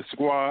the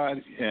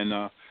squad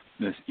and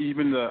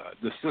even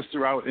the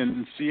sister out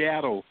in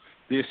Seattle,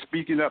 they're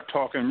speaking up,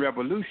 talking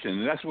revolution.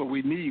 And that's what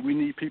we need. We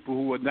need people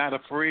who are not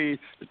afraid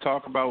to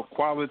talk about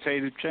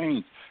qualitative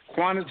change.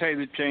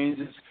 Quantitative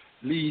changes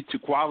lead to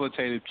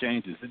qualitative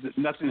changes.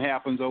 Nothing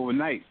happens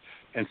overnight.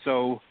 And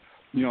so,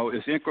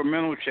 it's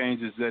incremental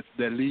changes that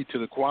lead to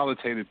the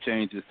qualitative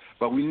changes.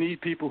 But we need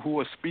people who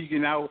are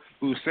speaking out,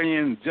 who are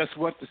saying just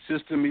what the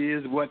system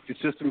is, what the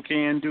system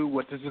can do,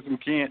 what the system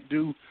can't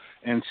do,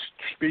 and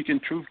speaking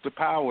truth to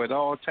power at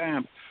all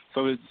times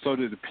so that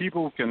the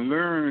people can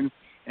learn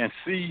and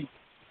see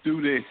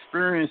through their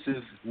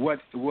experiences what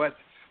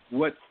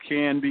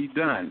can be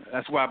done.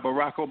 That's why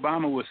Barack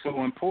Obama was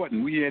so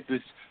important. We had to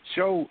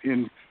show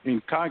in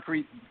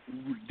concrete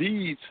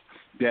deeds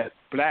that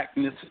black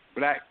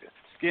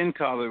skin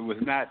color was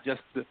not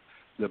just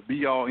the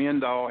be-all,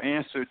 end-all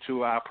answer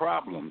to our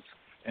problems.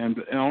 And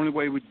the only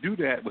way we do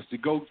that was to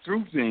go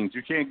through things.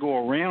 You can't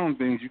go around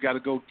things. You got to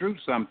go through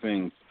some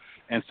things.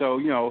 And so,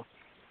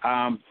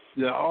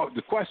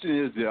 the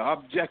question is the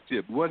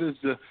objective. What is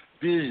the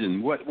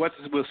vision? What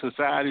will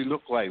society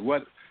look like?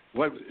 What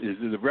is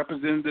it, a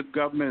representative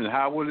government, and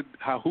how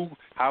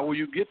will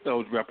you get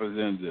those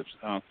representatives?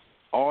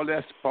 All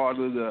that's part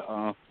of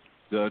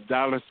the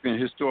dialectic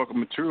and historical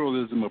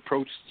materialism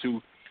approach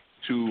to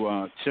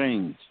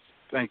change.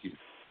 Thank you.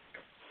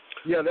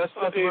 Yeah, that's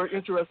very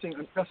interesting.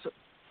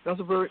 That's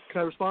a very.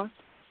 Can I respond?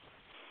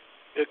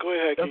 Yeah, go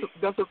ahead.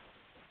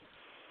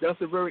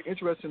 That's a very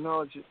interesting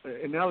analogy,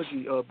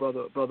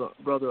 brother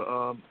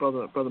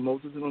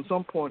Moses. And on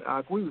some point, I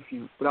agree with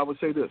you. But I would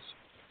say this: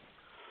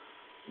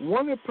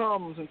 one of the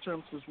problems in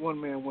terms of this one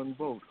man, one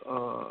vote,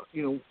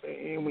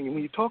 and when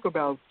you talk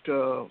about,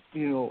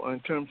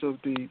 in terms of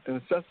the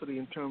necessity,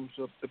 in terms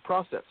of the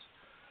process,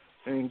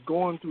 and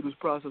going through this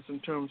process in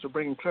terms of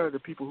bringing clarity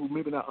to people who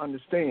maybe not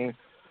understand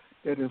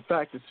that, in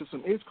fact, the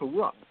system is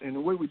corrupt. And the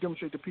way we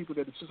demonstrate to people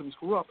that the system is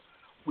corrupt,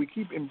 we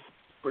keep voting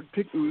for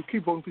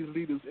these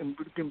leaders in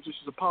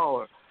positions of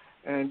power,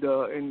 and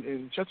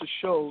just to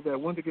show that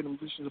when they get in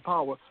positions of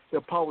power,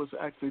 their power is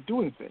actually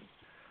doing things.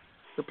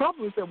 The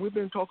problem is that we've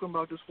been talking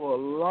about this for a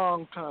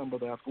long time,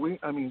 Brother Africa.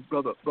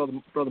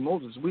 Brother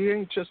Moses. We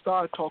ain't just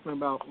started talking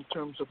about in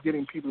terms of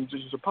getting people in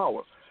positions of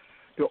power.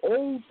 The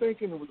old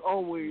thinking was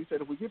always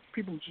that if we get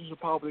people in positions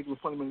of power, they can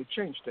fundamentally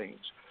change things.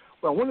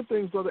 Well, one of the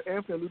things Brother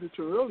Anthony alluded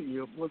to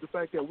earlier was the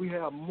fact that we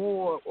have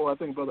more, or I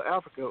think Brother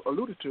Africa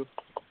alluded to,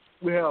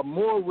 we have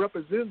more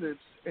representatives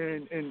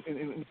in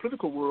the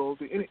political world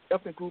than any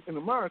ethnic group in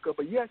America,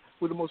 but yet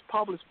we're the most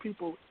populous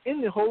people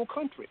in the whole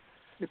country.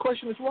 The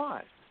question is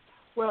why?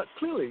 Well,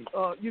 clearly,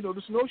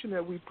 this notion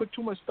that we put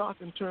too much stock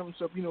in terms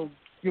of,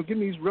 getting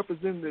these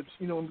representatives,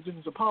 in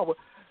positions of power,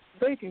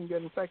 thinking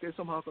that, in fact, they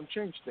somehow can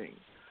change things.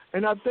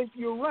 And I think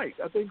you're right.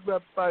 I think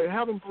that by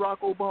having Barack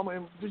Obama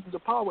in positions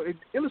of power, it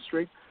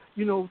illustrates,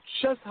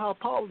 just how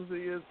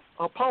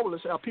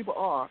powerless our people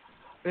are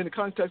in the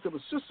context of a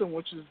system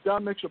which is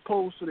diametrically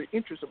opposed to the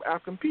interests of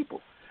African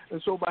people.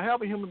 And so by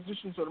having him in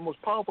positions of the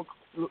most powerful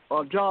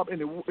job in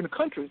the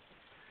country,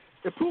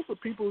 it proves to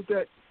people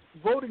that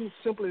voting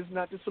simply is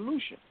not the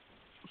solution.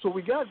 So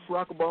we got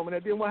Barack Obama,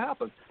 and then what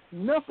happened?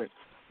 Nothing.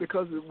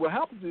 Because what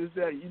happens is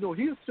that,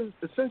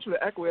 he essentially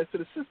acquiesced to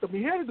the system.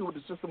 He had to do what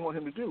the system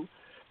wanted him to do,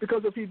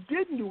 because if he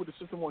didn't do what the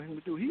system wanted him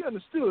to do, he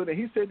understood, and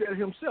he said that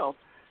himself,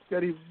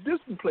 that if he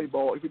didn't play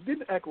ball, if he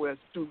didn't acquiesce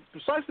to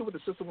precisely what the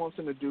system wants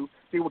him to do,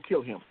 they would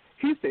kill him.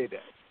 He said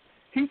that.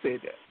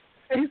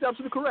 And he's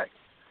absolutely correct.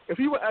 If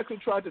he would actually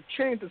try to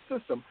change the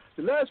system,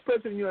 the last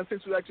president of the United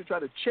States who actually tried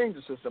to change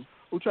the system,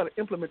 who tried to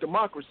implement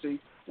democracy,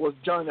 was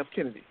John F.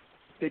 Kennedy.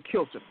 They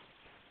killed him.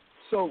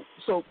 So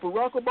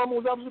Barack Obama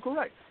was absolutely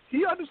correct.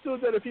 He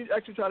understood that if he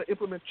actually tried to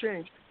implement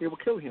change, they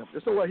would kill him.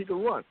 There's no way he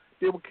could run.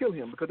 They would kill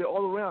him because they're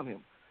all around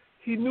him.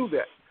 He knew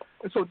that.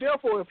 And so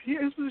therefore, if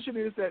his position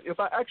is that if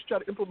I actually try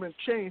to implement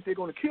change, they're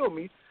going to kill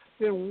me,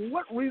 then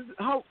what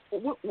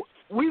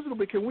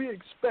reasonably can we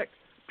expect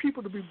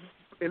people to be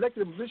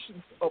elected in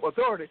positions of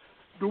authority?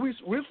 Do we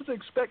really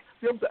expect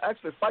them to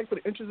actually fight for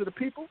the interests of the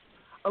people?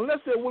 Unless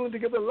they're willing to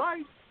give their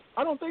life,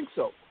 I don't think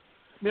so.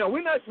 Now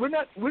we're not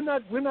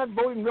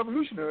voting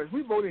revolutionaries.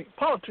 We're voting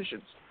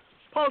politicians.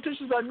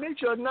 Politicians by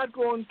nature are not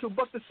going to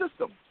buck the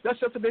system. That's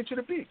just the nature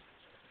of the beast.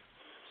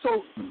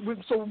 So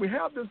we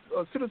have this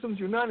Citizens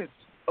United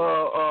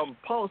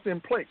policy in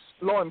place,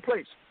 law in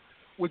place,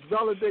 which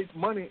validates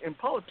money in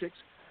politics.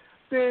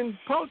 Then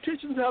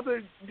politicians have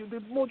the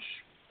most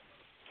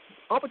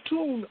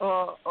opportune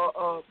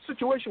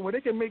situation where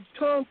they can make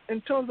tons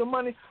and tons of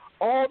money.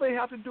 All they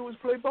have to do is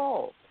play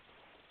ball.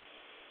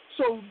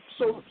 So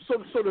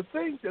to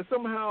think that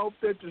somehow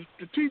that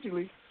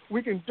strategically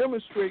we can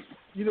demonstrate,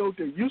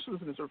 the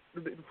uselessness or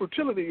the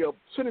fertility of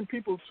sending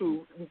people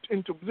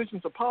into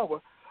positions of power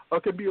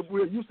can be a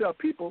real use to our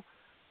people.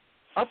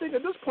 I think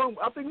at this point,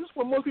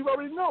 most people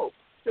already know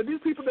that these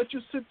people that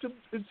you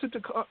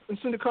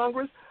send to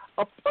Congress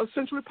are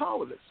essentially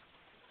powerless.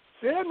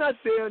 They're not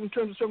there in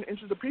terms of serving the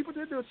interests of the people.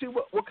 They're there to see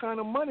what kind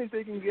of money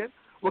they can get,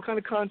 what kind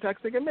of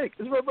contacts they can make.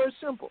 It's very, very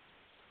simple.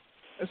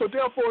 And so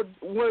therefore,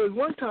 whereas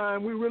one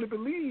time we really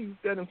believed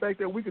that, in fact,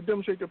 that we could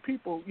demonstrate to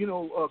people,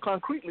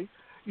 concretely,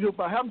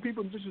 by having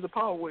people in positions of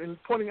power and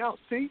pointing out,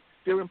 see,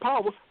 they're in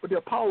power, but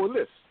they're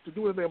powerless to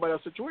do anything about our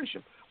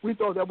situation. We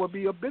thought that would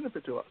be a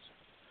benefit to us.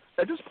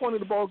 At this point in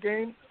the ball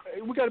game,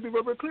 we got to be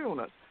very, very clear on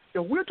that.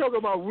 If we're talking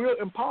about real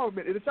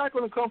empowerment, it's not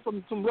going to come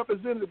from some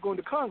representative going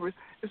to Congress.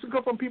 It's going to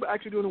come from people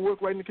actually doing the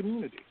work right in the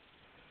community.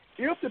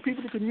 If the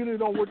people in the community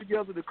don't work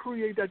together to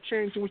create that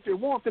change in which they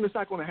want, then it's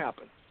not going to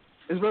happen.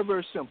 It's very,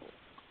 very simple.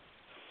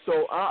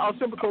 So I'll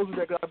simply close with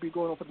that. I'll be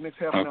going on for the next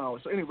half an hour.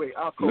 So anyway,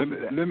 I'll close with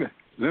that.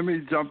 Let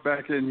me jump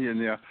back in here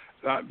now.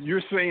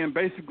 You're saying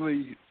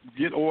basically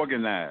get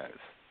organized.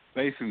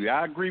 Basically,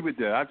 I agree with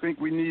that. I think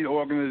we need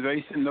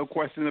organization, no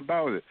question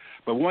about it.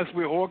 But once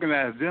we're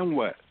organized, then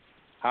what?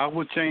 How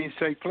will change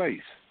take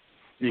place?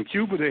 In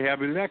Cuba, they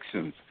have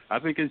elections. I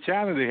think in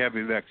China, they have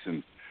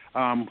elections.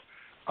 How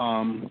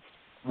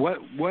will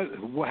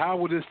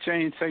this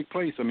change take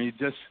place? I mean,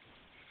 just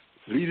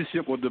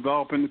leadership will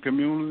develop in the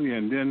community,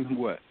 and then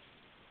what?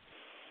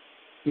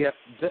 Yeah,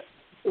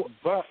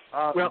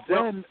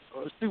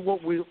 see,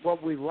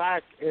 what we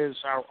lack is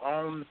our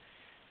own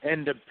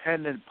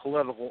independent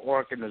political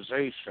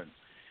organization,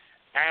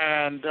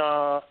 and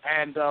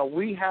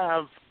we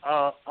have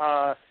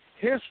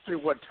history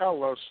would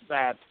tell us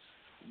that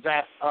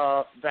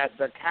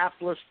the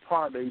capitalist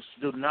parties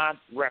do not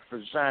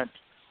represent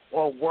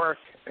or work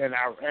in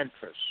our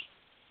interests,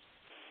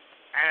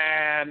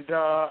 and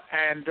the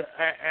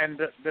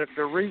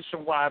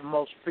reason why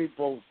most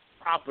people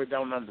probably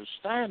don't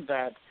understand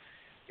that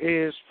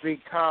is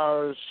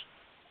because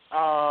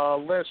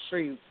let's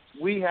see,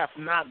 we have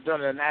not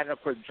done an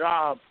adequate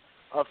job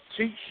of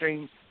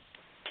teaching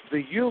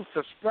the youth,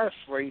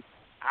 especially,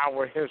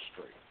 our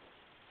history.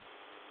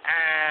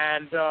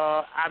 And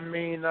and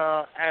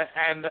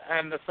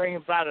the thing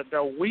about it,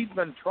 though, we've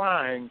been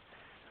trying,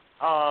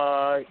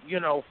 for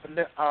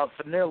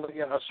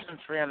nearly a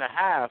century and a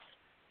half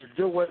to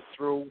do it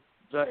through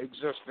the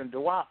existing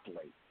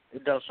duopoly.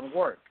 It doesn't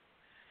work.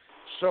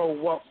 So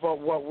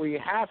what we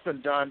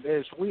haven't done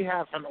is we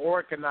haven't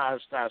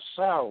organized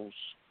ourselves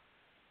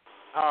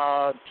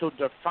to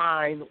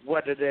define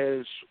what it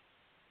is,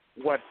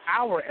 what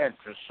our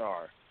interests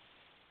are,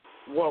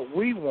 what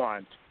we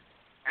want,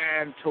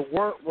 and to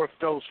work with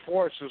those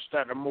forces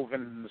that are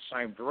moving in the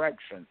same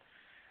direction.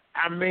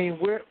 I mean,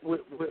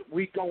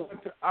 we go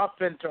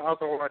up into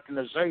other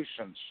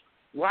organizations,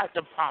 like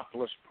the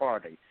Populist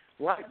Party,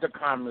 like the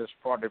Communist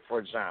Party, for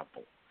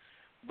example.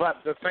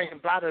 But the thing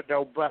about it,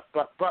 though,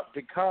 but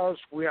because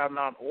we are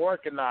not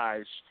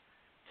organized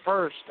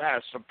first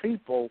as a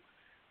people,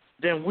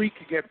 then we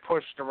could get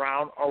pushed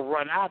around or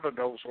run out of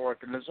those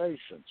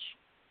organizations,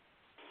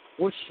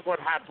 which is what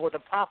happened with the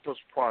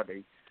Populist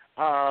Party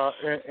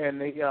in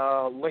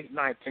the late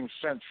 19th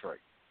century.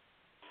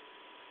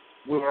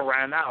 We were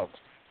ran out,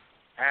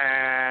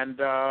 and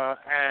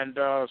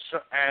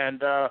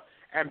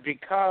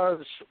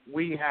because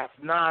we have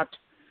not,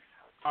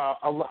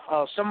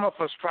 some of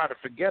us try to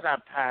forget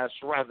our past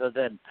rather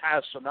than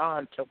pass it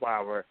on to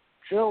our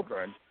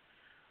children.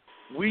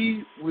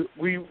 We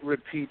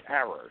repeat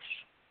errors,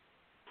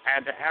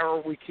 and the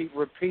error we keep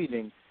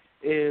repeating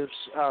is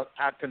our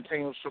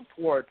continual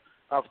support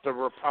of the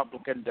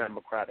Republican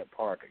Democratic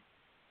Party.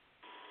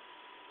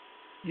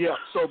 Yeah,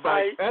 so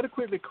by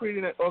adequately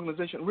creating that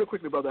organization, real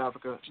quickly, Brother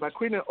Africa, by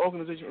creating that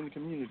organization in the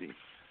community,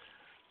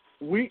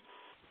 we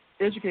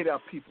educate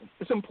our people.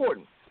 It's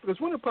important, because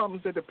one of the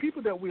problems is that the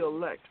people that we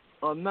elect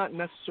are not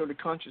necessarily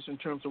conscious in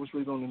terms of what's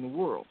really going on in the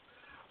world.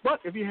 But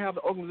if you have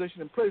an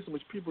organization in place in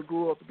which people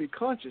grow up to be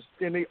conscious,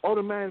 then they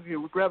automatically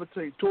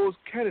gravitate towards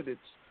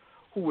candidates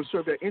who will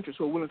serve their interests,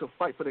 who are willing to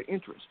fight for their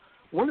interests.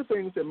 One of the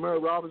things that Mary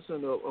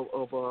Robinson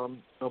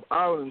of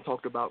Ireland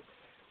talked about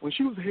when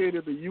she was head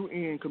of the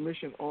UN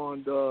Commission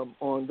on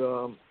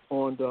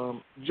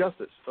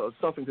Justice,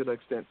 something to that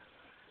extent,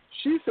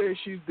 she says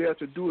she's there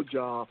to do a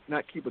job,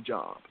 not keep a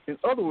job. In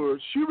other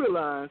words, she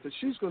realized that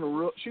she's going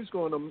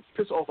to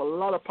piss off a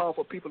lot of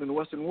powerful people in the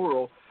Western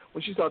world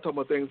when she started talking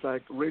about things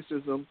like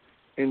racism,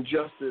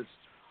 injustice,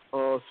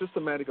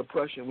 systematic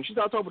oppression. When she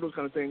started talking about those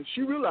kind of things,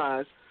 she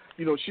realized,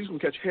 she's going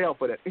to catch hell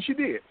for that, and she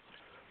did.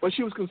 But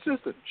she was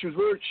consistent. She was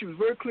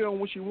very clear on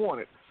what she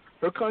wanted.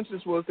 Her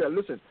conscience was that,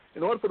 listen,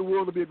 in order for the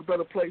world to be a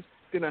better place,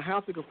 then I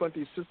have to confront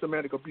these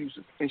systematic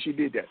abuses, and she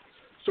did that.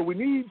 So we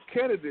need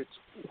candidates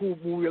who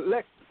we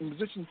elect in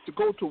positions to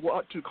go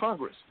to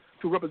Congress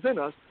to represent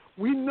us.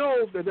 We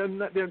know that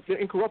they're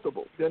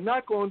incorruptible. They're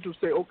not going to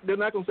say,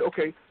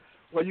 okay,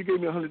 well, you gave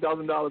me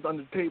 $100,000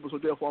 under the table, so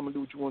therefore I'm going to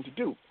do what you want to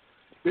do.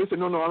 They say,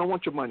 no, I don't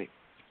want your money.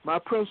 I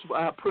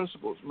have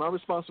principles. My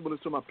responsibility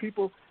is to my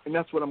people, and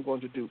that's what I'm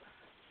going to do.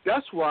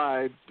 That's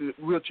why the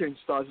real change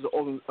starts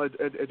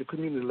at the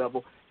community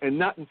level, and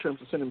not in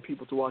terms of sending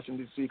people to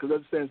Washington, D.C., because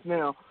as it stands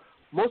now,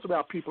 most of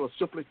our people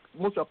simply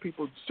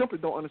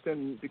don't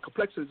understand the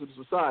complexities of the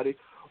society,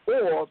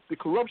 or the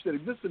corruption that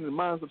exists in the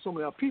minds of some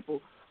of our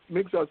people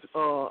makes us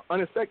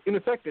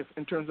ineffective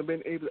in terms of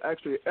being able to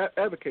actually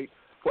advocate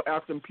for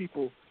African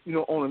people,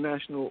 on a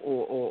national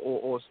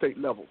or state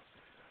level.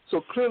 So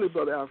clearly,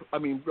 Brother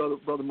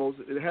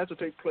Moses, it has to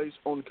take place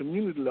on the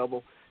community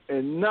level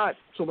and not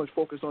so much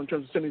focused on in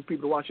terms of sending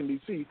people to Washington,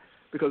 D.C.,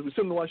 because we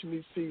send them to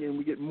Washington, D.C., and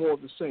we get more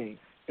of the same.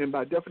 And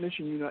by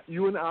definition,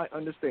 you and I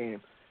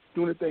understand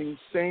doing the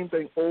same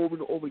thing over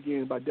and over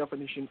again, by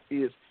definition,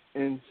 is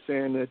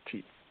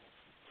insanity.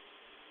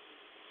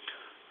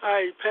 All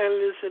right,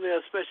 panelists and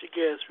our special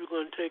guests, we're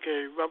going to take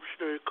a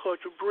revolutionary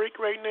cultural break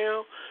right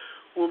now.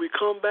 When we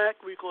come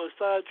back, we're going to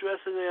start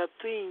addressing our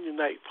theme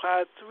tonight,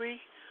 Part 3,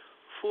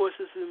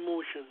 Forces in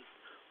Motion.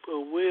 But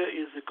where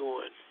is it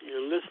going?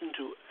 You're listening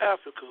to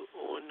Africa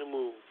on the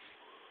Move.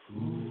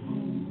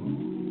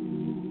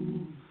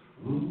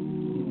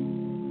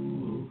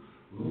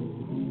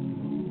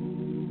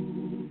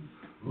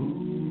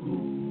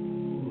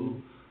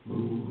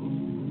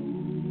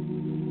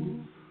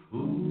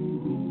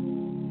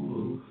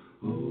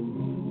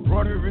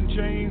 Brought her in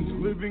chains,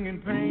 living in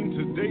pain.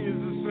 Today is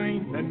the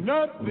same, and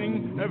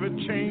nothing ever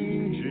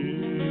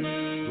changes.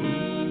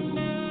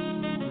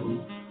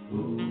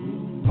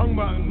 Hung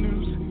by a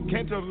noose,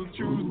 can't tell the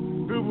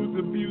truth, filled with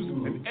abuse,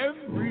 and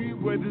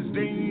everywhere there's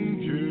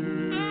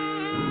danger.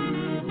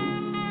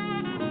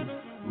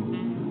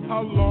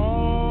 How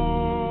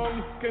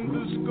long can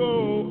this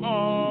go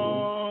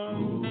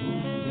on?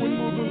 When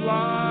will the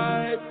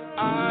light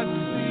I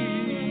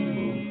see?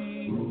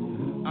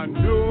 I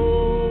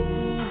know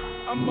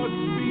I must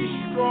be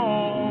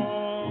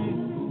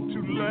strong to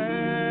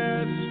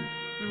last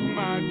through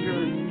my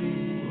journey,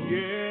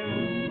 yeah,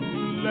 to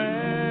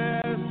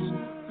last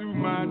through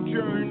my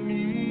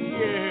journey,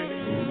 yeah.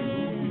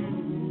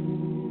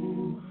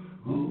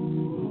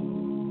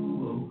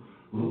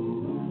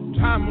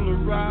 Time will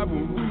arrive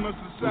when we must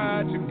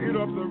decide to get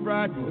off the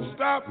ride and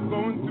stop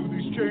going through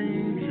these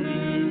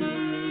changes.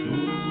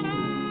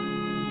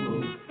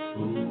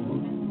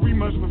 We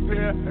must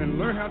prepare and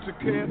learn how to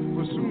care,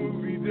 for soon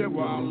we'll be there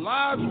where our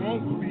lives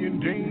won't be in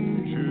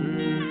danger.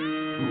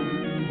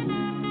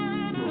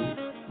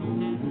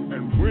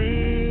 And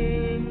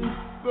when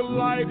the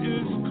light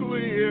is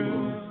clear,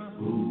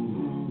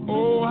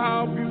 oh,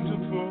 how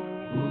beautiful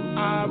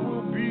I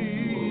will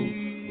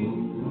be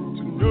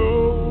to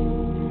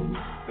know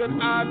that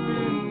I've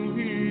been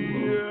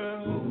here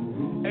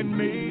and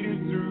made it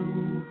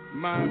through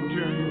my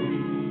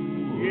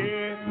journey,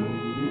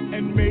 yeah,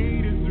 and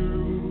made it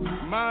through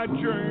my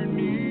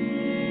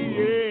journey,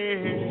 yeah,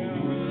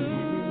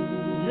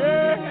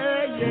 yeah,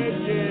 yeah,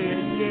 yeah,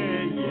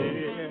 yeah,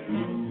 yeah,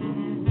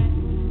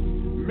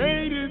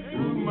 made it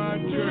through my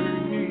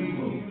journey,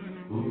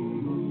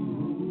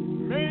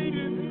 made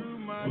it through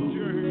my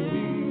journey.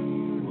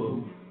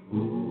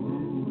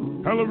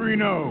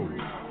 Pelourinho,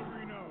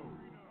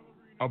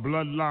 a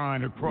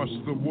bloodline across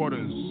the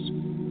waters,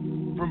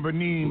 from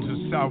Benin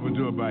to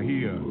Salvador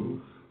Bahia,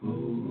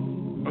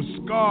 a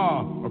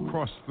scar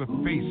across the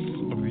face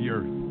of the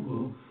earth.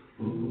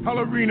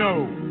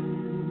 Pelourinho,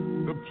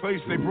 the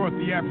place they brought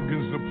the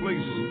Africans, the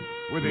place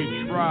where they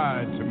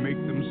tried to make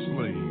them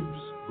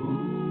slaves.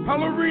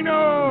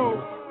 Pelourinho,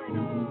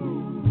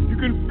 you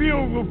can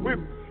feel the whip,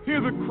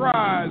 hear the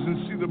cries,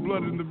 and see the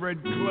blood in the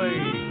red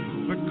clay.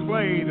 The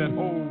clay that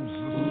holds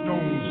the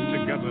stones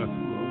together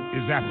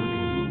is African.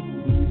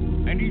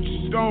 And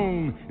each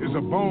stone is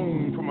a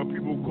bone from a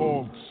people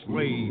called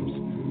slaves.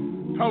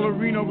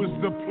 Pelourinho is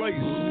the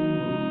place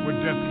where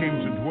death came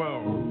to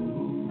dwell.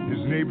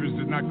 His neighbors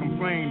did not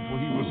complain, for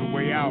he was a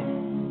way out.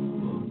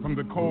 From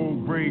the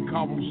cold gray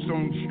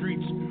cobblestone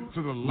streets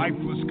to the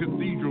lifeless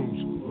cathedrals,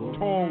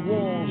 tall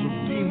walls of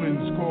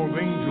demons called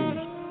angels,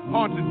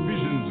 haunted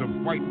visions of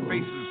white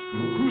faces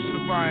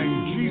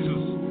crucifying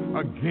Jesus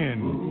again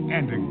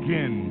and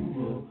again.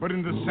 But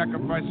in the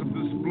sacrifice of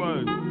this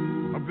blood,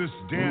 of this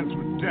dance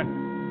with death,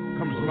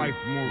 comes life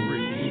more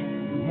rich,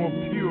 more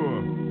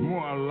pure,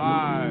 more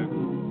alive,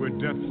 where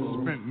death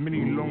spent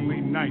many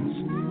lonely nights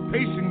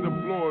pacing the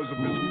floors of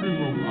his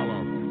funeral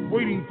parlor,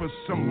 waiting for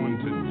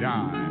someone to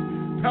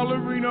die.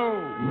 Pelourinho,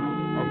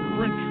 a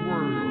French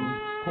word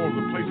called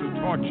the place of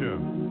torture,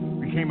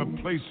 became a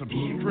place of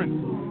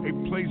strength, a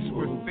place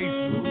where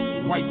faces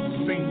of white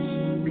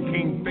saints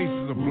became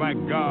faces of black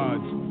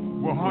gods,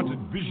 where haunted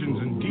visions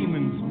and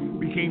demons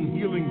became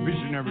healing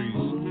visionaries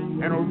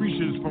and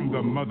orishas from the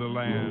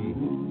motherland.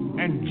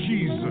 And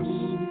Jesus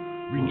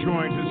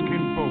rejoined his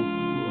kinfolk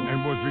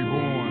and was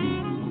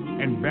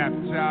reborn and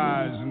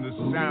baptized in the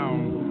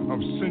sound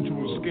of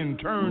sensual skin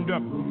turned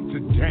up to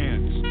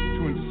dance,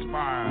 to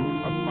inspire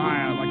a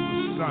fire like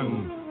the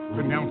sun,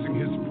 pronouncing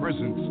his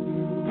presence.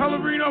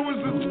 Pelourinho was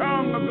the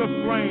tongue of the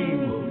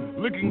flame,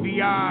 licking the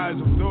eyes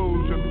of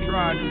those who have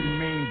tried to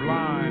remain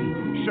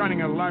blind,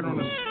 shining a light on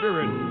a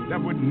spirit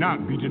that would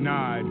not be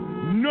denied.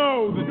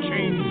 No, the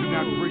chains did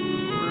not break the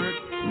spirit,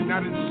 did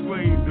not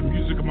enslave the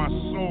music of my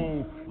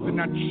soul, did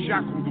not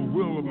shackle the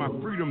will of my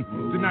freedom,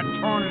 did not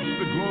tarnish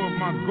the glow of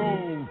my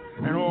gold.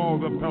 And all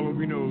the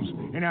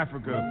Pelourinhos in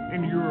Africa,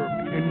 in Europe,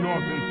 in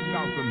North and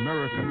South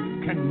America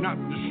cannot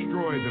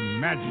destroy the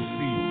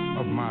majesty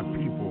of my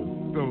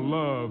people, the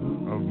love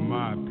of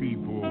my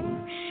people,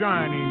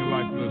 shining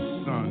like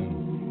the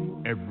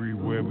sun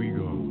everywhere we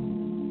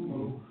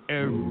go,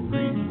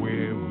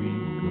 everywhere we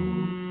go.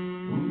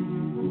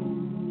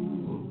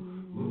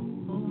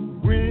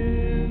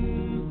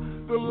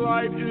 When the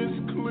light is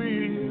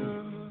clear,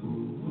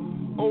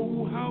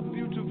 oh, how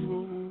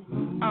beautiful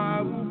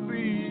I will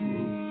be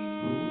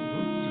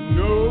to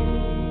know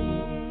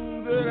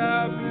that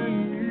I've been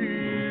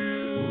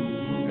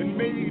here and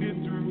made it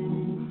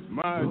through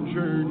my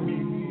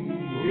journey,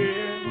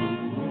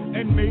 yeah,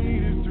 and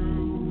made it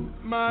through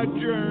my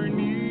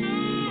journey,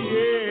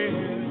 yeah,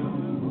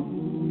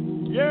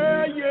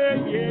 yeah, yeah,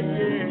 yeah,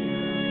 yeah.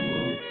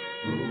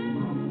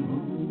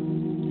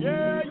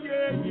 Yeah,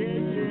 yeah, yeah,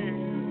 yeah.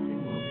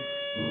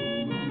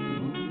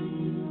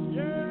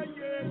 Yeah,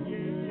 yeah,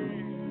 yeah,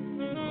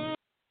 yeah.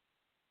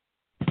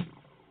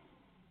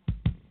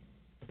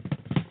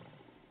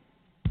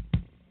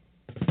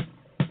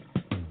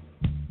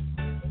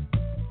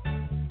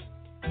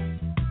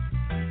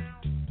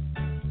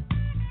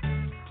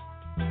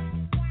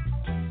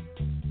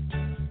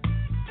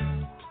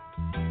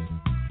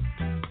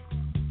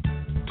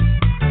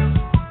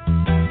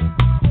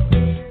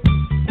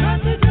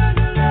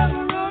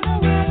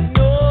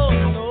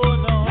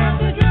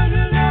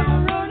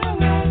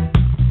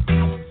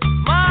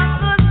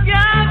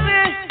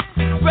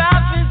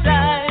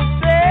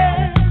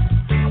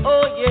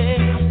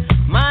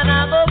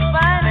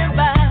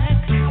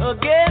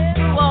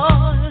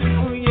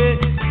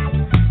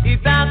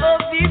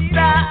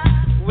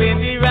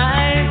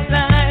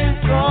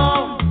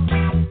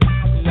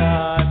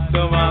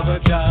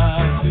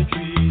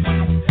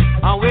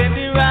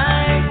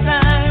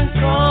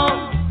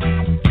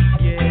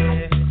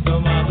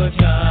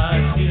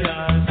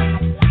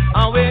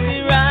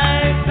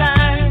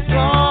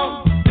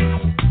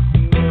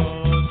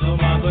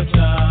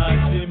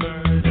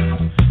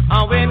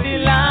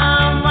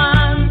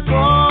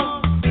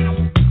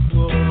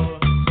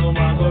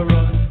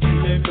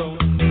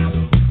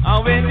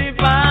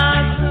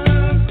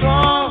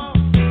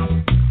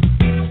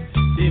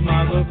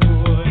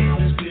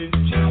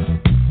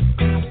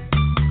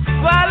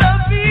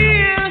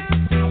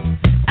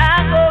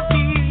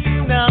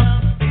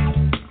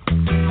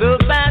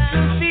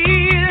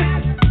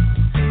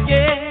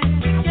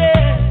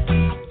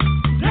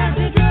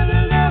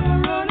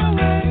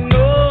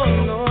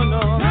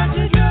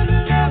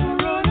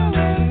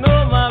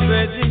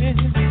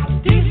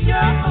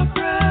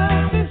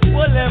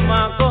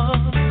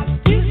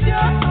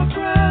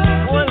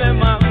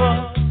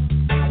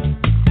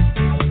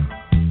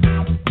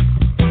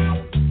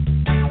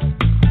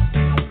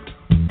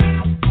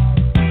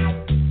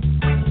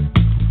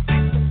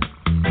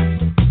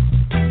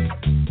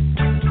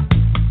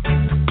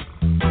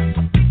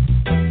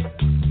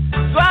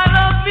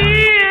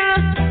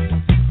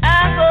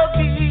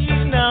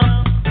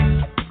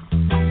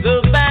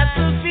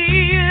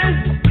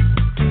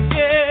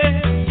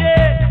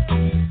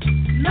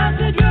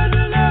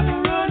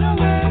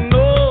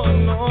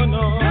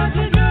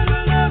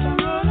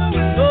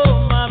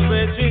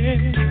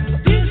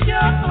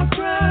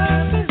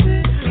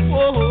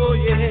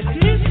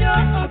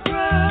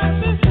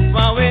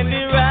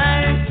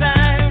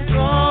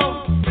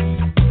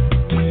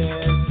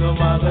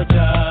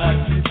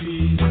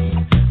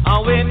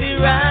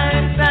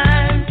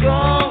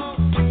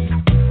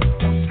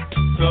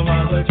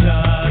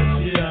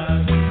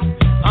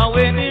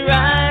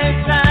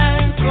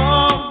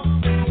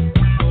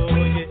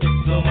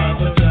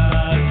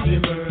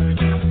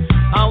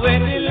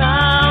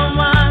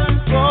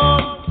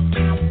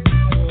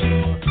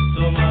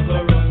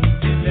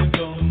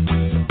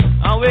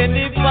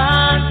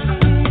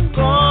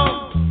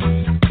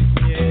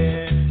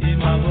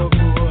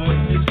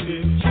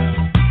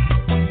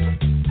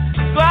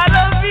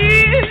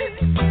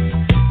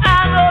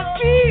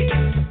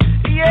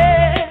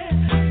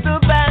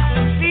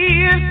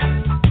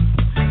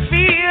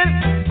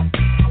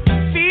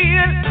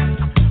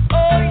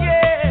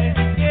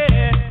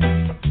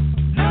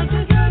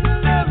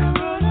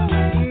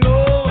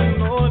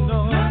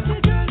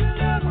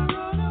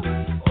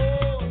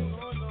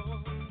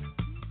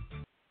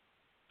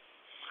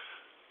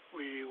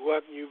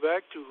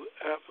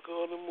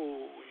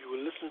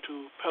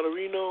 to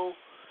Pellerino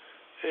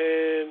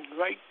and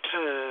Right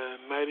Time,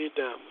 Mighty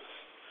Diamonds.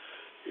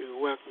 We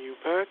welcome you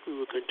back. We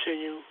will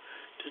continue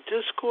to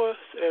discourse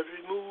as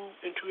we move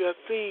into our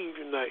theme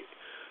tonight.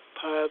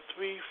 Part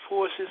 3,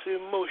 Forces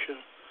in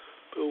Motion.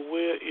 But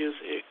where is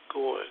it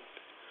going?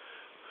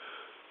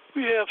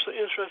 We have some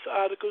interesting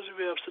articles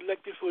we have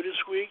selected for this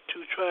week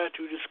to try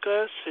to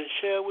discuss and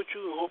share with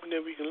you, hoping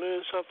that we can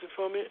learn something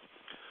from it.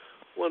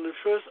 One of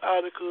the first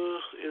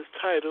articles is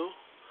titled,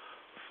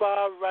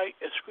 Far-Right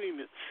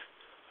Extremists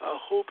Are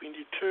Hoping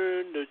to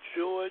Turn the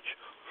George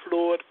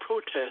Floyd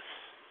Protests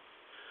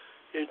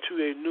into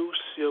a New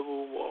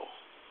Civil War.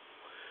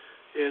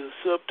 There's a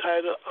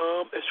subtitle,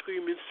 Armed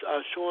Extremists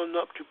Are Showing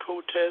Up to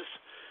Protest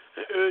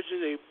and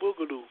Urging a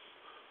Boogaloo,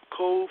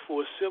 Code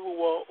for a Civil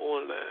War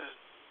Online.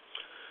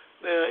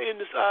 Now, in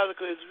this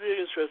article, it's a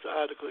very interesting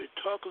article. It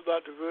talks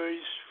about the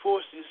various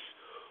forces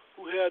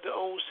who have their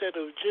own set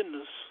of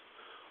agendas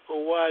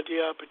on why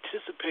they are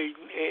participating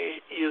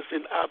and is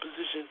in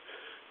opposition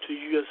to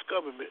U.S.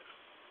 government.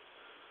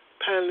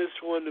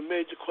 Panelists, one of the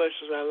major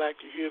questions I'd like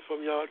to hear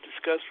from y'all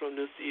discuss from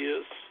this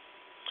is,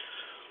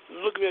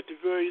 looking at the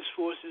various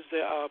forces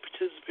that are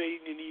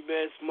participating in these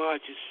mass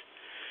marches.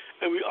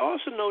 And we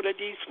also know that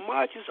these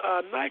marches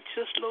are not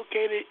just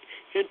located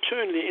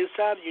internally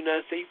inside the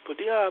United States, but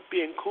they are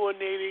being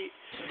coordinated,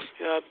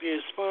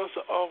 being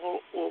sponsored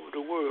all over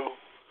the world,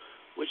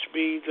 which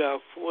means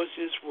our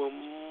forces will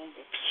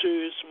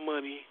serious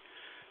money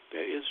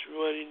that is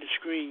running the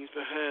screens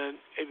behind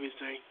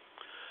everything.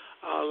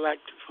 I'd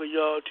like for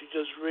y'all to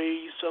just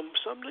raise some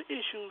of the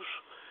issues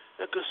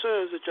and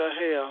concerns that y'all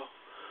have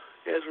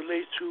as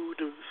relates to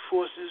the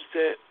forces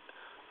that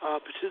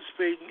are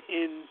participating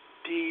in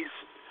these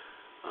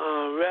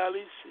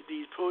rallies,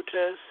 these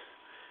protests,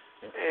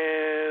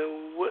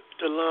 and what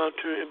the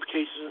long-term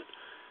implications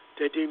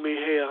that they may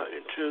have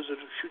in terms of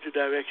the future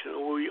direction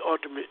or where we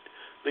ultimately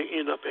may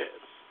end up at.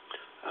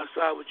 I'll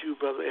start with you,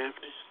 Brother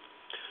Anthony.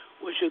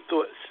 What's your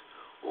thoughts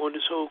on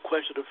this whole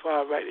question of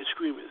far-right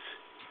extremists,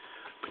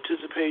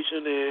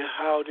 participation, and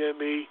how that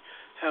may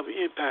have an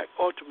impact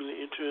ultimately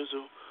in terms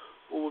of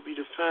what will be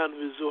the final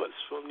results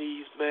from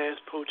these mass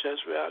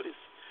protest rallies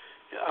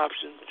in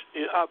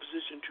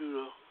opposition to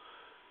the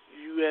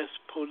U.S.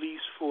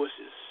 police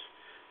forces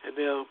and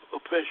their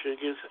oppression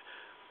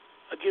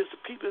against the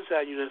people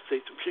inside the United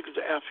States, particularly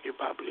the African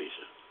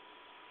population.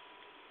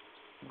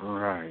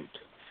 Right.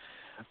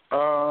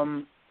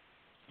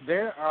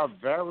 There are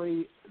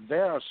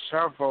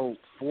several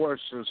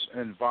forces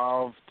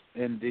involved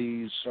in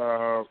these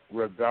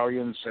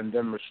rebellions and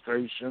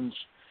demonstrations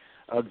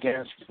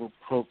against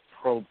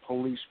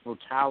police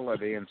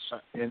brutality in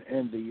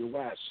the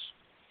U.S.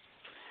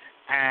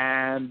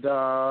 And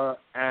I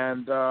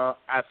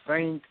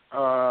think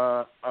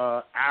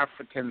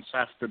Africans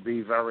have to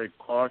be very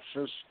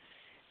cautious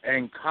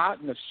and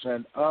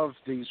cognizant of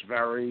these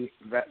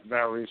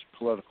various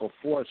political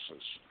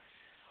forces.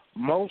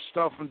 Most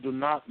of them do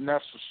not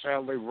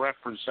necessarily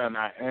represent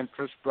our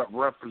interests, but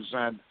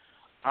represent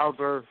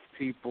other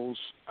people's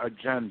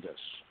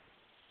agendas.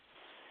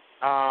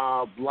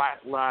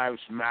 Black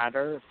Lives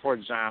Matter, for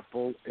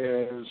example,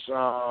 is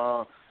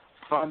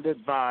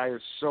funded by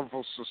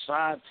civil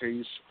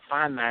societies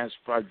financed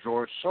by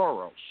George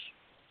Soros,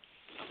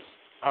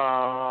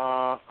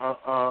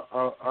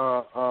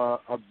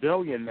 a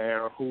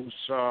billionaire who's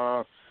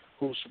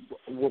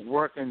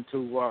working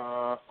to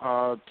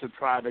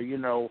try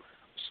to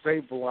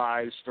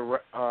stabilize the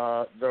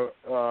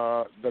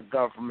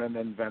government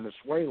in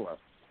Venezuela,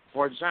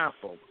 for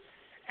example,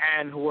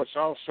 and who has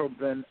also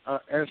been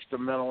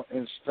instrumental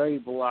in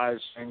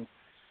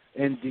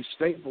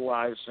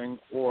destabilizing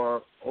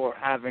or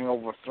having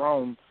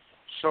overthrown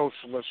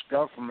socialist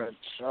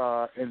governments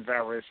in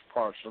various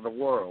parts of the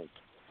world.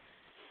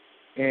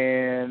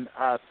 And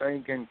I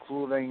think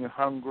including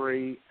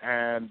Hungary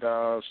and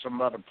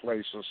some other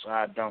places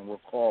I don't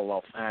recall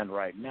offhand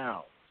right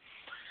now.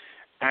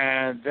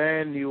 And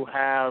then you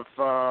have,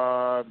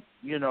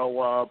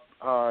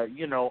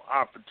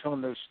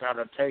 opportunists that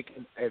are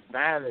taking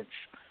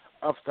advantage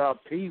of the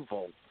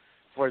upheaval.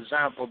 For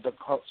example,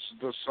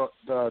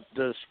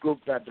 this group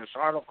that this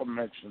article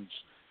mentions,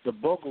 the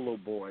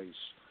Boogaloo Boys,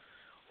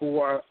 who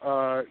are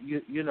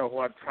who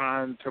are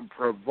trying to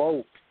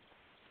provoke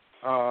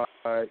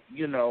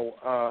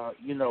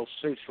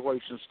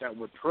situations that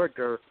would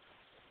trigger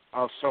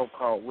a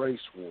so-called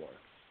race war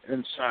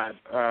inside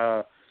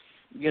the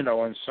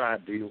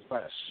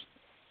U.S.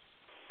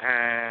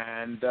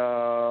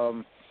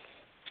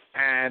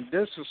 And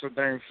this is a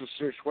dangerous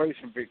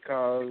situation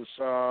because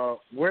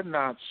we're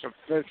not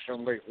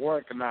sufficiently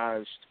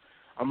organized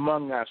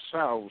among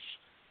ourselves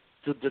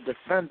to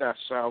defend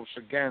ourselves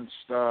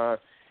against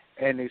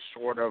any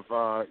sort of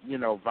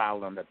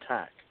violent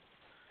attack.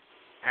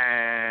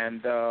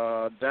 And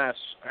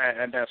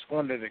that's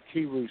one of the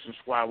key reasons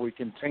why we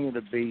continue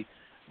to be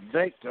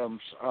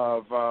victims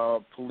of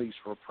police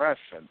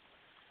repression,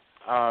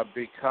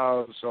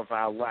 because of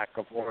our lack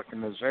of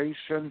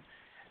organization,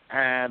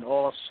 and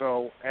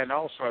also as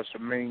a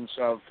means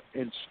of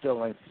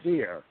instilling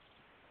fear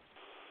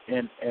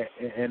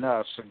in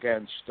us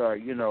against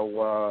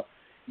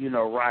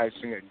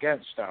rising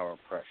against our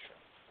oppression.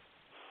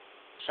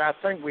 So I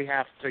think we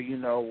have to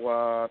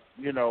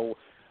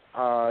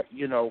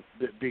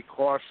be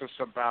cautious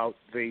about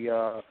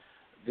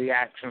the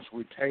actions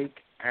we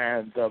take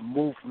and the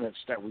movements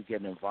that we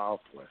get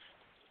involved with.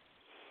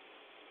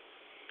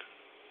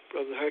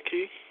 Brother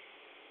Haki?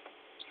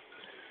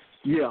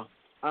 Yeah,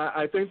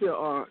 I think there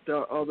are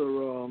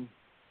other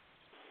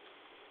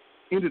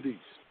entities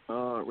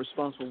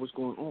responsible for what's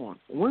going on.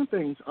 One of the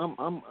things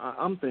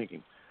I'm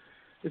thinking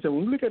is that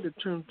when we look at the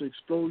terms of the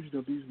explosion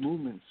of these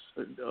movements,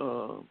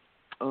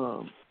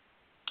 around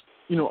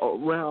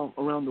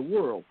the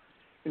world,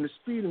 and the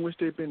speed in which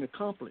they've been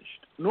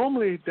accomplished,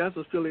 normally that's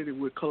affiliated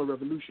with color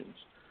revolutions.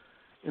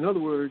 In other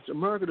words,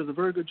 America does a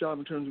very good job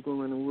in terms of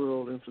going around the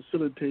world and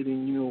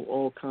facilitating,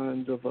 all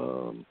kinds of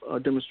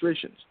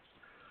demonstrations,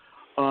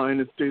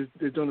 and it's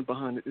done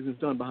behind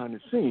the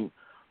scene.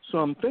 So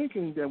I'm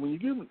thinking that when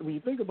you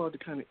think about the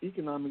kind of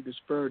economic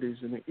disparities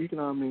and the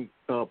economic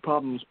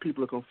problems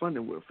people are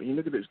confronted with, and you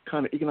look at this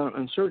kind of economic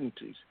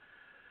uncertainties,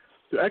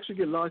 to actually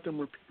get a large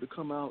number of people to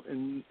come out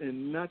and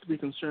not to be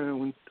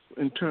concerned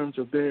in terms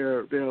of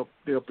their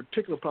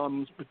particular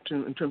problems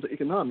in terms of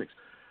economics,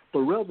 but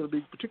rather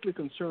be particularly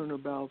concerned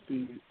about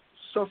the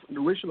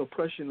racial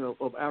oppression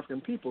of African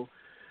people,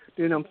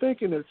 then I'm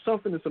thinking that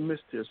something is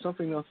amiss here.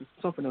 Something else is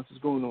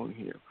going on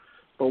here.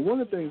 But one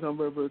of the things I'm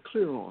very, very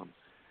clear on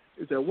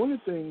is that one of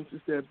the things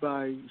is that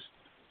by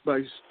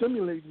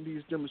stimulating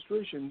these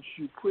demonstrations,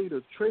 you create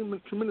a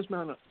tremendous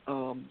amount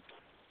of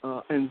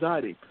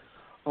anxiety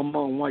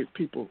among white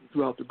people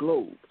throughout the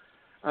globe.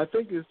 I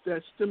think it's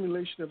that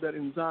stimulation of that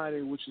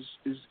anxiety which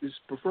is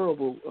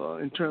preferable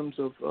in terms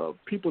of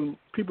people in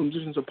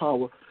positions of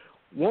power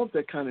want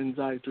that kind of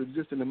anxiety to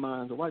exist in the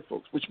minds of white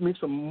folks, which makes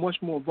them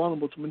much more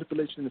vulnerable to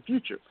manipulation in the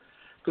future.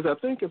 Because I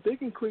think if they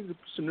can create a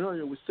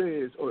scenario which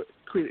says, or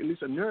create at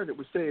least a narrative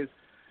which says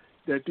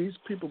that these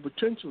people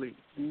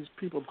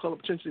of color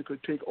potentially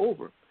could take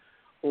over,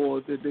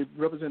 or that they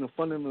represent a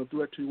fundamental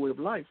threat to your way of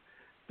life,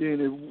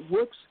 then it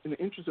works in the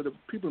interest of the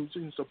people in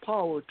positions of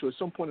power to, at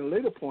some point, a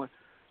later point,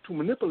 to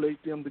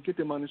manipulate them to get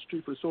them on the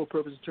street for the sole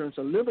purpose in terms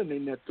of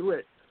eliminating that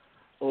threat,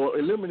 or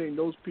eliminating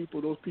those people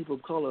of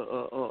color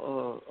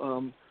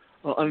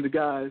under the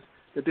guise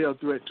that they are a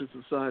threat to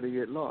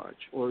society at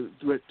large, or a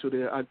threat to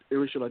their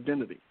racial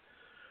identity.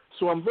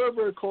 So I'm very,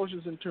 very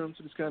cautious in terms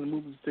of this kind of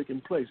movement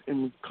taking place.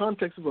 In the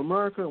context of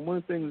America, one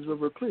of the things is very,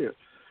 very clear.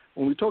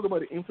 When we talk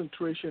about the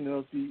infiltration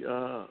of the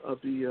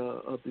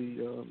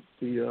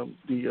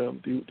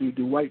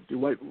white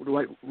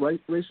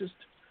racist,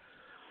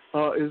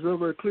 it's very,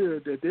 very clear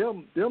that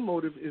their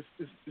motive is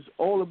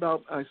all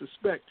about, I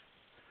suspect,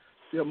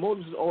 their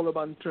motive is all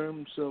about in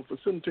terms of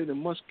facilitating as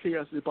much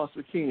chaos as they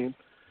possibly can,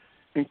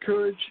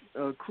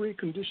 create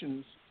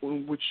conditions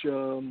in which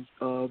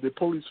the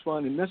police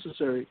find it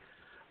necessary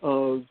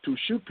to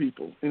shoot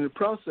people. In the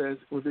process,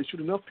 if they shoot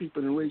enough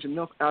people and enrage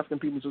enough African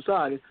people in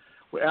society,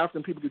 where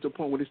African people get to a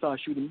point where they start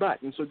shooting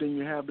back, and so then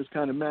you have this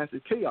kind of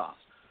massive chaos,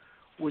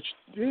 which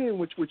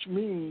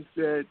means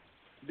that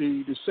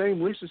the same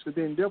racists could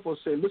then therefore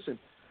say, listen,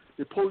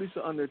 the police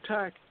are under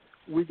attack,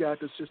 we got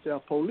to assist our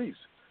police,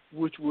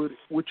 which would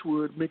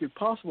make it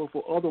possible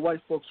for other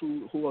white folks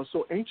who are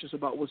so anxious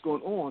about what's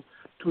going on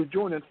to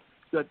join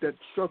that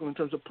struggle in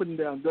terms of putting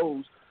down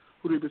those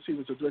who they perceive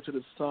as a threat to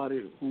the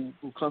society, who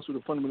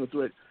constitute a fundamental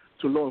threat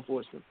to law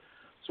enforcement.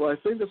 So I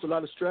think there's a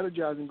lot of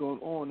strategizing going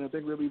on, and I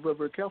think we'll be very,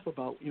 very careful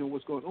about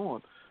what's going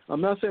on.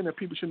 I'm not saying that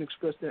people shouldn't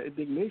express their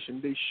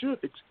indignation. They should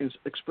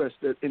express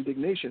their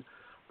indignation,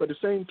 but the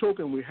same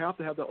token, we have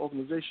to have that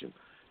organization,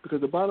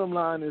 because the bottom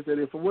line is that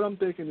if what I'm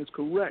thinking is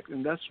correct,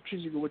 and that's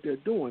strategically what they're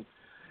doing,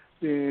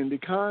 then the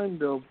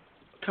kind of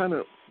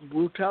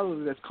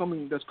brutality that's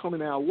coming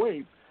our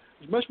way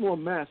is much more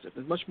massive,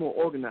 it's much more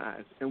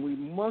organized, and we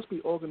must be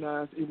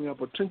organized if we have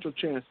a potential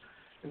chance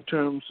in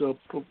terms of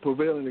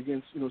prevailing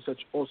against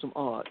such awesome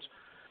odds.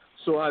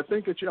 So I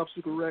think that you're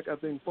absolutely correct. I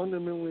think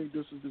fundamentally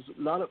there's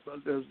a lot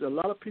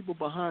of people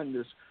behind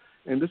this,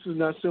 and this is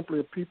not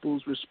simply a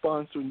people's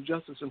response to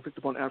injustice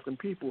inflicted upon African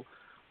people,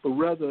 but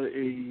rather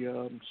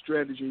a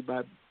strategy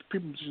by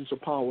people in positions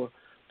of power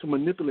to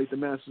manipulate the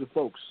masses of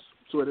folks,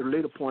 so at a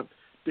later point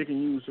they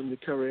can use them to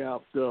carry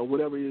out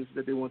whatever it is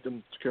that they want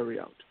them to carry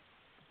out.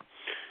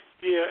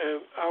 Yeah,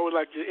 and I would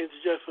like to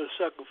interject for a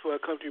second before I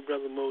come to you,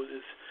 Brother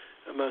Moses,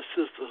 and my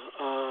sister.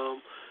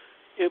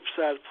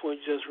 Emphasize the point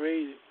just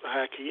raised,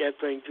 Haki. I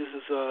think this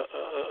is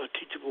a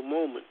teachable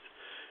moment,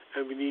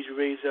 and we need to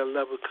raise that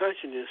level of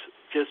consciousness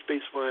just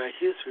based on our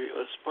history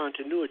of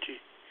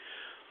spontaneity.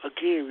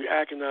 Again, we're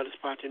acting out of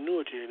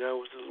spontaneity, and that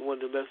was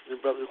one of the lessons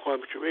that Brother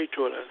Kwame Ture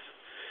taught us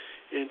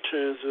in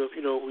terms of,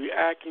 we're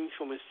acting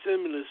from a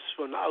stimulus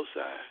from the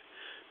outside.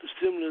 The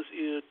stimulus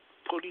is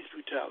police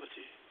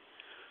brutality.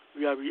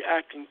 We are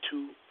reacting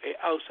to an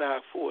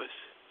outside force.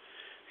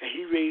 And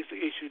he raised the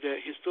issue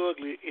that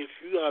historically, if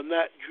you are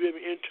not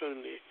driven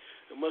internally,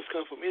 it must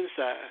come from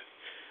inside.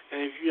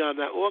 And if you are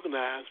not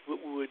organized, what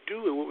we would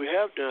do and what we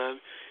have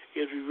done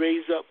is we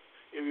raise up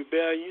a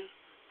rebellion,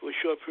 for a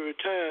short period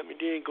of time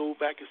and then go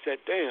back and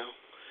sit down.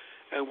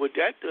 And what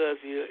that does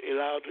is it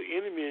allows the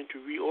enemy to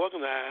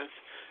reorganize,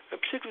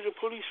 and particularly the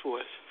police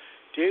force.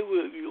 They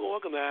will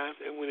reorganize,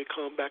 and when they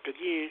come back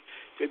again,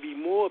 they'll be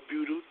more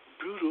brutal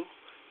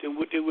than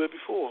what they were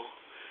before.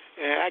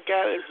 And I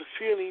got a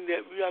feeling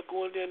that we are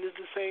going down the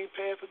same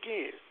path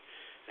again.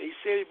 And you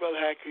said it, Brother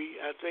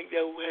Hackey, I think that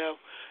will have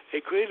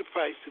a greater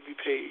price to be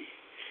paid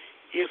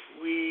if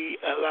we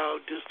allow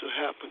this to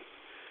happen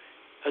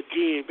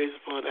again based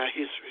upon our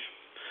history.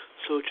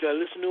 So to our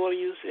listening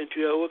audience and to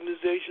our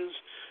organizations,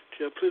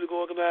 to our political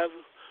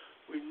organizers,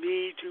 we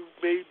need to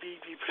maybe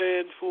be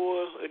planned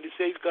for and to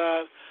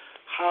safeguard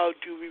how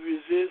do we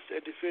resist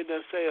and defend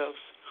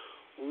ourselves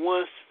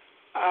once,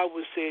 I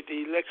would say,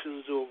 the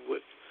election is over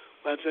with.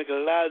 But I think a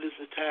lot of this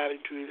is tied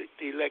into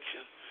the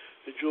election,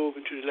 it drove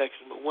into the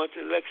election. But once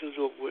the election is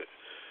over with,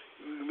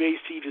 we may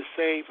see the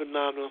same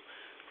phenomena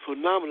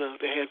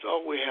that has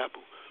always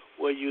happened,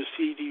 where you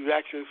see the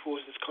reactionary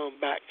forces come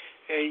back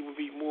and it will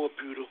be more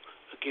brutal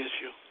against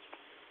you.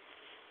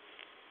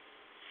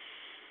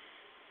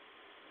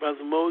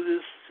 Brother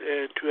Moses,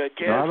 to our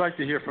guest. No, I'd like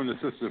to hear from the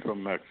sister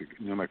from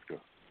New Mexico.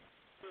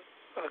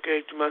 Okay,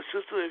 to my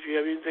sister, if you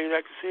have anything you'd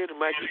like to say, the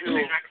mic is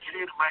yours.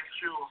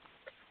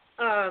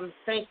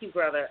 Thank you,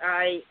 brother.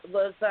 I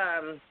was,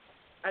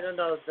 I don't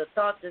know, the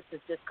thought this has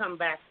just come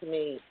back to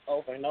me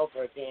over and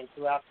over again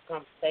throughout the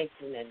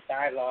conversation and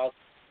dialogue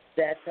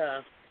that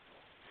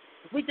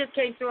we just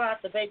can't throw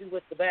out the baby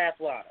with the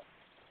bathwater.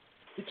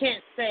 We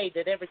can't say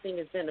that everything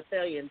has been a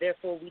failure, and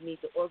therefore we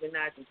need to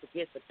organize and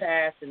forget the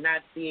past and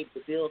not be able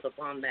to build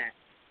upon that.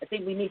 I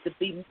think we need to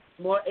be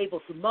more able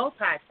to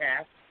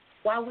multitask.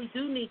 While we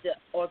do need to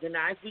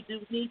organize, we do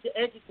need to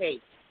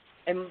educate.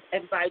 And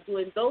by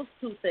doing those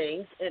two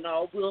things,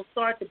 we'll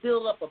start to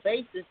build up a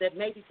basis that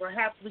maybe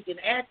perhaps we can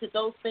add to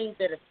those things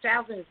that have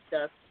challenged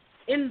us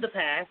in the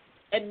past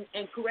and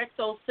correct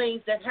those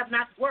things that have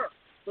not worked.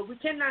 But we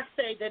cannot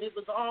say that it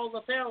was all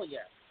a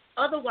failure.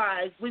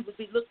 Otherwise, we would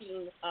be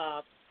looking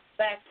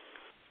back,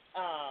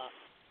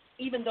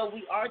 even though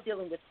we are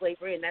dealing with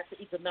slavery, and that's an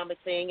economic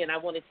thing, and I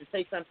wanted to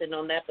say something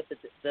on that, but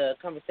the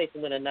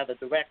conversation went another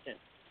direction.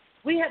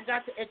 We have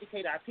got to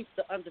educate our people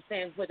to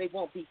understand where they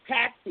won't be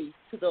patsies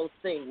to those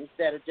things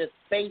that are just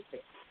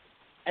basic,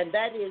 and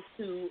that is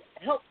to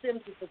help them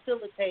to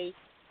facilitate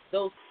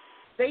those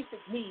basic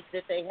needs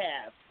that they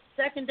have.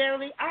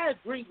 Secondarily, I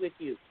agree with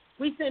you.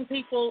 We send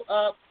people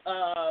up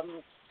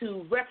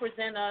to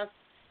represent us,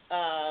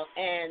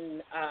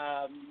 and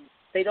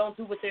they don't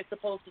do what they're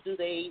supposed to do.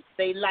 They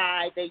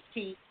lie, they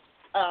cheat.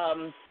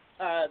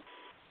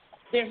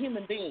 They're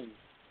human beings.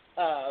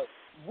 I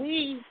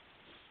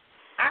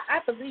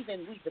believe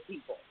in we the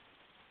people.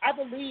 I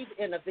believe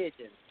in a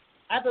vision.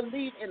 I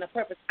believe in a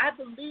purpose. I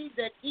believe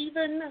that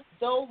even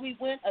though we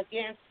went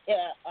against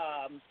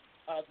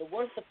the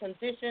worst of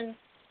conditions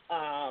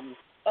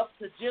up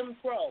to Jim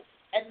Crow,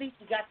 at least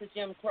we got to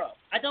Jim Crow.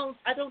 I don't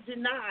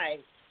deny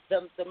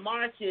the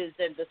marches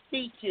and the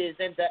speeches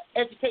and the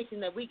education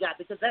that we got,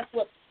 because that's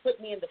what put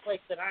me in the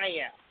place that I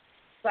am.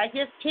 So I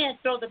just can't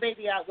throw the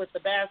baby out with the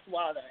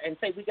bathwater and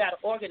say we got to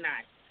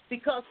organize.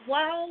 Because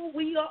while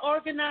we are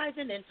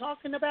organizing and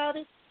talking about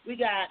it, we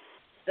got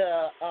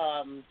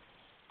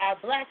our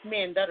black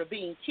men that are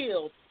being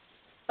killed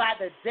by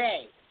the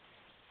day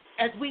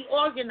as we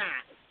organize.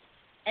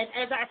 And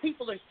as our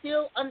people are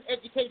still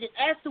uneducated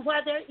as to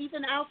why they're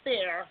even out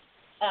there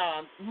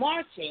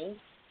marching,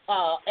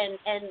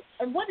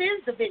 and what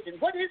is the vision?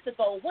 What is the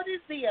goal? What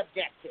is the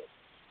objective?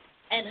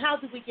 And how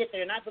do we get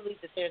there? And I believe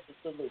that there's a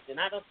solution.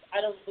 I don't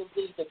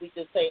believe that we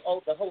just say,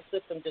 oh, the whole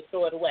system, just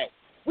throw it away.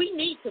 We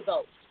need to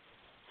vote.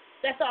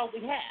 That's all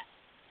we have.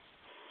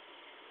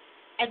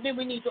 And then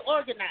we need to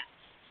organize.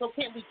 So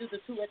can't we do the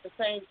two at the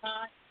same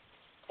time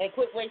and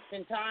quit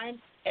wasting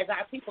time as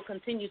our people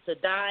continue to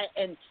die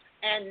and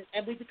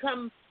we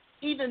become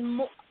even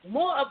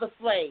more of a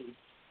slave,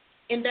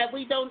 in that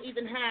we don't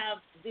even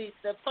have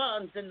the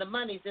funds and the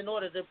monies in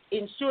order to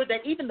ensure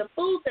that even the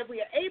food that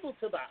we are able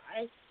to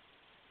buy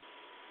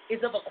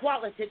is of a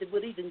quality that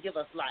would even give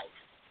us life.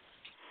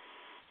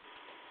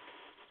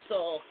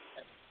 So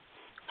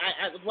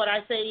what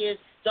I say is,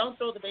 don't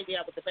throw the baby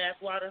out with the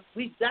bathwater.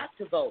 We've got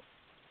to vote.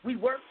 We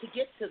work to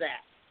get to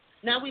that.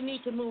 Now we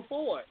need to move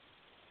forward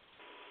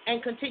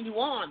and continue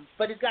on,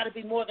 but it's got to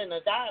be more than a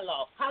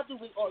dialogue. How do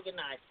we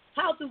organize?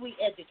 How do we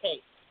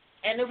educate?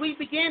 And if we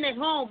begin at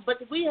home,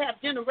 but we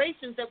have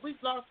generations that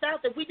we've lost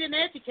out that we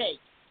didn't educate.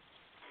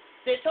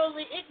 They're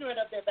totally ignorant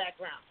of their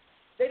background.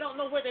 They don't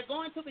know where they're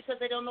going to because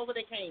they don't know where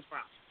they came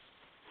from.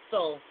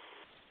 So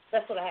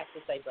that's what I have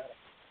to say, brother.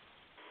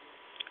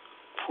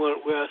 What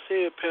I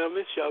said,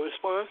 panelists, your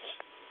response?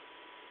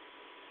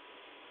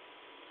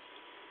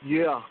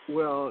 Yeah,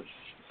 well,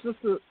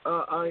 sister,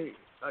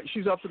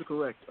 she's absolutely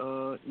correct.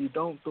 You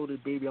don't throw the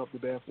baby out the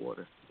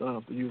bathwater,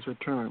 to use her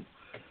term.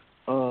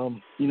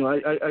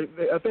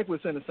 I think we're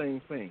saying the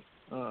same thing.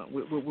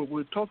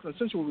 We're talking,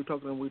 essentially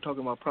we're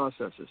talking about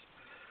processes.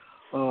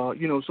 So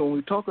when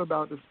we talk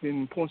about the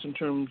importance in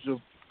terms of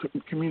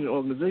community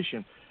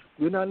organization,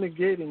 we're not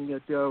negating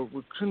that there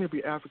will continue to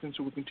be Africans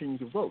who will continue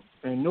to vote,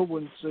 and no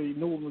one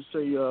will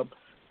say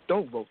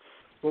don't vote.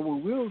 What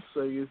we will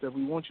say is that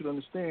we want you to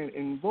understand,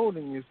 in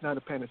voting is not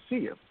a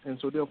panacea, and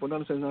so therefore, to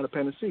understand it's not a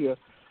panacea,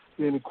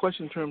 then the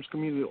question in terms of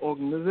community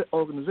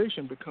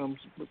organization becomes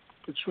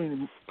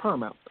extremely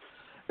paramount.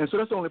 And so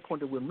that's the only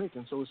point that we're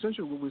making. So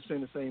essentially, we're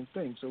saying the same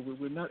thing. So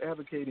we're not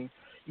advocating,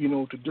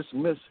 to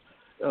dismiss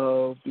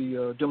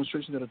the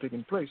demonstrations that are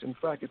taking place. In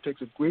fact, it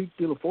takes a great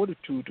deal of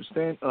fortitude to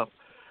stand up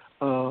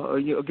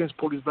against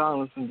police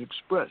violence and to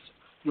express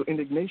your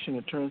indignation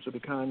in terms of the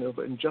kind of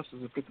injustice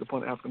inflicted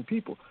upon African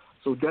people.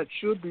 So that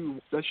should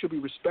be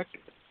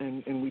respected,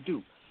 and we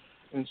do.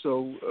 And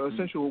so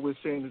essentially what we're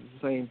saying is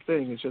the same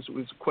thing. It's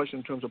a question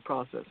in terms of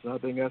process. And I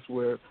think that's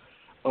where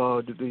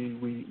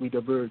we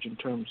diverge in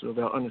terms of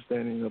our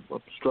understanding of the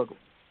struggle.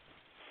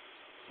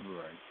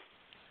 Right.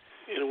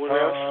 Anyone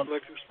else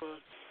like to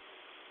respond?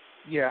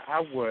 Yeah, I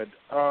would.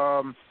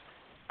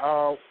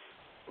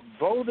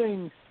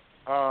 Voting,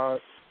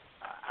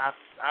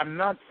 I'm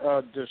not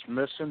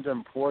dismissing the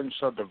importance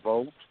of the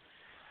vote.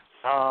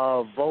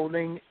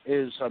 Voting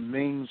is a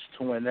means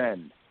to an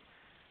end,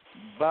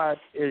 but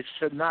it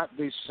should not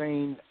be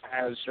seen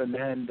as an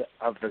end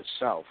of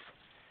itself.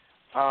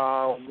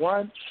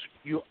 Once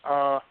you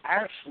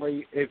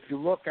actually, if you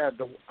look at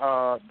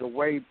the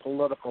way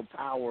political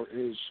power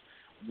is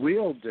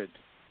wielded,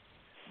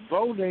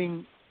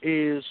 voting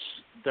is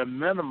the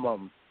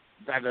minimum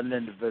that an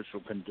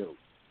individual can do.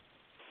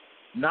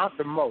 Not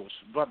the most,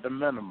 but the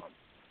minimum.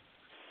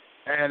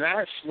 And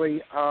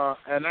actually, there are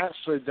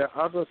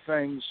other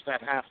things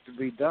that have to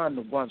be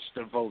done once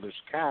the vote is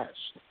cast.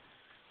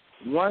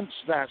 Once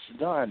that's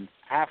done,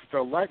 after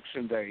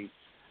Election Day,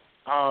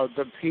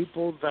 the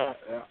people that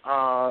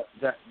are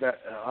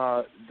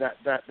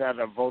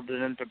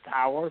voted into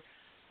power,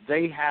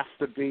 they have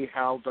to be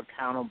held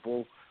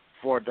accountable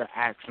for the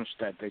actions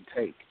that they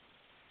take.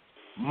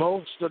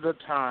 Most of the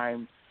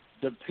time,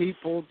 the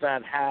people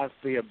that have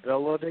the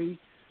ability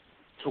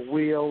to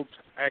wield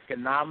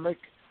economic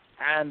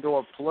and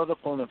or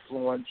political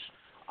influence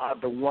are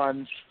the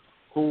ones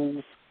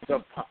who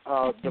the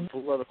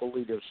political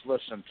leaders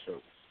listen to.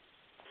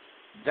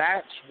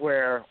 That's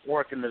where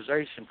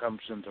organization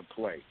comes into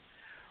play.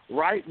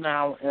 Right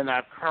now, in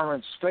our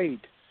current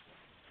state,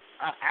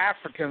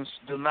 Africans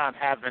do not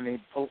have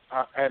any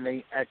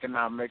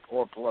economic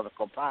or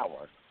political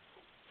power.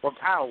 We're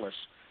powerless.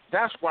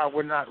 That's why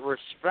we're not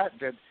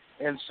respected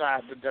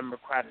inside the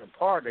Democratic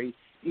Party,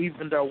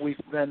 even though we've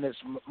been its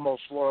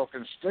most loyal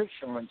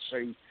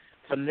constituency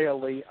for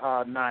nearly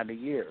 90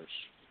 years.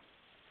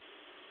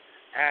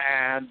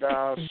 And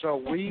so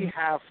we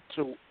have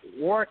to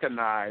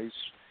organize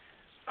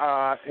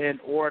in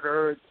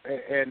order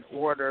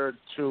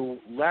to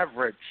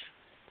leverage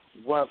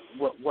what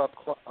little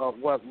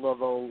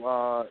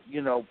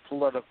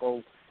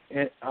political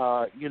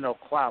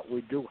clout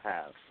we do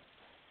have,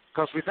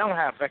 because we don't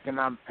have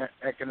economic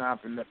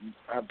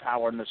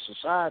power in the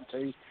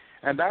society,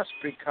 and that's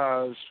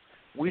because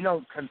we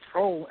don't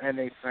control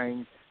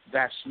anything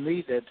that's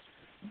needed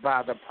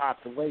by the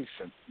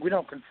population. We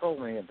don't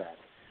control any of that.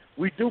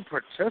 We do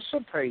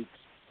participate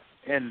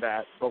in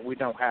that, but we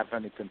don't have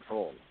any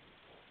control.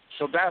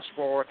 So that's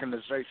where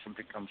organization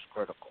becomes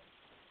critical.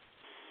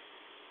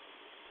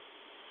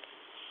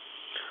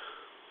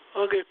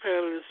 Okay,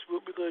 panelists,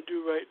 what we're going to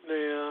do right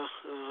now,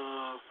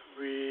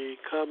 we're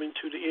coming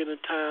to the end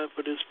of time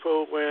for this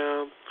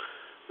program.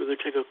 We're going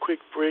to take a quick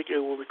break,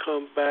 and when we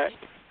come back,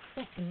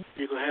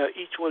 you're going to have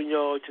each one of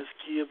y'all just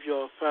give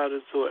your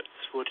final thoughts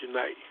for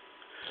tonight.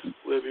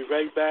 We'll be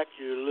right back.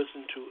 You're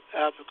listening to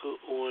Africa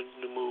on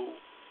the Move.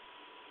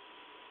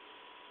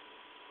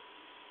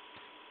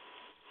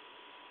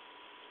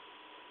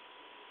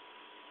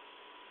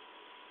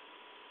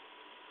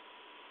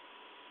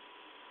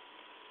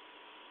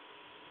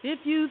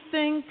 If you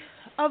think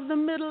of the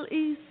Middle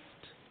East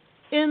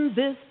in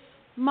this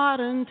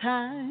modern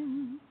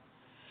time,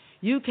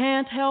 you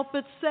can't help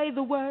but say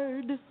the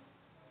word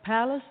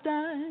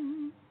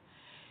Palestine.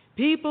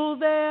 People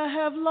there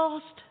have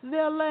lost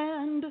their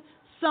land,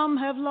 some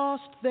have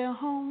lost their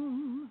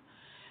home.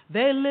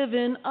 They live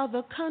in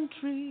other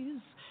countries,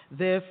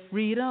 their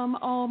freedom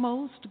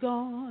almost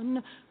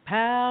gone.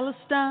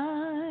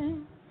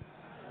 Palestine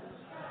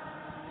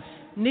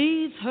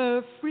needs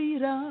her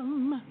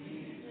freedom.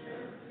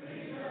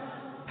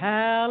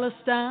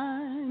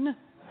 Palestine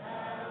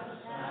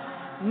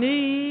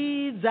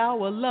needs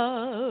our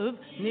love,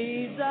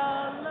 needs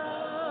our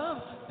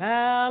love.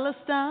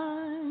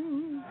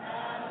 Palestine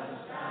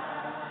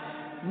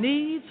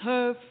needs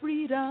her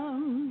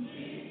freedom.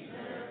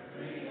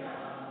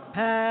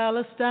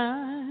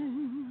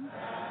 Palestine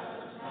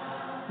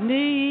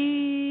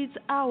needs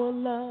our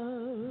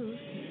love.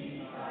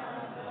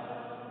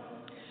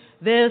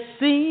 There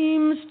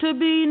seems to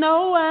be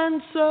no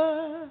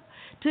answer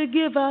to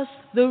give us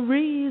the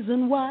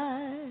reason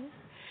why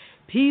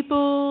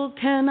people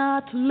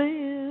cannot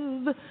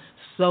live,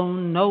 so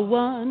no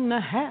one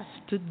has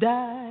to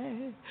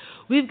die.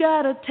 We've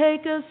got to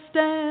take a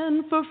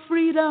stand for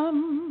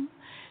freedom,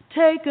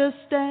 Take a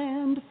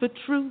stand for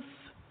truth.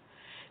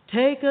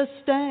 Take a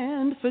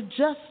stand for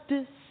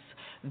justice.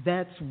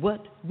 That's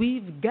what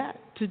we've got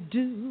to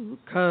do,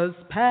 'cause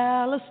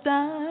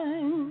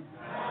Palestine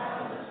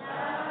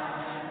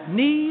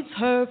needs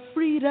her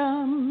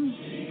freedom.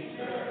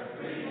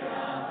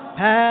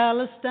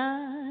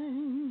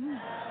 Palestine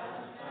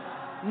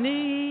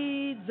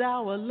needs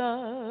our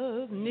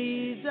love,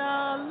 needs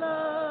our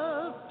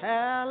love.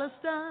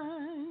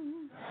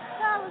 Palestine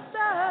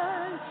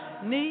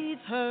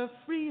needs her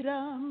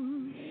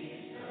freedom.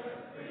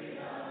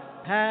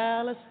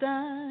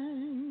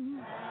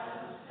 Palestine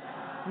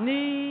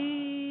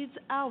needs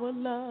our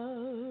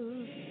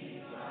love.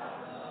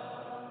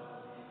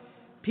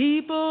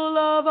 People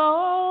of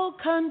all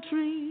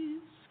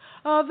countries,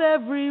 of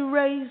every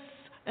race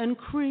and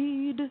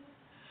creed,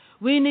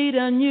 we need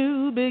a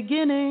new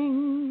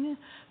beginning.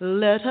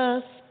 Let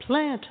us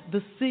plant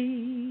the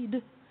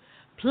seed.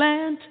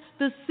 Plant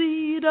the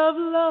seed of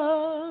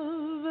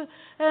love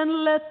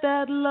and let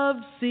that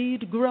love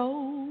seed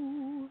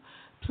grow.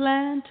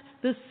 Plant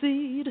the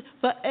seed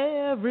for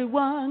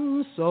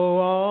everyone so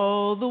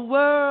all the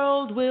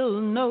world will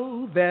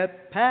know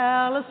that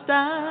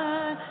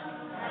Palestine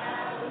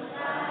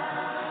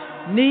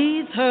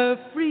needs her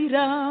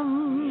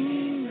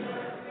freedom.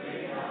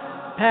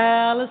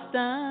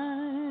 Palestine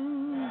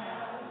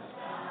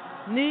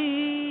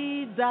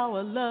needs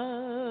our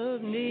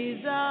love,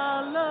 needs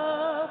our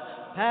love.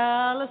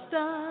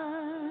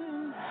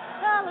 Palestine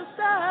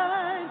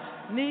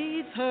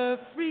needs her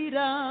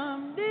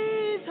freedom,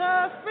 needs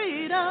her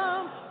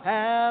freedom.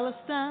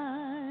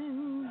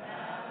 Palestine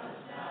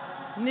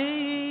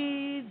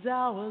needs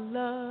our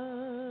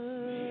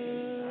love.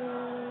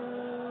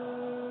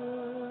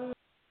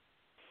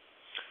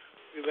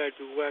 We'd like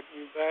to welcome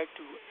you back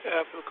to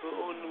Africa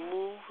on the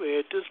Move.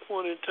 At this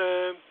point in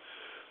time,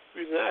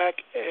 we're going to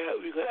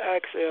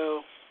ask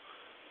our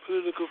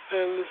political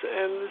panelists,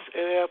 analysts,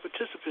 and our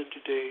participant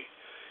today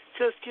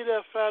just get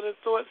our final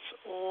thoughts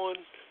on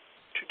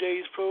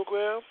today's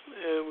program.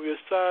 And we'll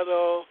start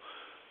off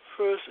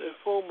first and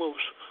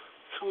foremost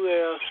to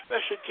our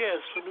special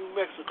guest from New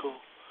Mexico,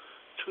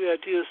 to our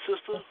dear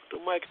sister. The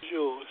mic is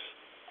yours.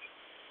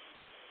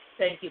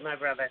 Thank you, my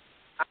brother.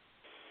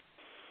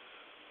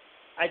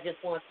 I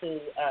just want to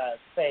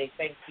say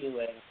thank you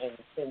and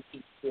send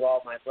peace to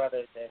all my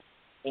brothers and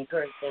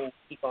encourage them to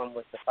keep on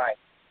with the fight.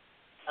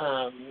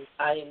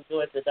 I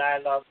enjoyed the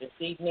dialogue this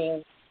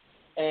evening,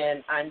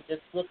 and I'm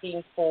just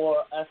looking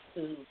for us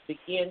to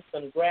begin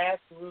some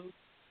grassroots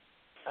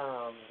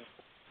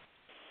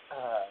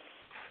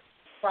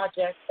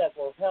projects that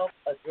will help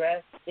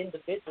address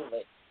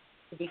individually,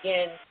 to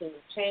begin to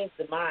change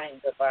the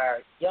minds of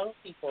our young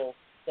people,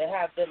 to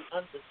have them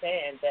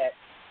understand that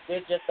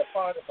they're just a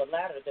part of a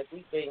ladder that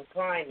we've been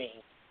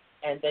climbing,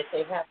 and that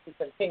they have to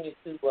continue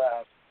to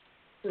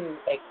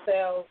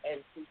excel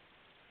and to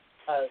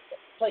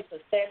place a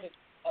standard,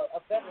 a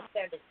better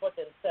standard for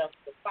themselves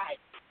to fight,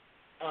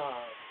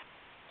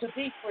 to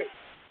be free.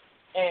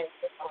 And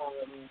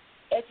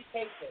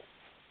education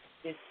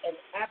is an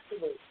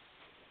absolute,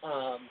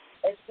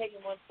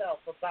 educating oneself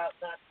about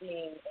not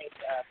being a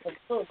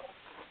consumer,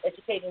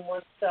 educating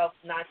oneself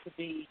not to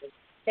be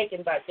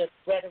taken by just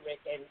rhetoric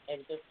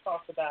and just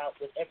talked about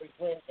with every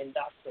wind and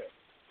doctrine,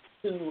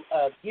 to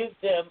give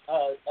them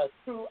a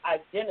true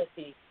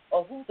identity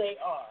of who they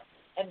are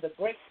and the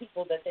great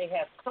people that they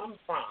have come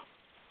from,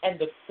 and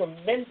the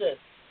tremendous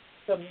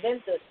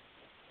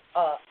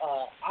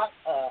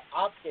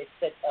objects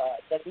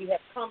that we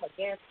have come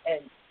against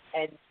and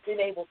been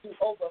able to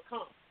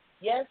overcome.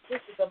 Yes,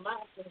 this is a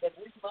mountain that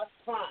we must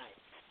climb,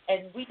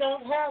 and we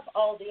don't have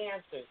all the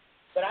answers.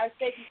 But I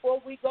say before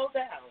we go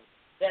down,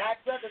 that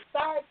I'd rather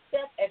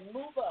sidestep and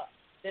move up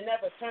than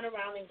never turn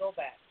around and go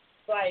back.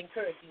 So I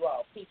encourage you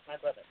all. Peace, my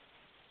brother.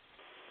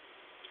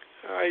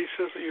 All right,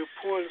 sister, your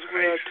point is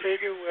well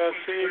taken. Well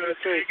said.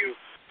 Thank you.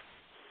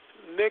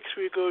 Next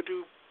we go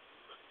to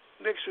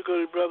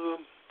brother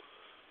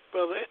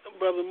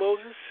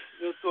Moses.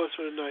 Your thoughts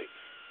for the night.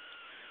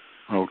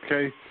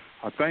 Okay.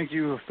 Thank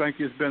you.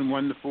 It's been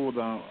wonderful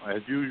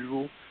as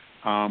usual.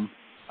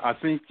 I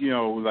think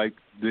like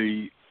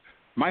the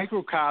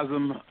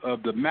microcosm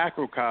of the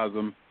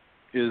macrocosm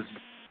is,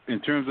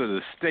 in terms of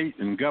the state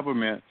and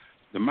government,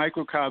 the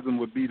microcosm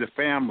would be the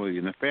family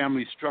and the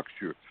family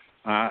structure.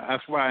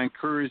 That's why I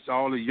encourage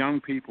all the young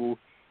people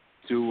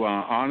to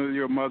honor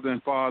your mother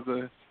and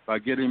father by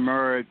getting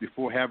married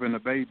before having a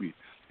baby.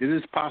 It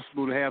is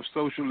possible to have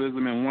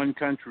socialism in one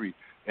country,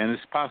 and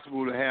it's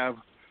possible to have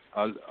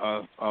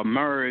a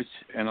marriage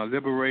and a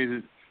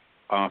liberated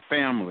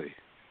family.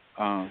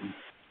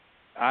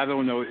 I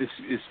don't know. It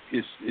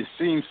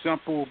seems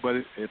simple,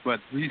 but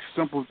these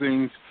simple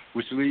things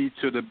which lead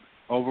to the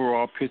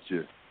overall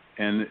picture.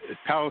 And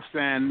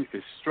Palestine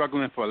is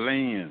struggling for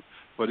land,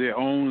 for their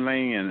own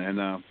land,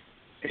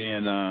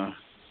 and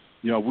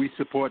we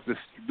support the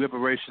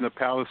liberation of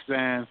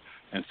Palestine,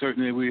 and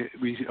certainly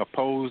we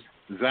oppose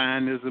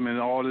Zionism in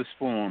all its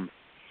forms.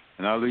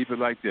 And I'll leave it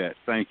like that.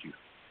 Thank you.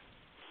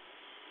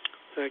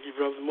 Thank you,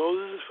 Brother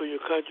Moses, for your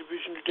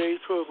contribution to today's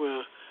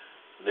program.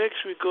 Next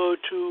we go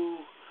to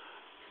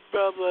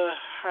Brother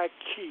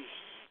Haki.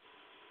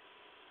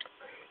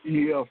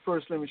 Yeah,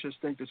 first let me just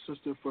thank the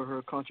sister for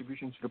her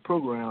contribution to the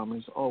program.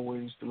 It's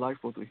always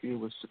delightful to hear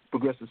what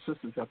progressive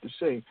sisters have to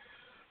say,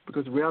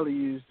 because the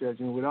reality is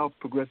that without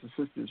progressive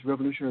sisters,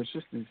 revolutionary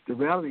sisters, the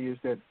reality is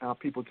that our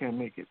people can't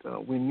make it.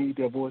 We need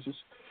their voices.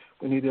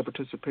 We need their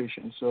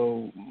participation.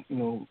 So,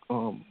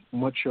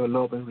 much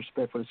love and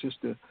respect for the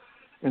sister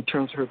in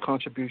terms of her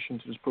contribution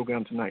to this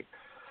program tonight.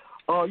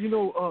 A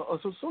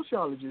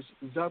sociologist,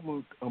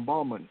 Zygmunt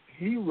Bauman,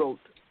 he wrote,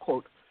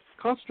 quote,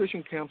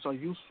 concentration camps are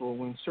useful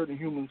when certain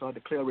humans are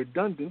declared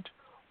redundant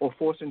or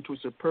forced into a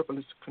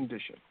superfluous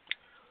condition,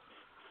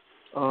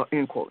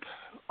 end quote.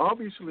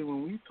 Obviously,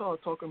 when we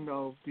start talking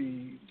about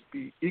the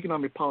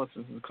economic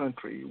policies in the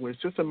country, where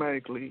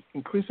systematically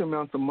increasing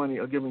amounts of money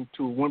are given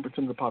to 1%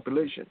 of the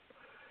population,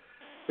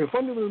 it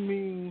fundamentally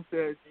means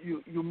that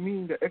you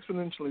mean that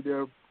exponentially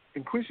there are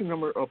increasing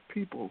number of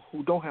people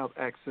who don't have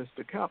access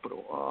to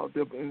capital.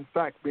 They're, in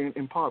fact, being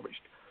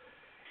impoverished.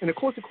 And, of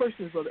course, the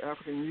question is, Brother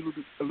Africa, and you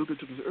alluded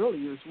to this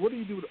earlier, is what do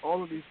you do with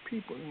all of these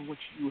people in which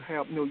you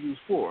have no use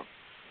for?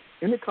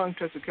 In the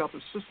context of the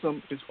capitalist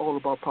system, it's all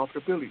about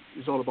profitability.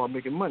 It's all about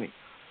making money.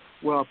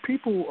 Well,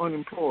 people who are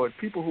unemployed,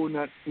 people who are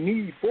not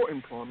need for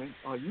employment,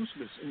 are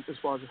useless as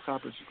far as the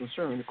capitalist is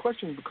concerned. The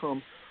question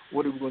becomes,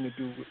 what are we going to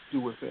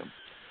do with them?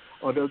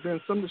 There's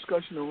been some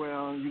discussion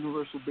around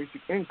universal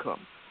basic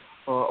income.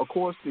 Of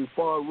course, the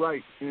far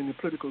right in the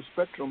political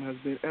spectrum has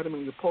been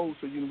adamantly opposed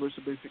to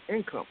universal basic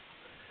income.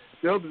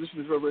 Their position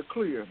is very, very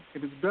clear.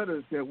 It is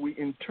better that we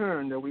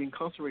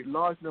incarcerate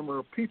large number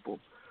of people,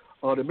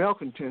 the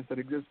malcontents that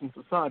exist in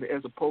society,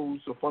 as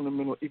opposed to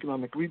fundamental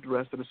economic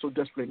redress that is so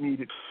desperately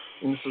needed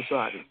in the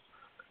society.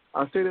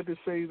 I say that to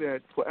say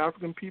that for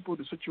African people,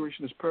 the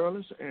situation is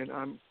perilous, and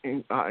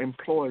I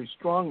employ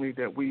strongly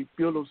that we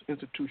build those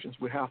institutions.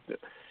 We have to.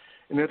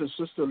 And as the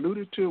sister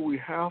alluded to, we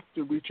have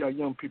to reach our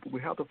young people.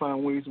 We have to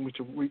find ways in which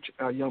to reach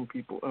our young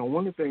people. And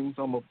one of the things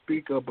I'm a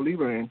big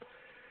believer in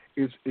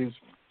is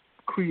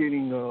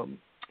creating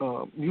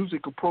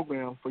musical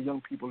program for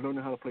young people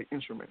learning how to play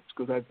instruments.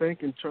 Because I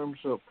think in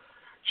terms of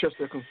just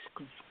their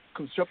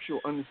conceptual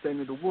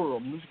understanding of the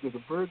world, music does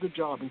a very good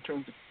job in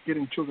terms of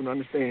getting children to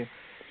understand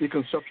the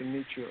conceptual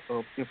nature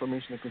of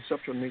information and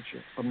conceptual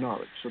nature of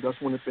knowledge. So that's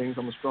one of the things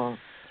I'm a strong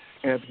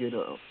advocate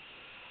of.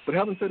 But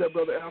having said that,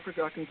 Brother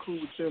Africa, I conclude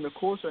with saying, of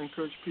course, I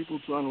encourage people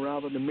to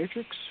unravel the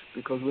matrix,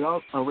 because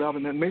without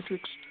unraveling that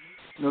matrix,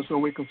 there's no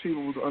way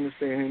conceivable to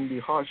understand the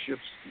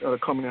hardships that are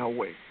coming our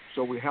way.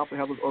 So we have to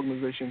have those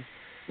organizations,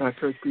 and I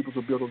encourage people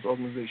to build those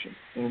organizations.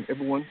 And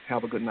everyone,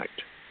 have a good night.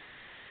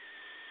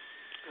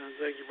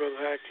 Thank you, Brother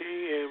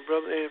Haki. And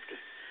Brother Anthony,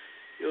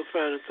 your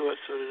final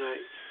thoughts for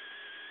tonight.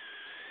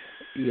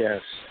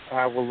 Yes,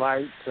 I would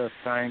like to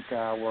thank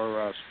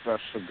our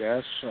special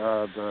guest,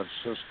 the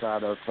sister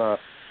out of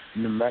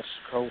New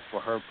Mexico,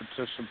 for her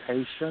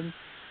participation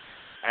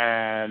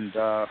and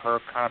her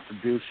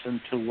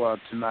contribution to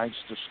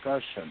tonight's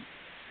discussion.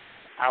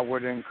 I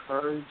would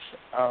encourage,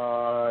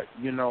 all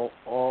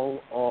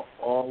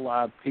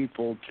our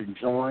people to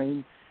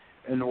join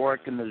an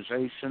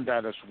organization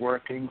that is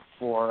working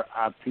for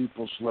our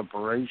people's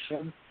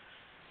liberation.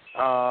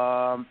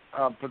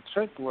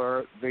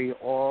 Particular, the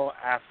All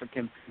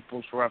African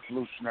People's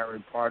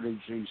Revolutionary Party,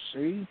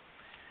 GC,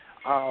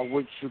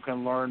 which you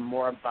can learn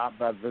more about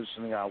by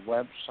visiting our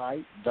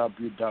website,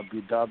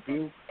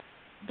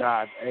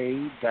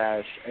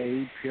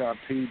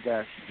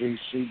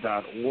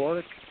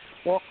 www.a-aprp-gc.org,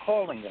 or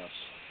calling us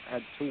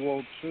at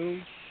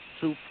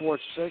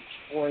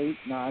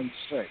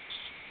 202-246-4896.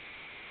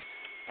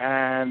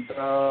 And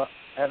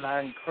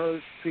I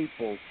encourage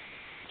people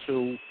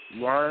to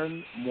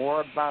learn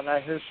more about our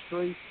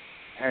history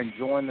and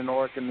join an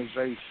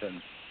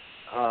organization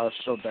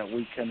so that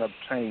we can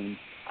obtain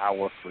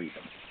our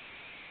freedom.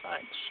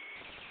 Thanks.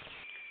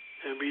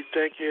 And we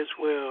thank you as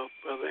well,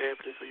 Brother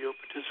Anthony, for your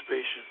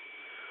participation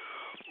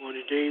on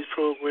today's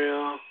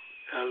program,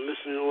 our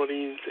listening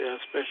audience, our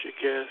special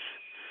guests,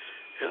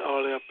 and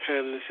all our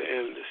panelists and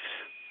analysts.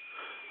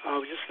 I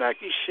would just like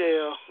to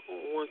share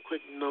one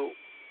quick note,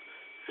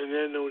 and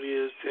that note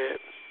is that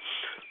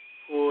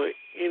for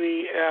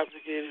any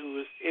applicant who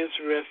is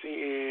interested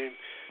in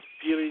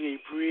building a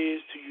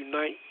bridge to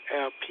unite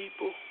our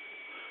people,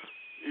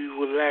 we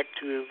would like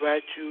to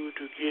invite you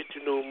to get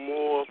to know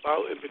more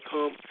about and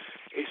become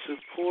a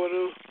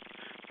supporter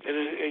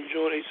and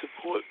join a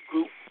support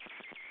group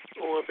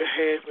on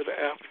behalf of the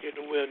African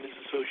Awareness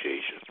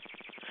Association.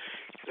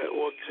 That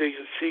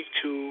organization seeks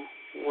to,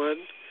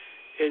 one,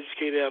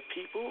 educate our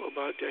people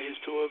about their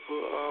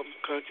historical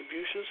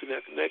contributions and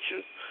their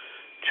connection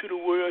to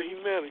the world of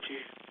humanity.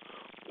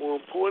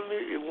 More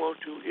importantly, we want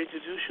to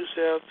introduce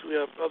yourself to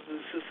our brothers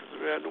and sisters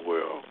around the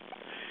world.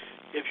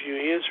 If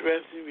you're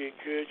interested, we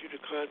encourage you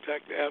to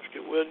contact the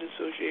African Awareness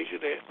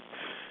Association at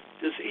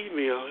this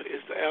email.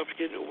 It's the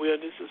African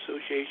Awareness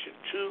Association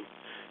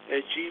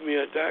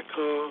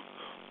 2@gmail.com,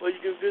 or you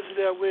can visit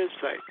our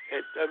website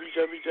at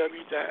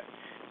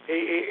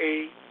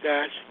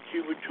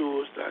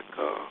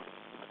www.aaa-cubatours.com.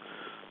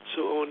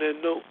 So on that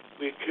note,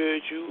 we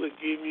encourage you and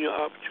give you an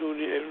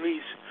opportunity at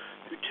least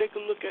to take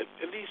a look at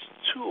least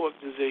two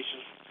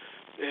organizations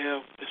that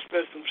have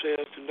expressed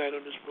themselves tonight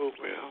on this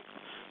program.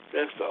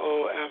 That's the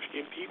All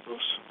African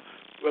Peoples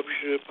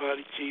Revolutionary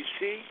Party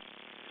TC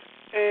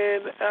and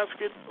the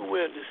African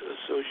Awareness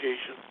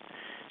Association.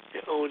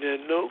 And on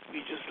that note,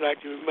 we just like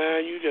to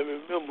remind you that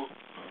remember,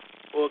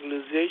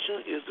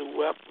 organization is the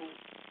weapon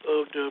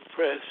of the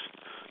oppressed.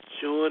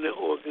 Join an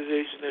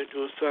organization that is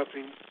doing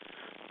something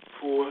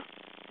for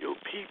your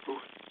people,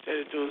 that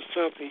is doing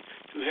something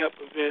to help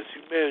advance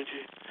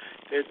humanity,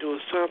 that is doing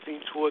something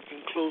toward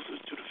getting closer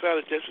to the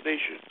final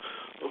destination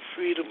of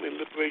freedom and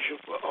liberation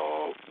for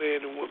all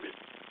men and women.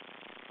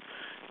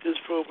 This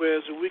program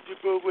is a weekly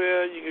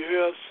program. You can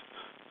hear us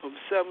from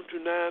 7 to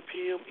 9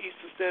 p.m.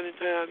 Eastern Standard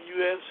Time,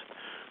 U.S.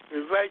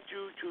 We invite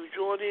you to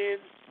join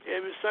in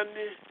every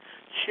Sunday,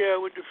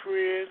 share with a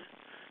friend,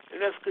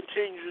 and let's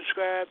continue to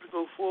strive to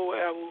go forward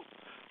ever,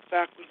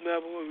 backwards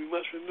never, and we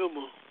must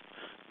remember,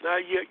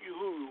 not yet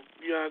Uhuru.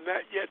 We are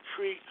not yet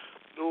free,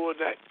 nor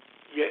not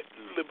yet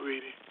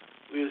liberated.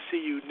 We'll see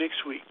you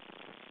next week.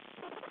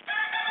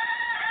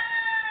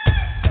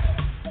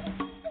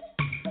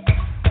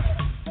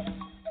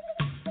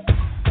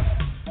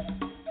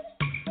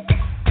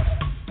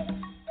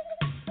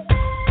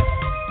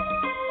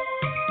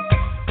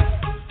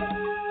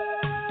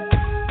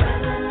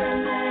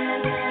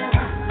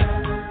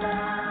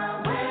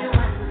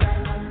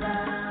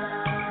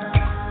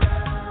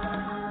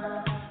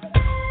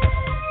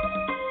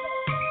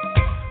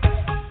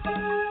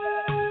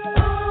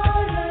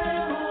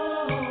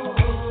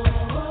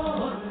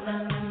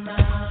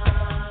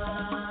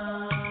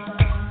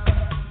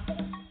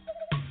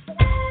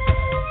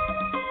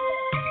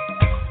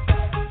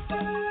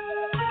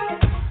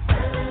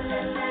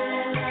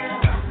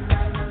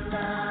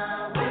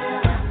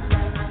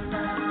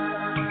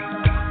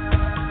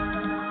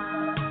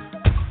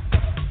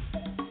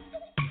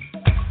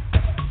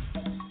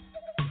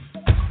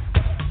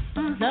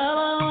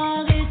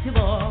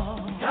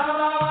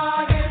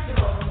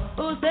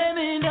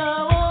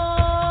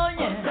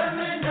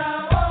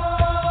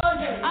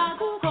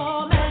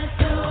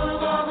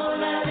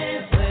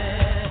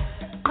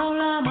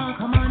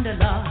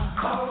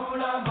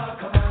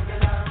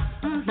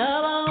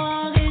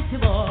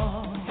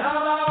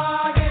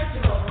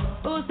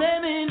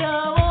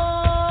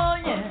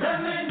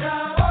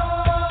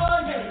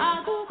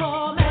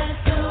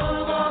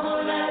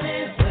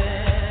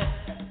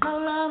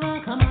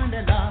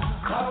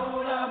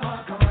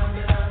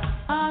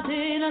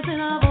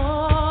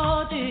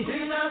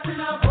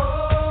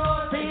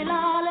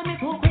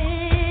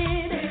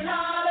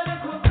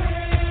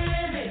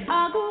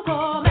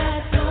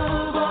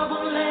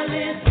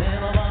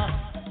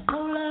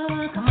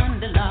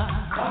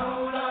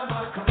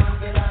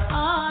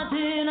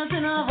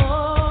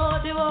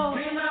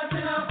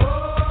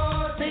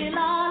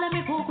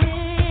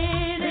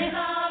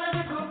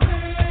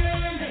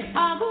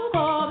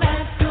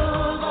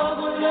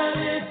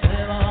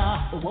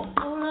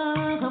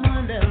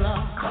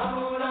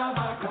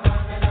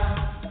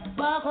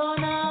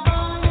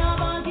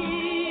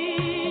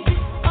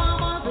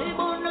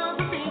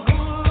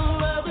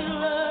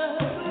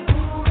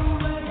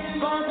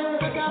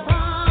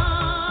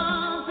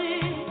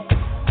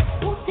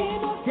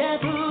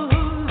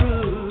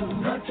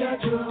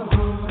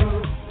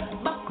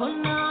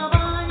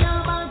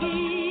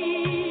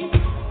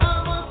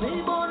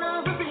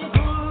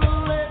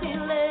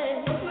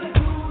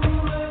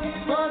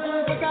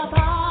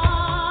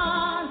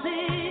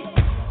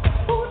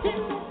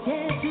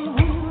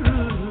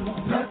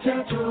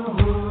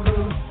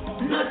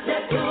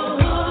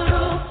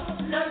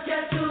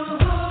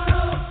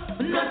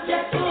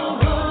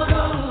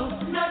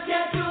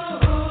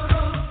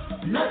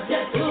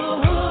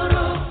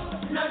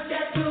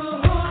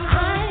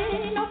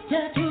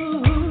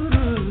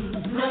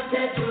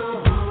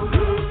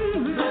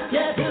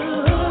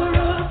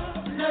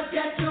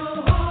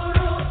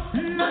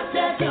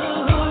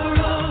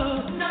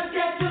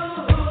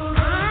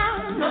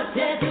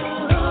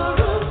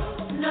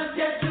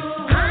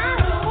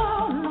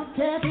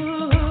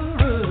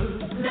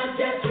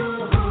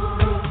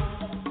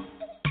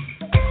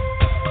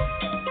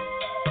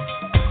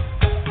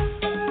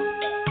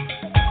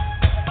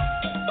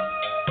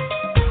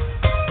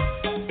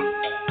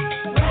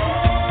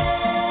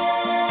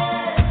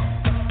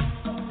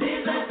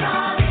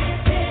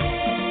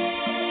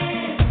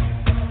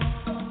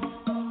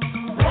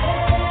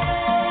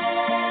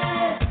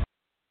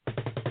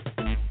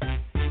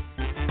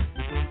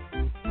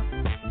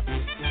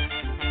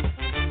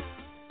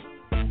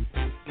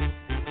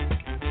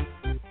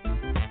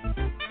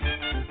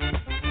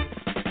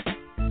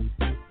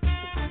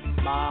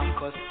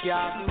 Marcus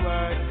got the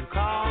word to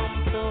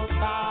come to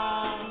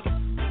pass.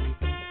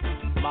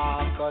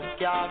 Marcus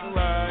got the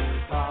word to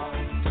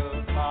come to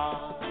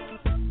pass.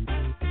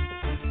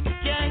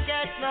 Can't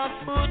get no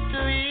food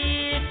to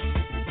eat.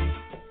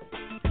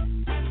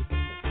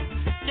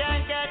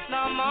 Can't get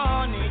no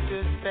money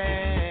to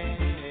spend.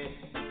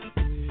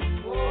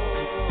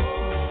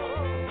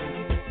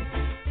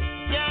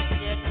 Can't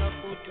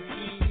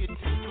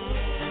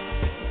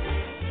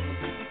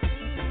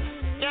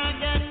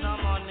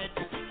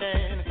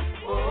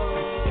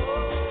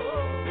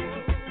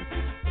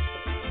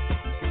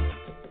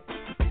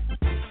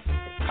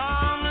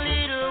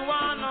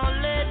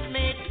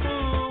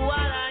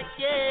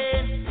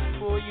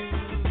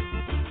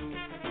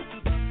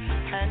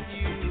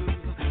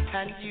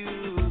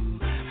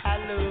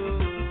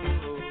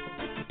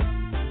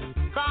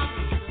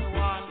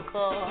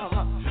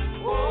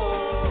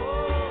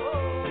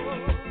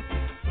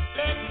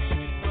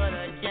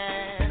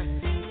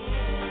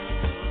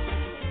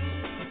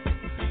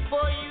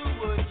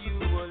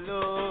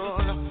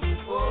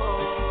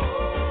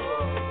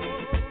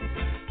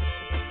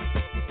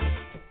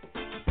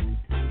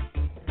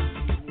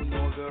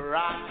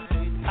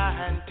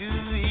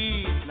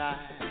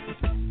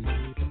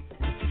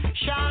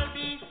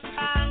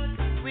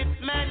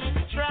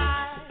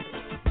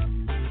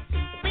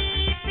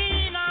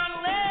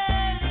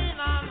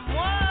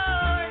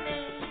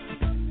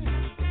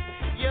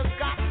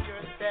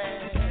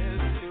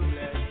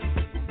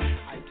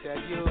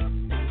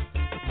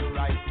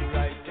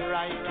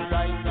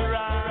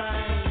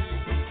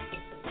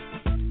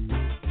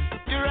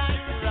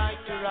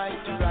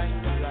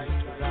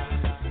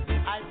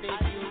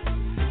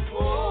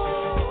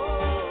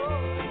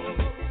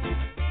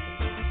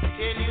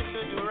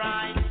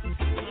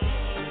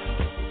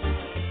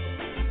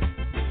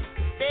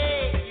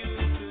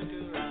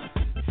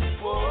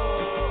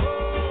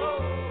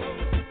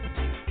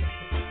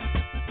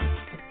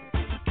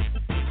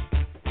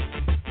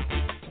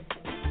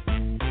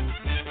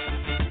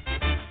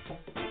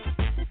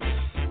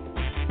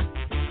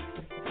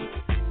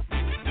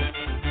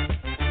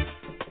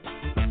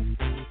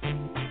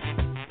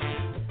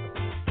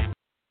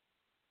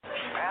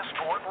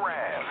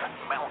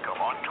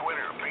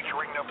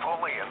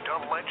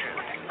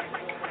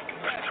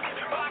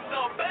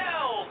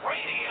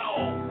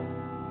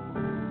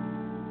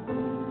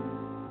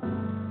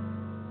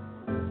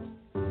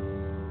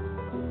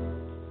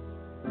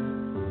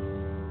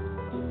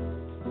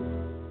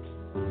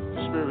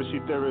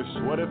theorists.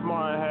 What if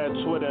Martin had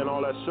Twitter and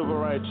all that civil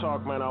rights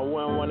talk, man? I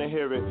wouldn't want to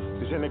hear it.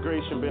 Cause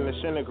integration been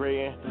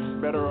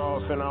disintegrating. Better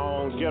off in our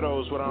own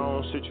ghettos with our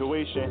own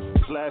situation.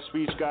 His last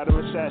speech got him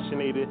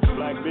assassinated.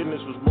 Black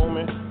business was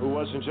booming. It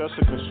wasn't just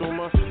a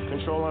consumer.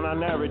 Controlling our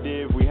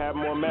narrative. We have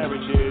more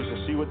marriages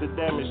and see what the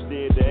damage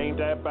did. They ain't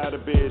that bad a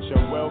bitch.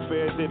 And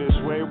welfare did it's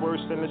way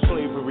worse than the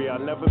slavery.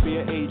 I'll never be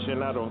an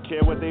agent. I don't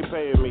care what they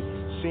paying me.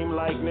 Seem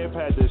like Nip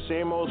had the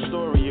same old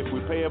story. If we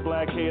pay a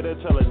black hater,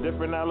 tell a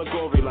different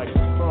allegory. Like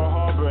Pearl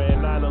Harbor and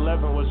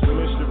 9/11 was a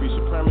mystery.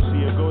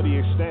 Supremacy will go the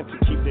extent to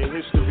keep their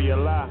history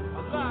alive.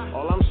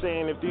 All I'm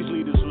saying, if these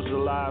leaders was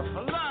alive,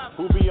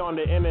 who be on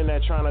the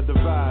internet trying to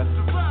divide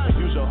and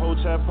use a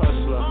hotep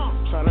hustler,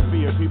 trying to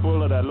fear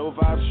people of that low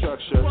vibe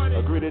structure.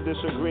 Agree to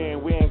disagree,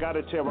 and we ain't gotta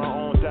tear our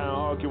own down.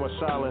 Argue in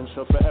silence,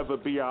 or forever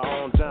be our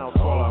own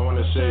downfall. All I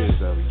wanna say is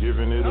that we're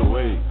giving it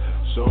away.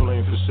 Soul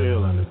ain't for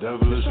sale, and the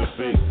devil is a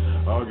fake.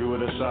 Argue with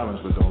the silence,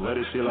 but don't let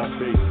it seal our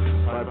faith.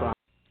 Fight behind.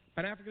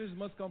 Pan-Africanism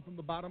must come from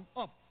the bottom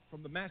up,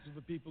 from the masses of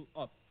the people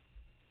up.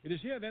 It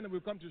is here then that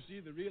we've come to see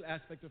the real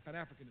aspect of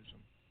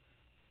Pan-Africanism.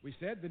 We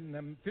said that in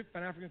the 5th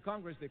Pan-African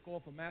Congress they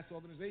called for mass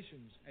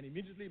organizations, and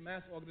immediately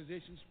mass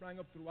organizations sprang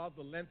up throughout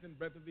the length and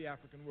breadth of the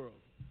African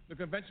world. The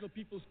Conventional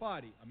People's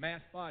Party, a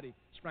mass party,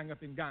 sprang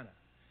up in Ghana.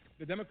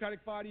 The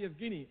Democratic Party of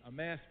Guinea, a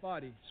mass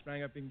party,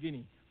 sprang up in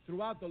Guinea.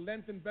 Throughout the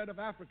length and breadth of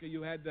Africa,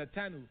 you had the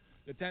TANU,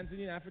 the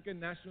Tanzanian African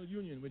National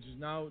Union, which is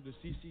now the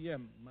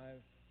CCM. My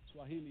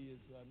Swahili is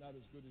not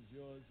as good as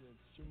yours.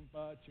 It's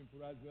Chumpa,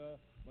 Chimpuraza,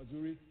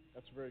 Mazuri.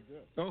 That's very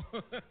good. Oh,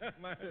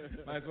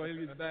 my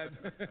Swahili is bad.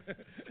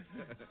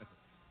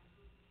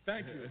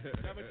 Thank you.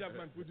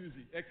 Chapman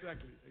Puduzi.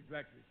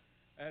 Exactly.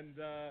 And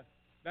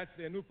that's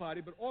their new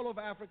party. But all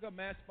over Africa,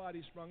 mass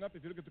parties sprung up.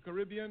 If you look at the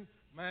Caribbean,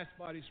 mass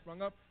parties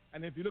sprung up.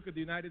 And if you look at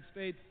the United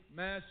States,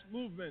 mass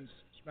movements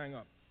sprang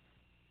up.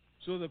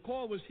 So the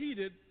call was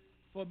heeded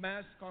for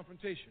mass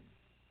confrontation.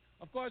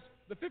 Of course,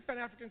 the 5th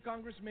Pan-African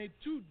Congress made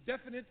 2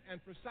 definite and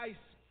precise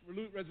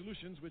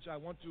resolutions which I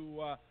want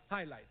to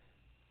highlight.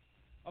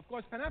 Of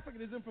course,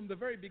 Pan-Africanism from the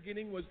very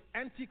beginning was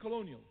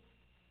anti-colonial.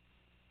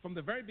 From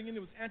the very beginning it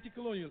was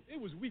anti-colonial. It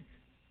was weak.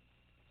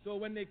 So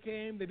when they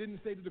came, they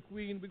didn't say to the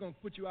Queen, we're going to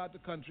put you out of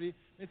the country.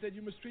 They said,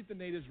 you must treat the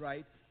natives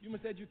right. You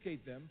must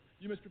educate them.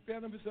 You must prepare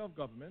them for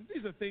self-government.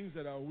 These are things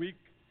that are weak,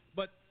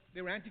 but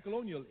they were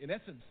anti-colonial in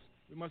essence.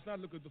 We must not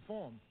look at the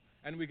form.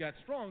 And we got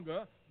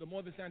stronger, the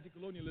more this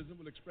anti-colonialism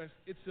will express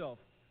itself.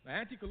 Now,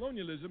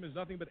 anti-colonialism is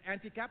nothing but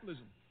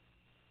anti-capitalism.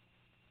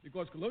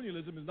 Because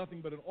colonialism is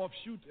nothing but an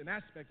offshoot, an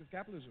aspect of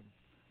capitalism.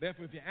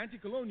 Therefore, if you're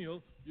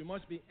anti-colonial, you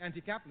must be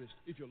anti-capitalist,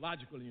 if you're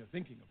logical in your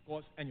thinking, of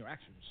course, and your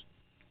actions.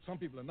 Some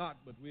people are not,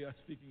 but we are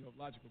speaking of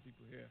logical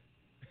people here.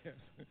 Yes.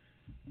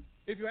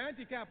 If you're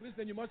anti-capitalist,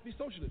 then you must be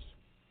socialist.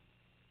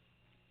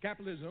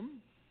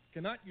 Capitalism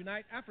cannot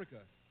unite Africa.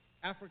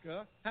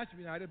 Africa has to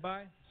be united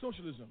by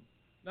socialism.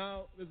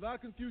 Now, there's a lot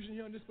of confusion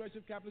here on this question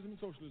of capitalism and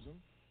socialism.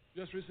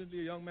 Just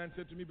recently, a young man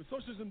said to me, but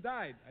socialism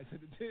died. I said,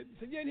 it did? He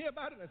said, you didn't hear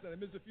about it? I said, I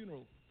missed the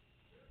funeral.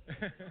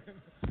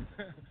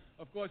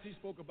 Of course, he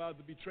spoke about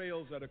the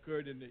betrayals that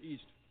occurred in the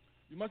East.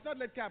 You must not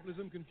let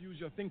capitalism confuse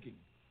your thinking.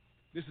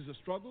 This is a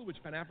struggle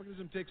which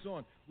Pan-Africanism takes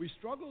on. We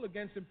struggle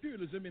against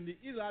imperialism in the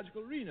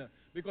ideological arena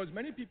because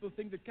many people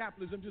think that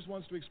capitalism just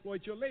wants to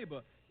exploit your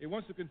labor. It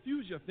wants to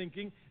confuse your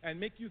thinking and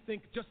make you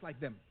think just like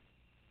them.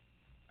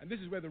 And this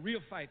is where the real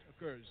fight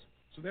occurs.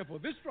 So therefore,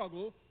 this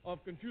struggle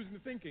of confusing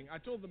the thinking, I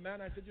told the man,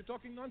 I said, you're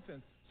talking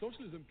nonsense.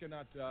 Socialism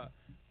cannot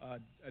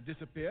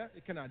disappear.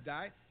 It cannot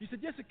die. He said,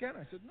 yes, it can.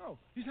 I said, no.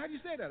 He said, how do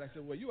you say that? I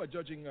said, well, you are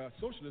judging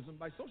socialism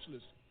by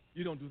socialists.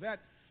 You don't do that.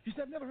 He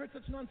said, I've never heard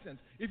such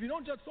nonsense. If you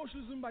don't judge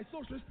socialism by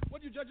socialists,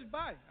 what do you judge it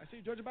by? I say,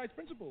 you judge it by its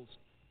principles.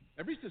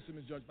 Every system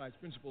is judged by its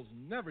principles,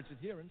 never its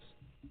adherence.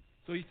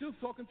 So he still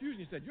saw confusion.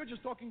 He said, you're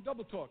just talking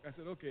double talk. I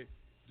said, okay,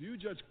 do you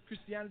judge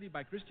Christianity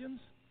by Christians?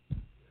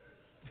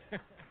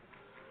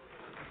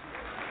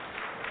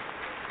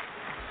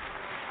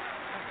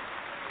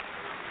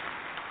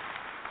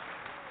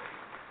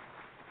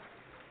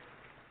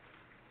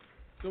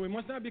 So we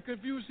must not be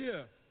confused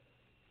here.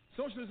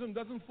 Socialism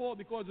doesn't fall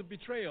because of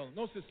betrayal.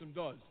 No system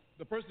does.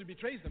 The person who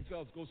betrays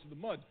themselves goes to the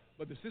mud,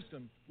 but the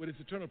system, with its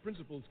eternal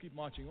principles, keep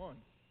marching on.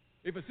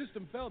 If a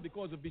system fell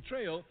because of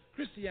betrayal,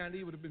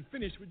 Christianity would have been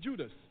finished with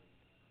Judas.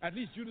 At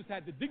least Judas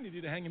had the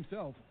dignity to hang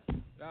himself.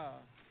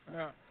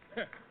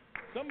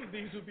 Some of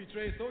these who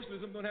betray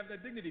socialism don't have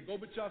that dignity.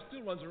 Gorbachev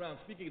still runs around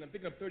speaking and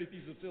picking up 30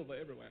 pieces of silver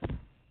everywhere.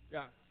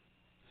 Yeah.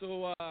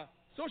 So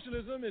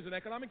socialism is an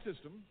economic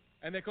system,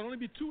 and there can only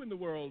be two in the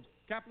world,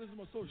 capitalism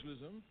or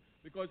socialism,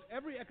 because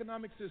every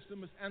economic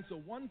system must answer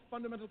one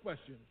fundamental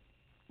question.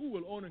 Who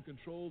will own and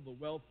control the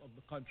wealth of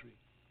the country?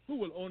 Who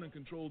will own and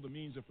control the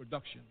means of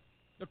production?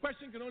 The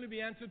question can only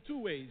be answered two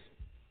ways.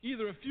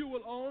 Either a few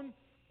will own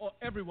or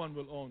everyone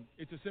will own.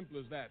 It's as simple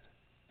as that.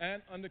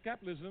 And under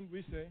capitalism,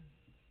 we say,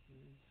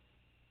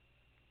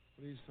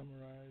 please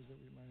summarize what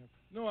we might have.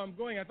 No, I'm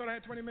going. I thought I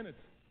had 20 minutes.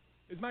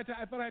 It's my time.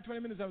 I thought I had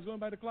 20 minutes. I was going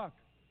by the clock.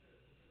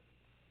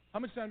 How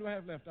much time do I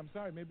have left? I'm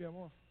sorry. Maybe I'm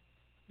off.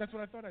 That's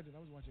what I thought I did. I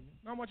was watching it.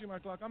 Now I'm watching my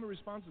clock. I'm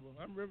irresponsible.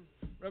 I'm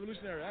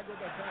revolutionary. I go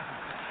by time.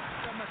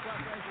 I got my clock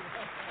right here.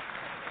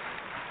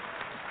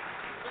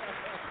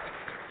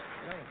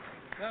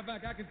 Matter of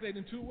fact, I can say it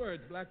in 2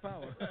 words, Black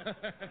Power.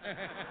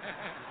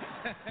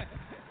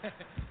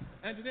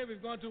 And today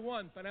we've gone to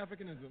 1,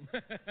 Pan-Africanism.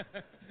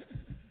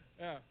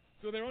 Yeah.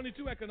 So there are only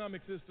 2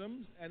 economic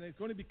systems, and it's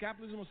going to be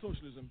capitalism or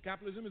socialism.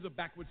 Capitalism is a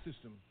backward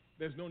system.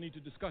 There's no need to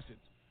discuss it.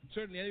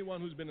 Certainly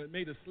anyone who's been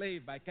made a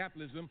slave by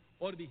capitalism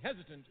ought to be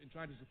hesitant in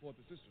trying to support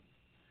the system.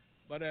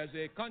 But as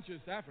a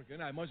conscious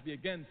African, I must be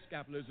against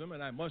capitalism,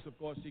 and I must, of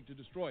course, seek to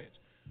destroy it.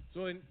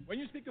 So when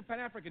you speak of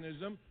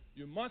Pan-Africanism,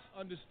 you must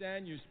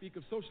understand you speak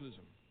of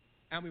socialism.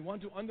 And we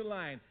want to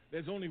underline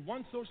there's only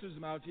one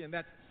socialism out here, and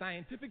that's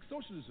scientific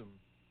socialism,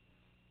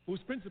 whose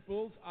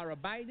principles are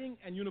abiding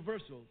and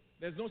universal.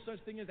 There's no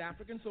such thing as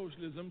African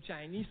socialism,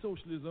 Chinese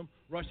socialism,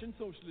 Russian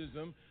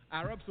socialism,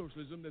 Arab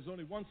socialism. There's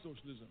only one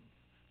socialism.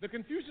 The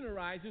confusion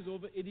arises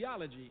over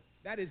ideology.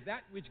 That is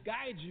that which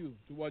guides you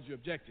towards your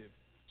objective.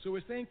 So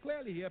we're saying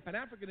clearly here,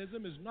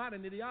 Pan-Africanism is not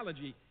an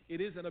ideology. It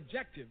is an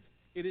objective.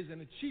 It is an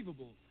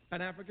achievable.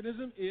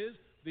 Pan-Africanism is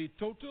the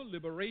total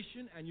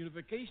liberation and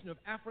unification of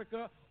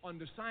Africa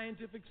under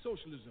scientific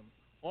socialism.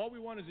 All we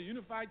want is a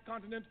unified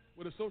continent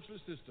with a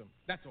socialist system.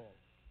 That's all.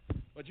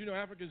 But you know,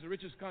 Africa is the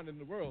richest continent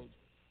in the world.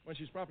 When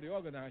she's properly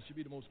organized, she'll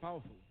be the most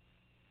powerful.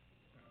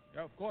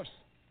 Yeah, of course.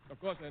 Of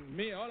course. And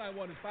me, all I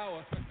want is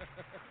power.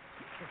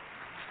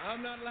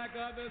 I'm not like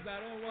others. I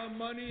don't want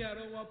money. I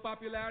don't want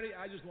popularity.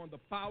 I just want the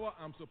power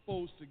I'm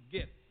supposed to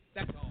get.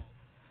 That's all.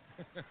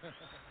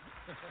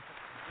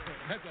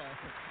 That's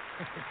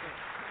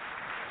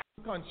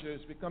all.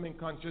 Becoming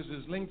conscious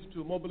is linked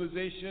to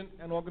mobilization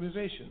and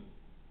organization,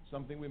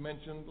 something we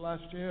mentioned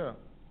last year.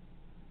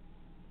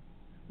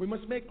 We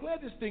must make clear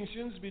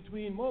distinctions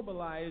between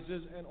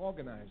mobilizers and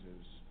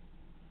organizers.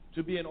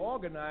 To be an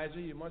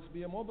organizer, you must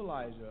be a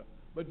mobilizer.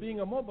 But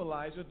being a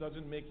mobilizer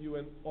doesn't make you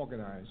an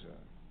organizer.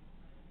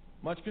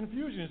 Much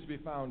confusion is to be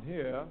found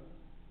here.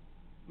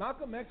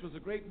 Malcolm X was a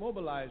great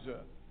mobilizer.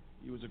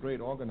 He was a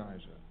great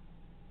organizer.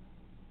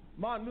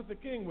 Martin Luther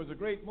King was a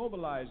great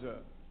mobilizer.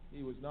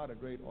 He was not a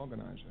great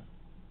organizer.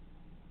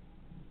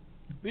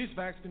 These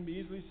facts can be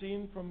easily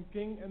seen from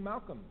King and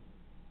Malcolm.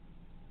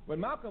 When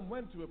Malcolm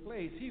went to a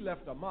place, he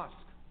left a mosque.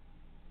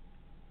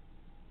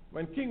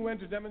 When King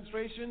went to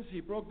demonstrations, he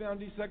broke down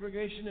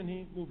desegregation and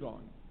he moved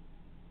on.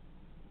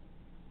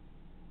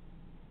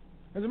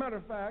 As a matter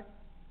of fact,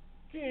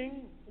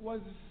 King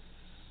was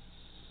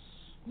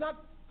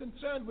not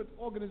concerned with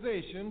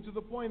organization to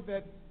the point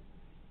that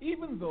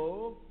even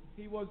though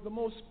he was the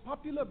most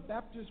popular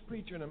Baptist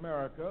preacher in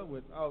America,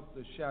 without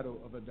the shadow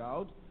of a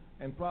doubt,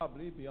 and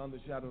probably, beyond the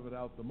shadow of a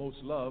doubt, the most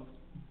loved,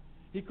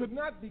 he could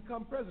not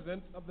become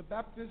president of the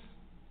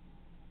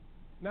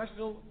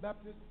National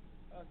Baptist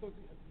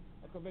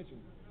Convention.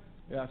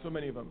 Yeah, so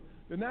many of them.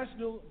 The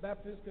National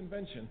Baptist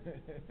Convention.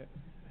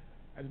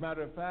 As a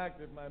matter of fact,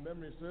 if my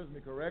memory serves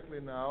me correctly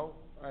now,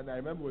 and I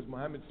remember it was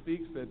Muhammad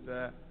Speaks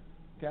that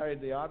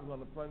carried the article on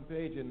the front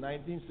page in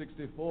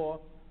 1964,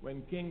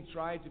 when King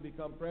tried to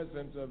become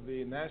president of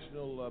the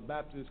National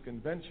Baptist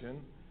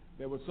Convention.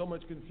 There was so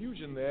much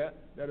confusion there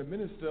that a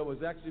minister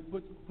was actually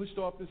pushed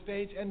off the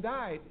stage and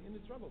died in the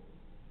trouble.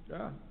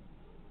 Yeah.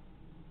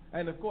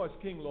 And of course,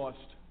 King lost.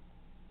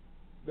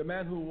 The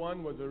man who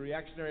won was a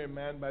reactionary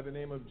man by the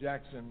name of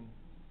Jackson.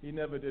 He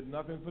never did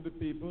nothing for the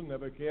people,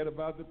 never cared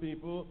about the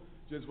people,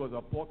 just was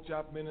a pork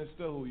chop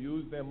minister who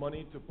used their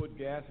money to put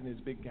gas in his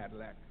big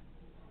Cadillac.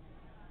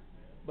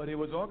 But he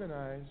was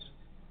organized.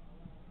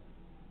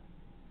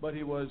 But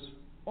he was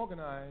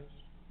organized.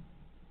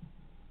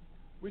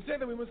 We say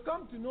that we must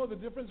come to know the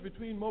difference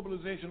between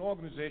mobilization and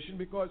organization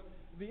because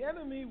the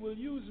enemy will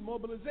use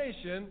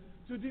mobilization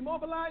to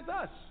demobilize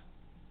us.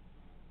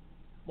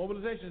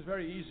 Mobilization is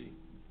very easy.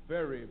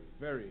 Very,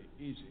 very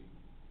easy.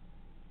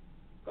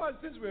 Because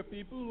since we're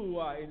people who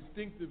are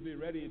instinctively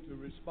ready to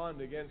respond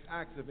against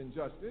acts of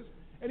injustice,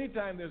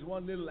 anytime there's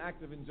one little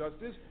act of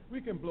injustice, we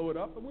can blow it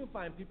up and we'll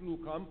find people who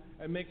come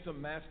and make some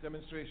mass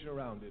demonstration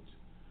around it.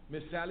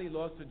 Miss Sally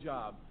lost a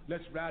job.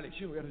 Let's rally.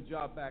 She'll get her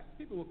job back.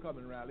 People will come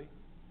and rally.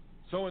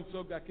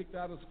 So-and-so got kicked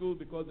out of school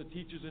because the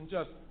teacher's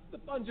unjust.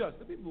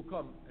 The people will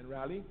come and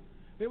rally.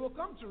 They will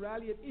come to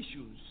rally at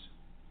issues.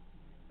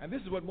 And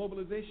this is what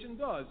mobilization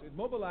does. It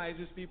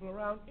mobilizes people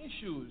around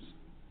issues.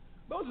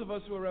 Those of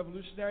us who are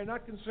revolutionary are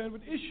not concerned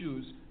with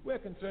issues. We're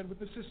concerned with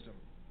the system.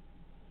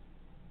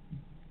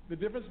 The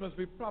difference must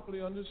be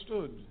properly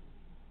understood.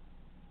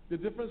 The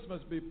difference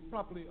must be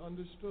properly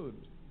understood.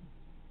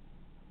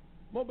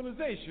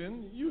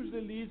 Mobilization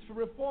usually leads to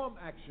reform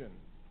action,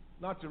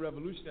 not to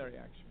revolutionary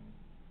action.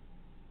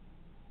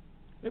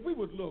 If we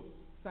would look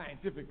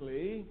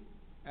scientifically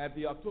at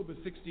the October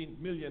 16th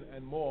million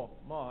and more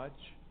march,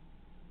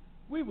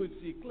 we would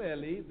see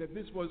clearly that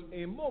this was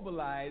a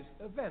mobilized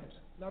event,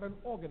 not an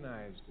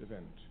organized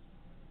event.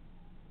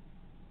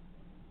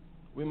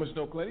 We must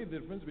know clearly the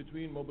difference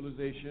between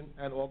mobilization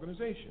and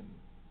organization.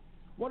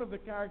 One of the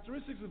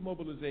characteristics of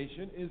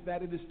mobilization is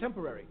that it is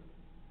temporary.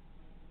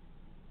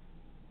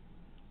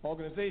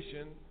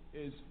 Organization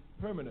is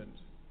permanent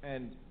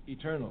and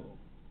eternal.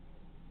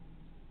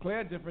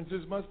 Clear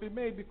differences must be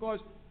made because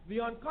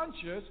the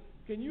unconscious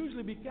can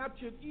usually be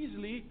captured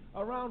easily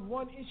around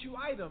one-issue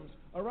items,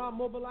 around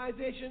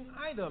mobilization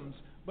items,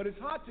 but it's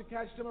hard to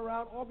catch them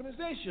around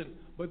organization.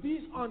 But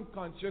these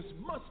unconscious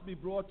must be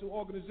brought to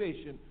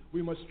organization.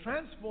 We must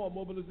transform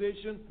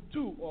mobilization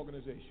to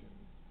organization.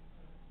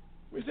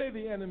 We say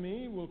the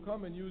enemy will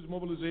come and use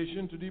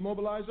mobilization to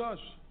demobilize us.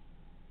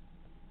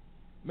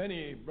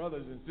 Many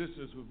brothers and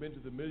sisters who've been to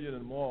the Million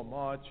and More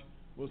March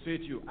will say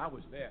to you, I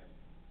was there.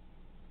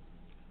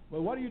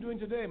 Well, what are you doing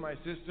today, my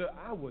sister?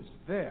 I was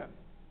there.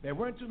 There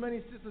weren't too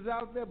many sisters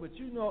out there, but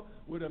you know,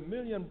 with 1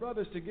 million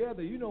brothers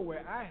together, you know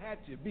where I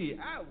had to be.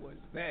 I was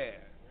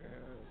there.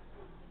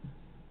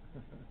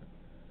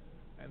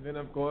 And then,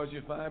 of course,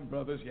 you find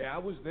brothers, I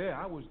was there.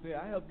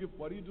 I helped you.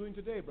 What are you doing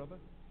today, brother?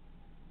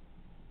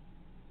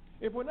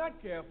 If we're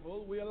not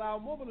careful, we allow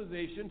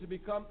mobilization to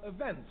become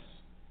events.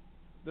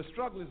 The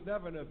struggle is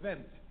never an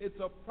event. It's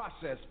a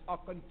process, a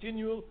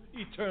continual,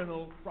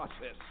 eternal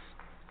process.